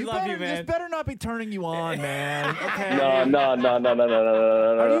aside, we love you, man. This better not be turning you on, man. Okay. No.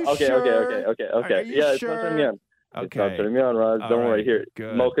 Are you Okay. sure? Okay. Are you Yeah, it's sure? not turning me on. It's Okay. not turning me on, Roz. All Don't worry. right, Here,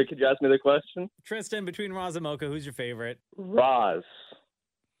 good. Mocha, could you ask me the question? Tristan, between Roz and Mocha, who's your favorite? Roz,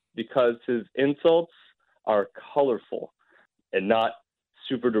 because his insults are colorful and not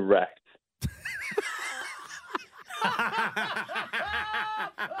super direct.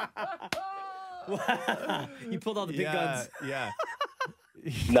 You pulled all the big guns. Yeah.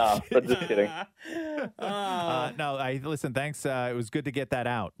 No, but just kidding. No, listen, thanks. It was good to get that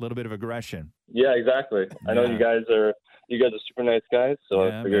out. A little bit of aggression. Yeah, exactly. I know you guys are super nice guys, so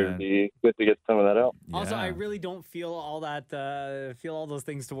I figured it'd be good to get some of that out. Also, I really don't feel all those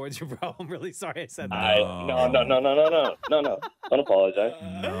things towards you, bro. I'm really sorry I said that. No. Don't apologize.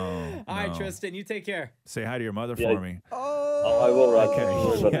 All right, Tristan, you take care. Say hi to your mother for me. Oh, I will, Roz.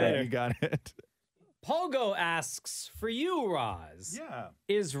 Okay. Yeah, you got it. Pogo asks, for you, Roz. Yeah.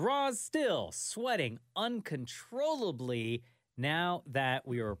 Is Roz still sweating uncontrollably now that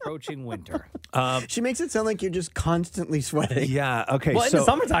we are approaching winter? She makes it sound like you're just constantly sweating. Yeah, okay. Well, in the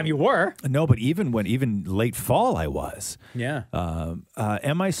summertime you were. No, but even late fall I was. Yeah.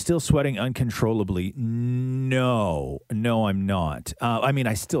 Am I still sweating uncontrollably? No, I'm not. I mean,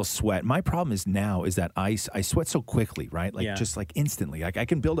 I still sweat. My problem is that I sweat so quickly, right? Like just like instantly. Like I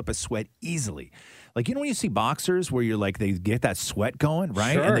can build up a sweat easily. Like, you know when you see boxers where you're like, they get that sweat going,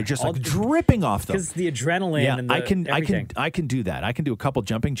 right? Sure. And they're just like dripping off them. Because the adrenaline and the everything. I can do that. I can do a couple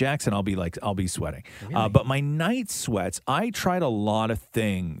jumping jacks and I'll be sweating. Really? But my night sweats, I tried a lot of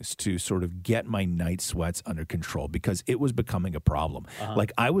things to sort of get my night sweats under control because it was becoming a problem.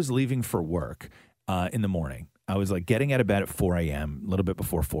 Like I was leaving for work in the morning. I was like getting out of bed at 4 a.m., a little bit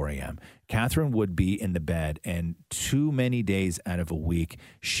before 4 a.m. Catherine would be in the bed, and too many days out of a week,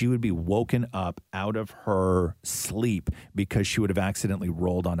 she would be woken up out of her sleep because she would have accidentally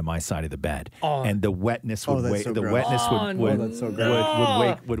rolled onto my side of the bed, and the wetness would wake. So the gross. wetness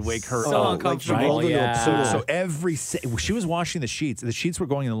would wake her so up. uncomfortable. Right? Yeah. So she was washing the sheets. The sheets were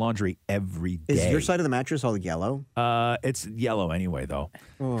going in the laundry every day. Is your side of the mattress all yellow? It's yellow anyway, though.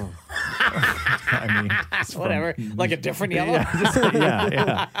 Oh. I mean, it's whatever. Like a different yellow?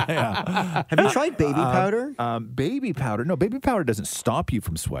 Yeah. Have you tried baby powder? Baby powder? No, baby powder doesn't stop you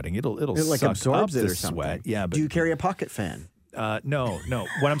from sweating. It like suck absorbs up it the or something. sweat. Yeah, but do you carry a pocket fan? No.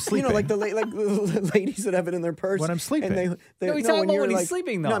 When I'm sleeping, You know, like the ladies that have it in their purse. When I'm sleeping. And No, he's talking about when he's like,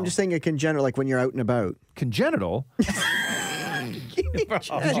 sleeping, though. No, I'm just saying a congenital, like when you're out and about. Congenital? Did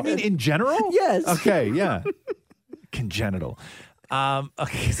you mean in general? Yes. Okay, yeah. Congenital.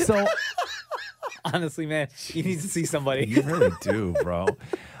 Okay, so honestly, man, you need to see somebody. You really do, bro.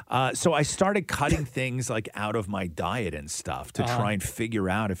 So I started cutting things like out of my diet and stuff to try and figure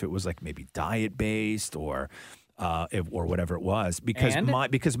out if it was like maybe diet based or whatever it was,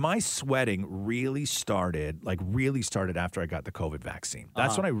 because my sweating really started after I got the COVID vaccine.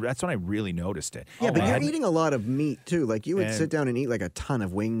 That's when I really noticed it. Yeah, but you're eating a lot of meat too. Like you would sit down and eat like a ton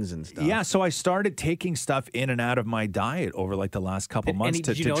of wings and stuff. Yeah, so I started taking stuff in and out of my diet over like the last couple months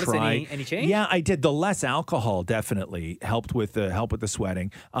did you notice try. any change? Yeah, I did. The less alcohol definitely helped with the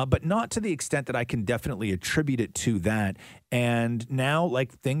sweating, but not to the extent that I can definitely attribute it to that. And now,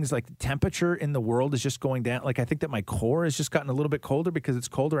 like things like the temperature in the world is just going down. Like I think that my core has just gotten a little bit colder because it's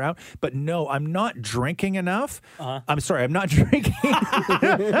colder out. But no, I'm not drinking enough. I'm sorry, I'm not drinking.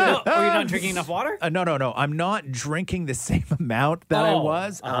 You're not drinking enough water? No. I'm not drinking the same amount that I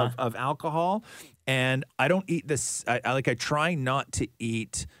was of alcohol. And I don't eat this. I try not to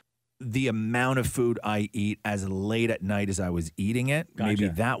eat the amount of food I eat as late at night as I was eating it. Gotcha. Maybe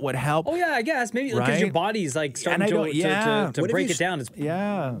that would help. Oh, yeah, I guess. Maybe because your body's like starting to break it down. It's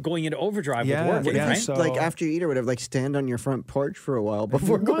going into overdrive with working, right? So, like after you eat or whatever, like stand on your front porch for a while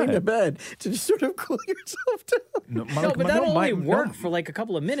before going to bed to just sort of cool yourself down. But that'll only work for like a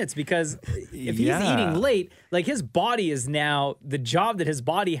couple of minutes because if he's eating late, like his body is now, the job that his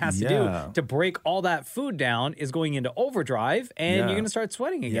body has to do to break all that food down is going into overdrive and you're going to start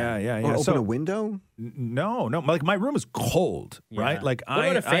sweating again. Yeah. Or open a window? No. Like my room is cold, right? Like what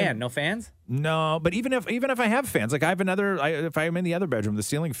about a fan? No fans? No, but even if I have fans, like I have if I'm in the other bedroom, the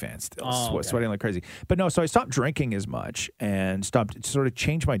ceiling fan's still sweating like crazy. But no, so I stopped drinking as much and sort of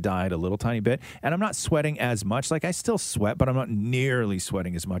changed my diet a little tiny bit. And I'm not sweating as much. Like I still sweat, but I'm not nearly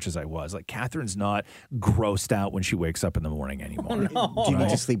sweating as much as I was. Like Catherine's not grossed out when she wakes up in the morning anymore. Oh, no. Do you need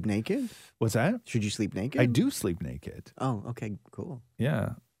to sleep naked? What's that? Should you sleep naked? I do sleep naked. Oh, okay, cool.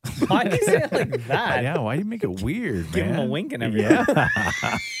 Yeah. Why do you say it like that? Yeah, why do you make it weird, man? Give him a wink and everything. Yeah.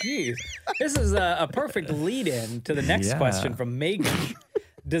 Jeez. This is a perfect lead-in to the next question from Megan.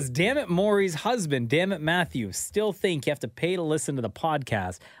 Does Dammit Maury's husband, Dammit Matthew, still think you have to pay to listen to the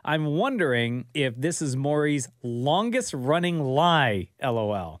podcast? I'm wondering if this is Maury's longest-running lie,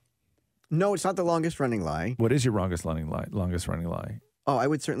 LOL. No, it's not the longest-running lie. What is your longest-running lie? Oh, I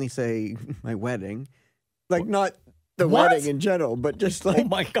would certainly say my wedding. Like, not the wedding in general, but just like... Oh,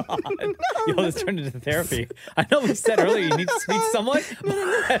 my God. Yo, this turned into therapy. I know we said earlier you need to speak to someone,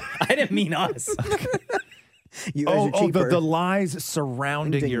 but I didn't mean us. You guys are cheaper. the lies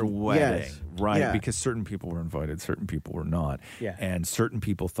surrounding your wedding. Yes. Right, Yeah. because certain people were invited, certain people were not. Yeah. And certain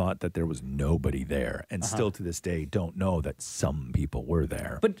people thought that there was nobody there, and Uh-huh. still to this day don't know that some people were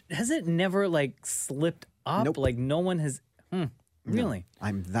there. But has it never like slipped up? Nope. Like no one has. Really? No,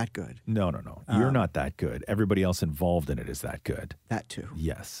 I'm that good. No. You're not that good. Everybody else involved in it is that good. That too.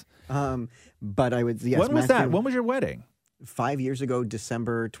 Yes. But I would. Yes, when was that? When was your wedding? 5 years ago,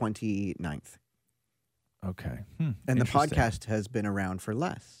 December 29th. Okay. And the Interesting. podcast has been around for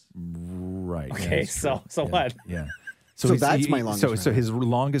less. Right. Okay, that's so true. so Yeah, what? Yeah. So that's my longest So his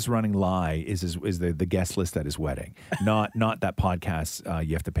longest running lie is the guest list at his wedding, not that podcast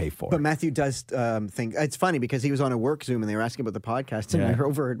you have to pay for. But Matthew does think it's funny because he was on a work Zoom and they were asking about the podcast, and Yeah. I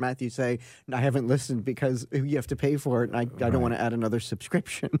overheard Matthew say, "I haven't listened because you have to pay for it, and I don't want to add another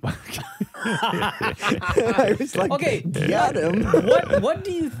subscription." I was like, Okay, get him. What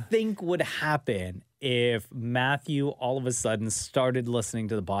do you think would happen if Matthew all of a sudden started listening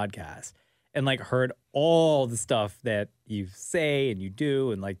to the podcast and like heard all the stuff that you say and you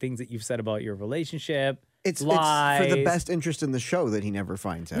do and like things that you've said about your relationship? It's lies. for the best interest in the show that he never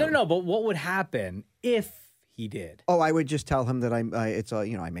finds out. No, but what would happen if he did? Oh, I would just tell him that it's all,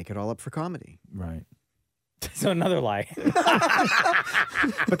 I make it all up for comedy. Right. So another lie.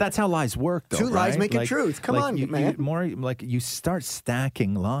 But that's how lies work, though. Two lies right? make a truth. Come on, man. You start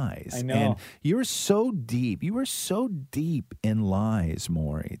stacking lies. I know. And you are so deep in lies,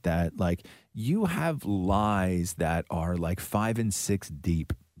 Maury, that like you have lies that are like 5 and 6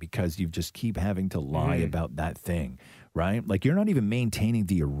 deep because you just keep having to lie about that thing. Right? Like you're not even maintaining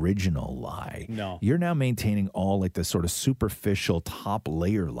the original lie. No. You're now maintaining all like the sort of superficial top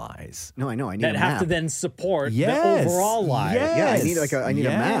layer lies. No, I know. I need That a have map. to then support Yes. the overall lie. Yes. Yeah, I need a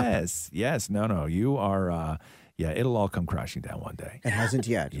map. Yes. No. You are. It'll all come crashing down one day. It hasn't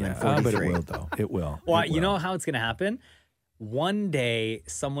yet. Yeah, I'm but it 43. will though. It will. Well, It you will. know how it's going to happen? One day,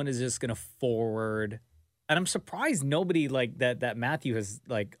 someone is just going to forward, and I'm surprised nobody like that Matthew has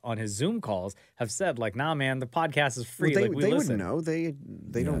like on his Zoom calls have said like, nah, man, the podcast is free. Well, like we they listen. wouldn't know.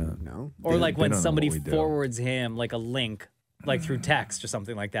 They don't know. Or like when don't know somebody what we do. forwards him like a link, like through text or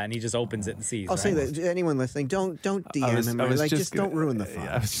something like that, and he just opens it and sees. I'll say right? that anyone listening, don't DM him. Just don't ruin the fun.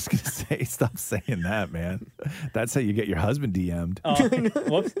 I was just gonna say, stop saying that, man. That's how you get your husband DM'd. Oh,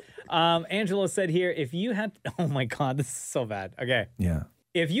 whoops. Angela said here, if you had, oh my God, this is so bad. Okay. Yeah.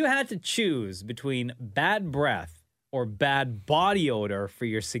 If you had to choose between bad breath or bad body odor for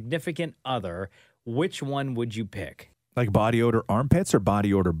your significant other, which one would you pick? Like body odor armpits or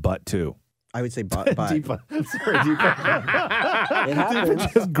body odor butt too? I would say butt. Deepa. Sorry, Deepa. It happens.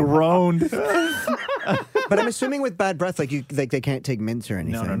 Deepa just groaned. But I'm assuming with bad breath, like they can't take mints or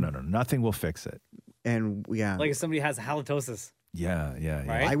anything. No. Nothing will fix it. And yeah, Like if somebody has halitosis. Yeah.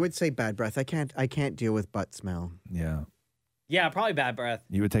 Right? I would say bad breath. I can't deal with butt smell. Yeah. Yeah, probably bad breath.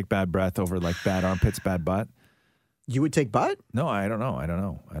 You would take bad breath over like bad armpits, bad butt? You would take butt? No, I don't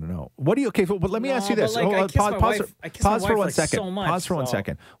know. What do you? Okay, but let me ask you No, this. but, like, I kiss my wife- I kiss my Pause for wife, 1 like, second. so much, Pause for 1 so-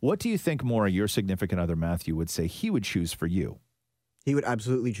 second. What do you think, Maura, your significant other Matthew would say he would choose for you? He would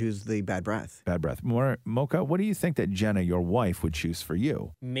absolutely choose the bad breath. Bad breath. Maura, Mocha, what do you think that Jenna, your wife, would choose for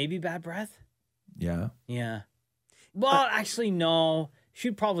you? Maybe bad breath? Yeah. Yeah. Well, actually, no.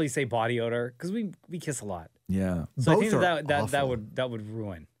 She'd probably say body odor because we kiss a lot. Yeah. So Both I think are that awful. would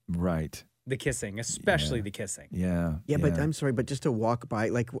ruin Right. the kissing, especially the kissing. Yeah. Yeah, but I'm sorry, but just to walk by,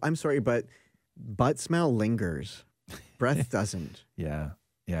 like, I'm sorry, but butt smell lingers. Breath doesn't. Yeah.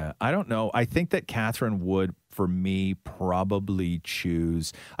 Yeah. I don't know. I think that Catherine would, for me, probably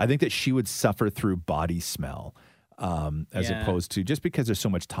choose, I think that she would suffer through body smell. As Yeah. opposed to just because there's so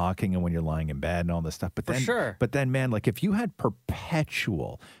much talking and when you're lying in bed and all this stuff. But For then, sure. But then, man, like if you had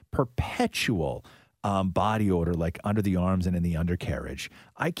perpetual body odor, like under the arms and in the undercarriage,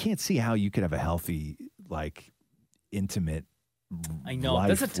 I can't see how you could have a healthy, like, intimate. I know. life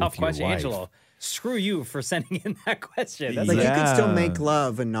That's a tough with your question, wife. Angelo. Screw you for sending in that question. That's Like, like, you could still Yeah. make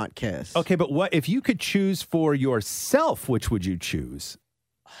love and not kiss. Okay, but what if you could choose for yourself? Which would you choose?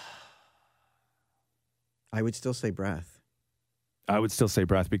 I would still say breath. I would still say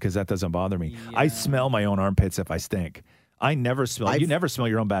breath because that doesn't bother me. I smell my own armpits if I stink. I never smell. You never smell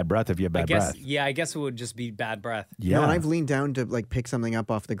your own bad breath if you have bad breath. I guess it would just be bad breath. Yeah. No, and I've leaned down to like pick something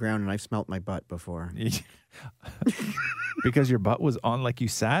up off the ground and I've smelt my butt before. Because your butt was on like you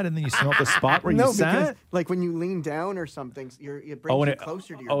sat and then you smelled the spot where you no, sat? because like when you lean down or something, it brings you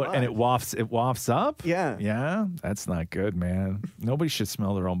closer to your butt. and it wafts up? Yeah. Yeah? That's not good, man. Nobody should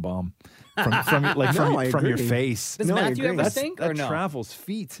smell their own bum from I your agree. face. Does No, I Matthew agree. ever stink or That no? travels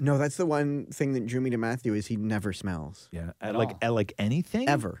feet. No, that's the one thing that drew me to Matthew is he never smells. Yeah. At Like anything?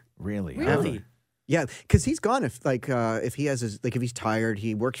 Ever. Really? Really? Yeah, because he's gone if he has if he's tired,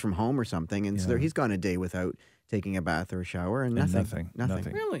 he works from home or something, and so he's gone a day without taking a bath or a shower and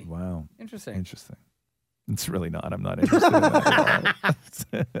nothing. Really? Wow. Interesting. It's really not. I'm not interested in that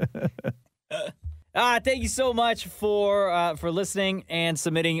at all. Thank you so much for listening and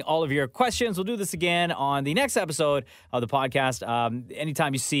submitting all of your questions. We'll do this again on the next episode of the podcast.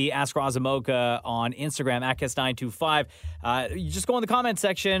 Anytime you see Ask Roz and Mocha on Instagram, @Kiss925, you just go in the comment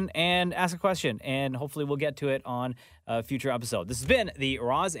section and ask a question, and hopefully we'll get to it on a future episode. This has been the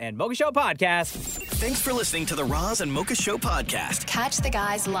Roz and Mocha Show podcast. Thanks for listening to the Roz and Mocha Show podcast. Catch the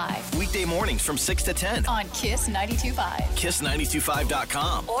guys live Weekday mornings from 6 to 10 on Kiss 92.5.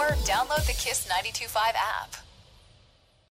 Kiss925.com. Or download the Kiss 92.5 app.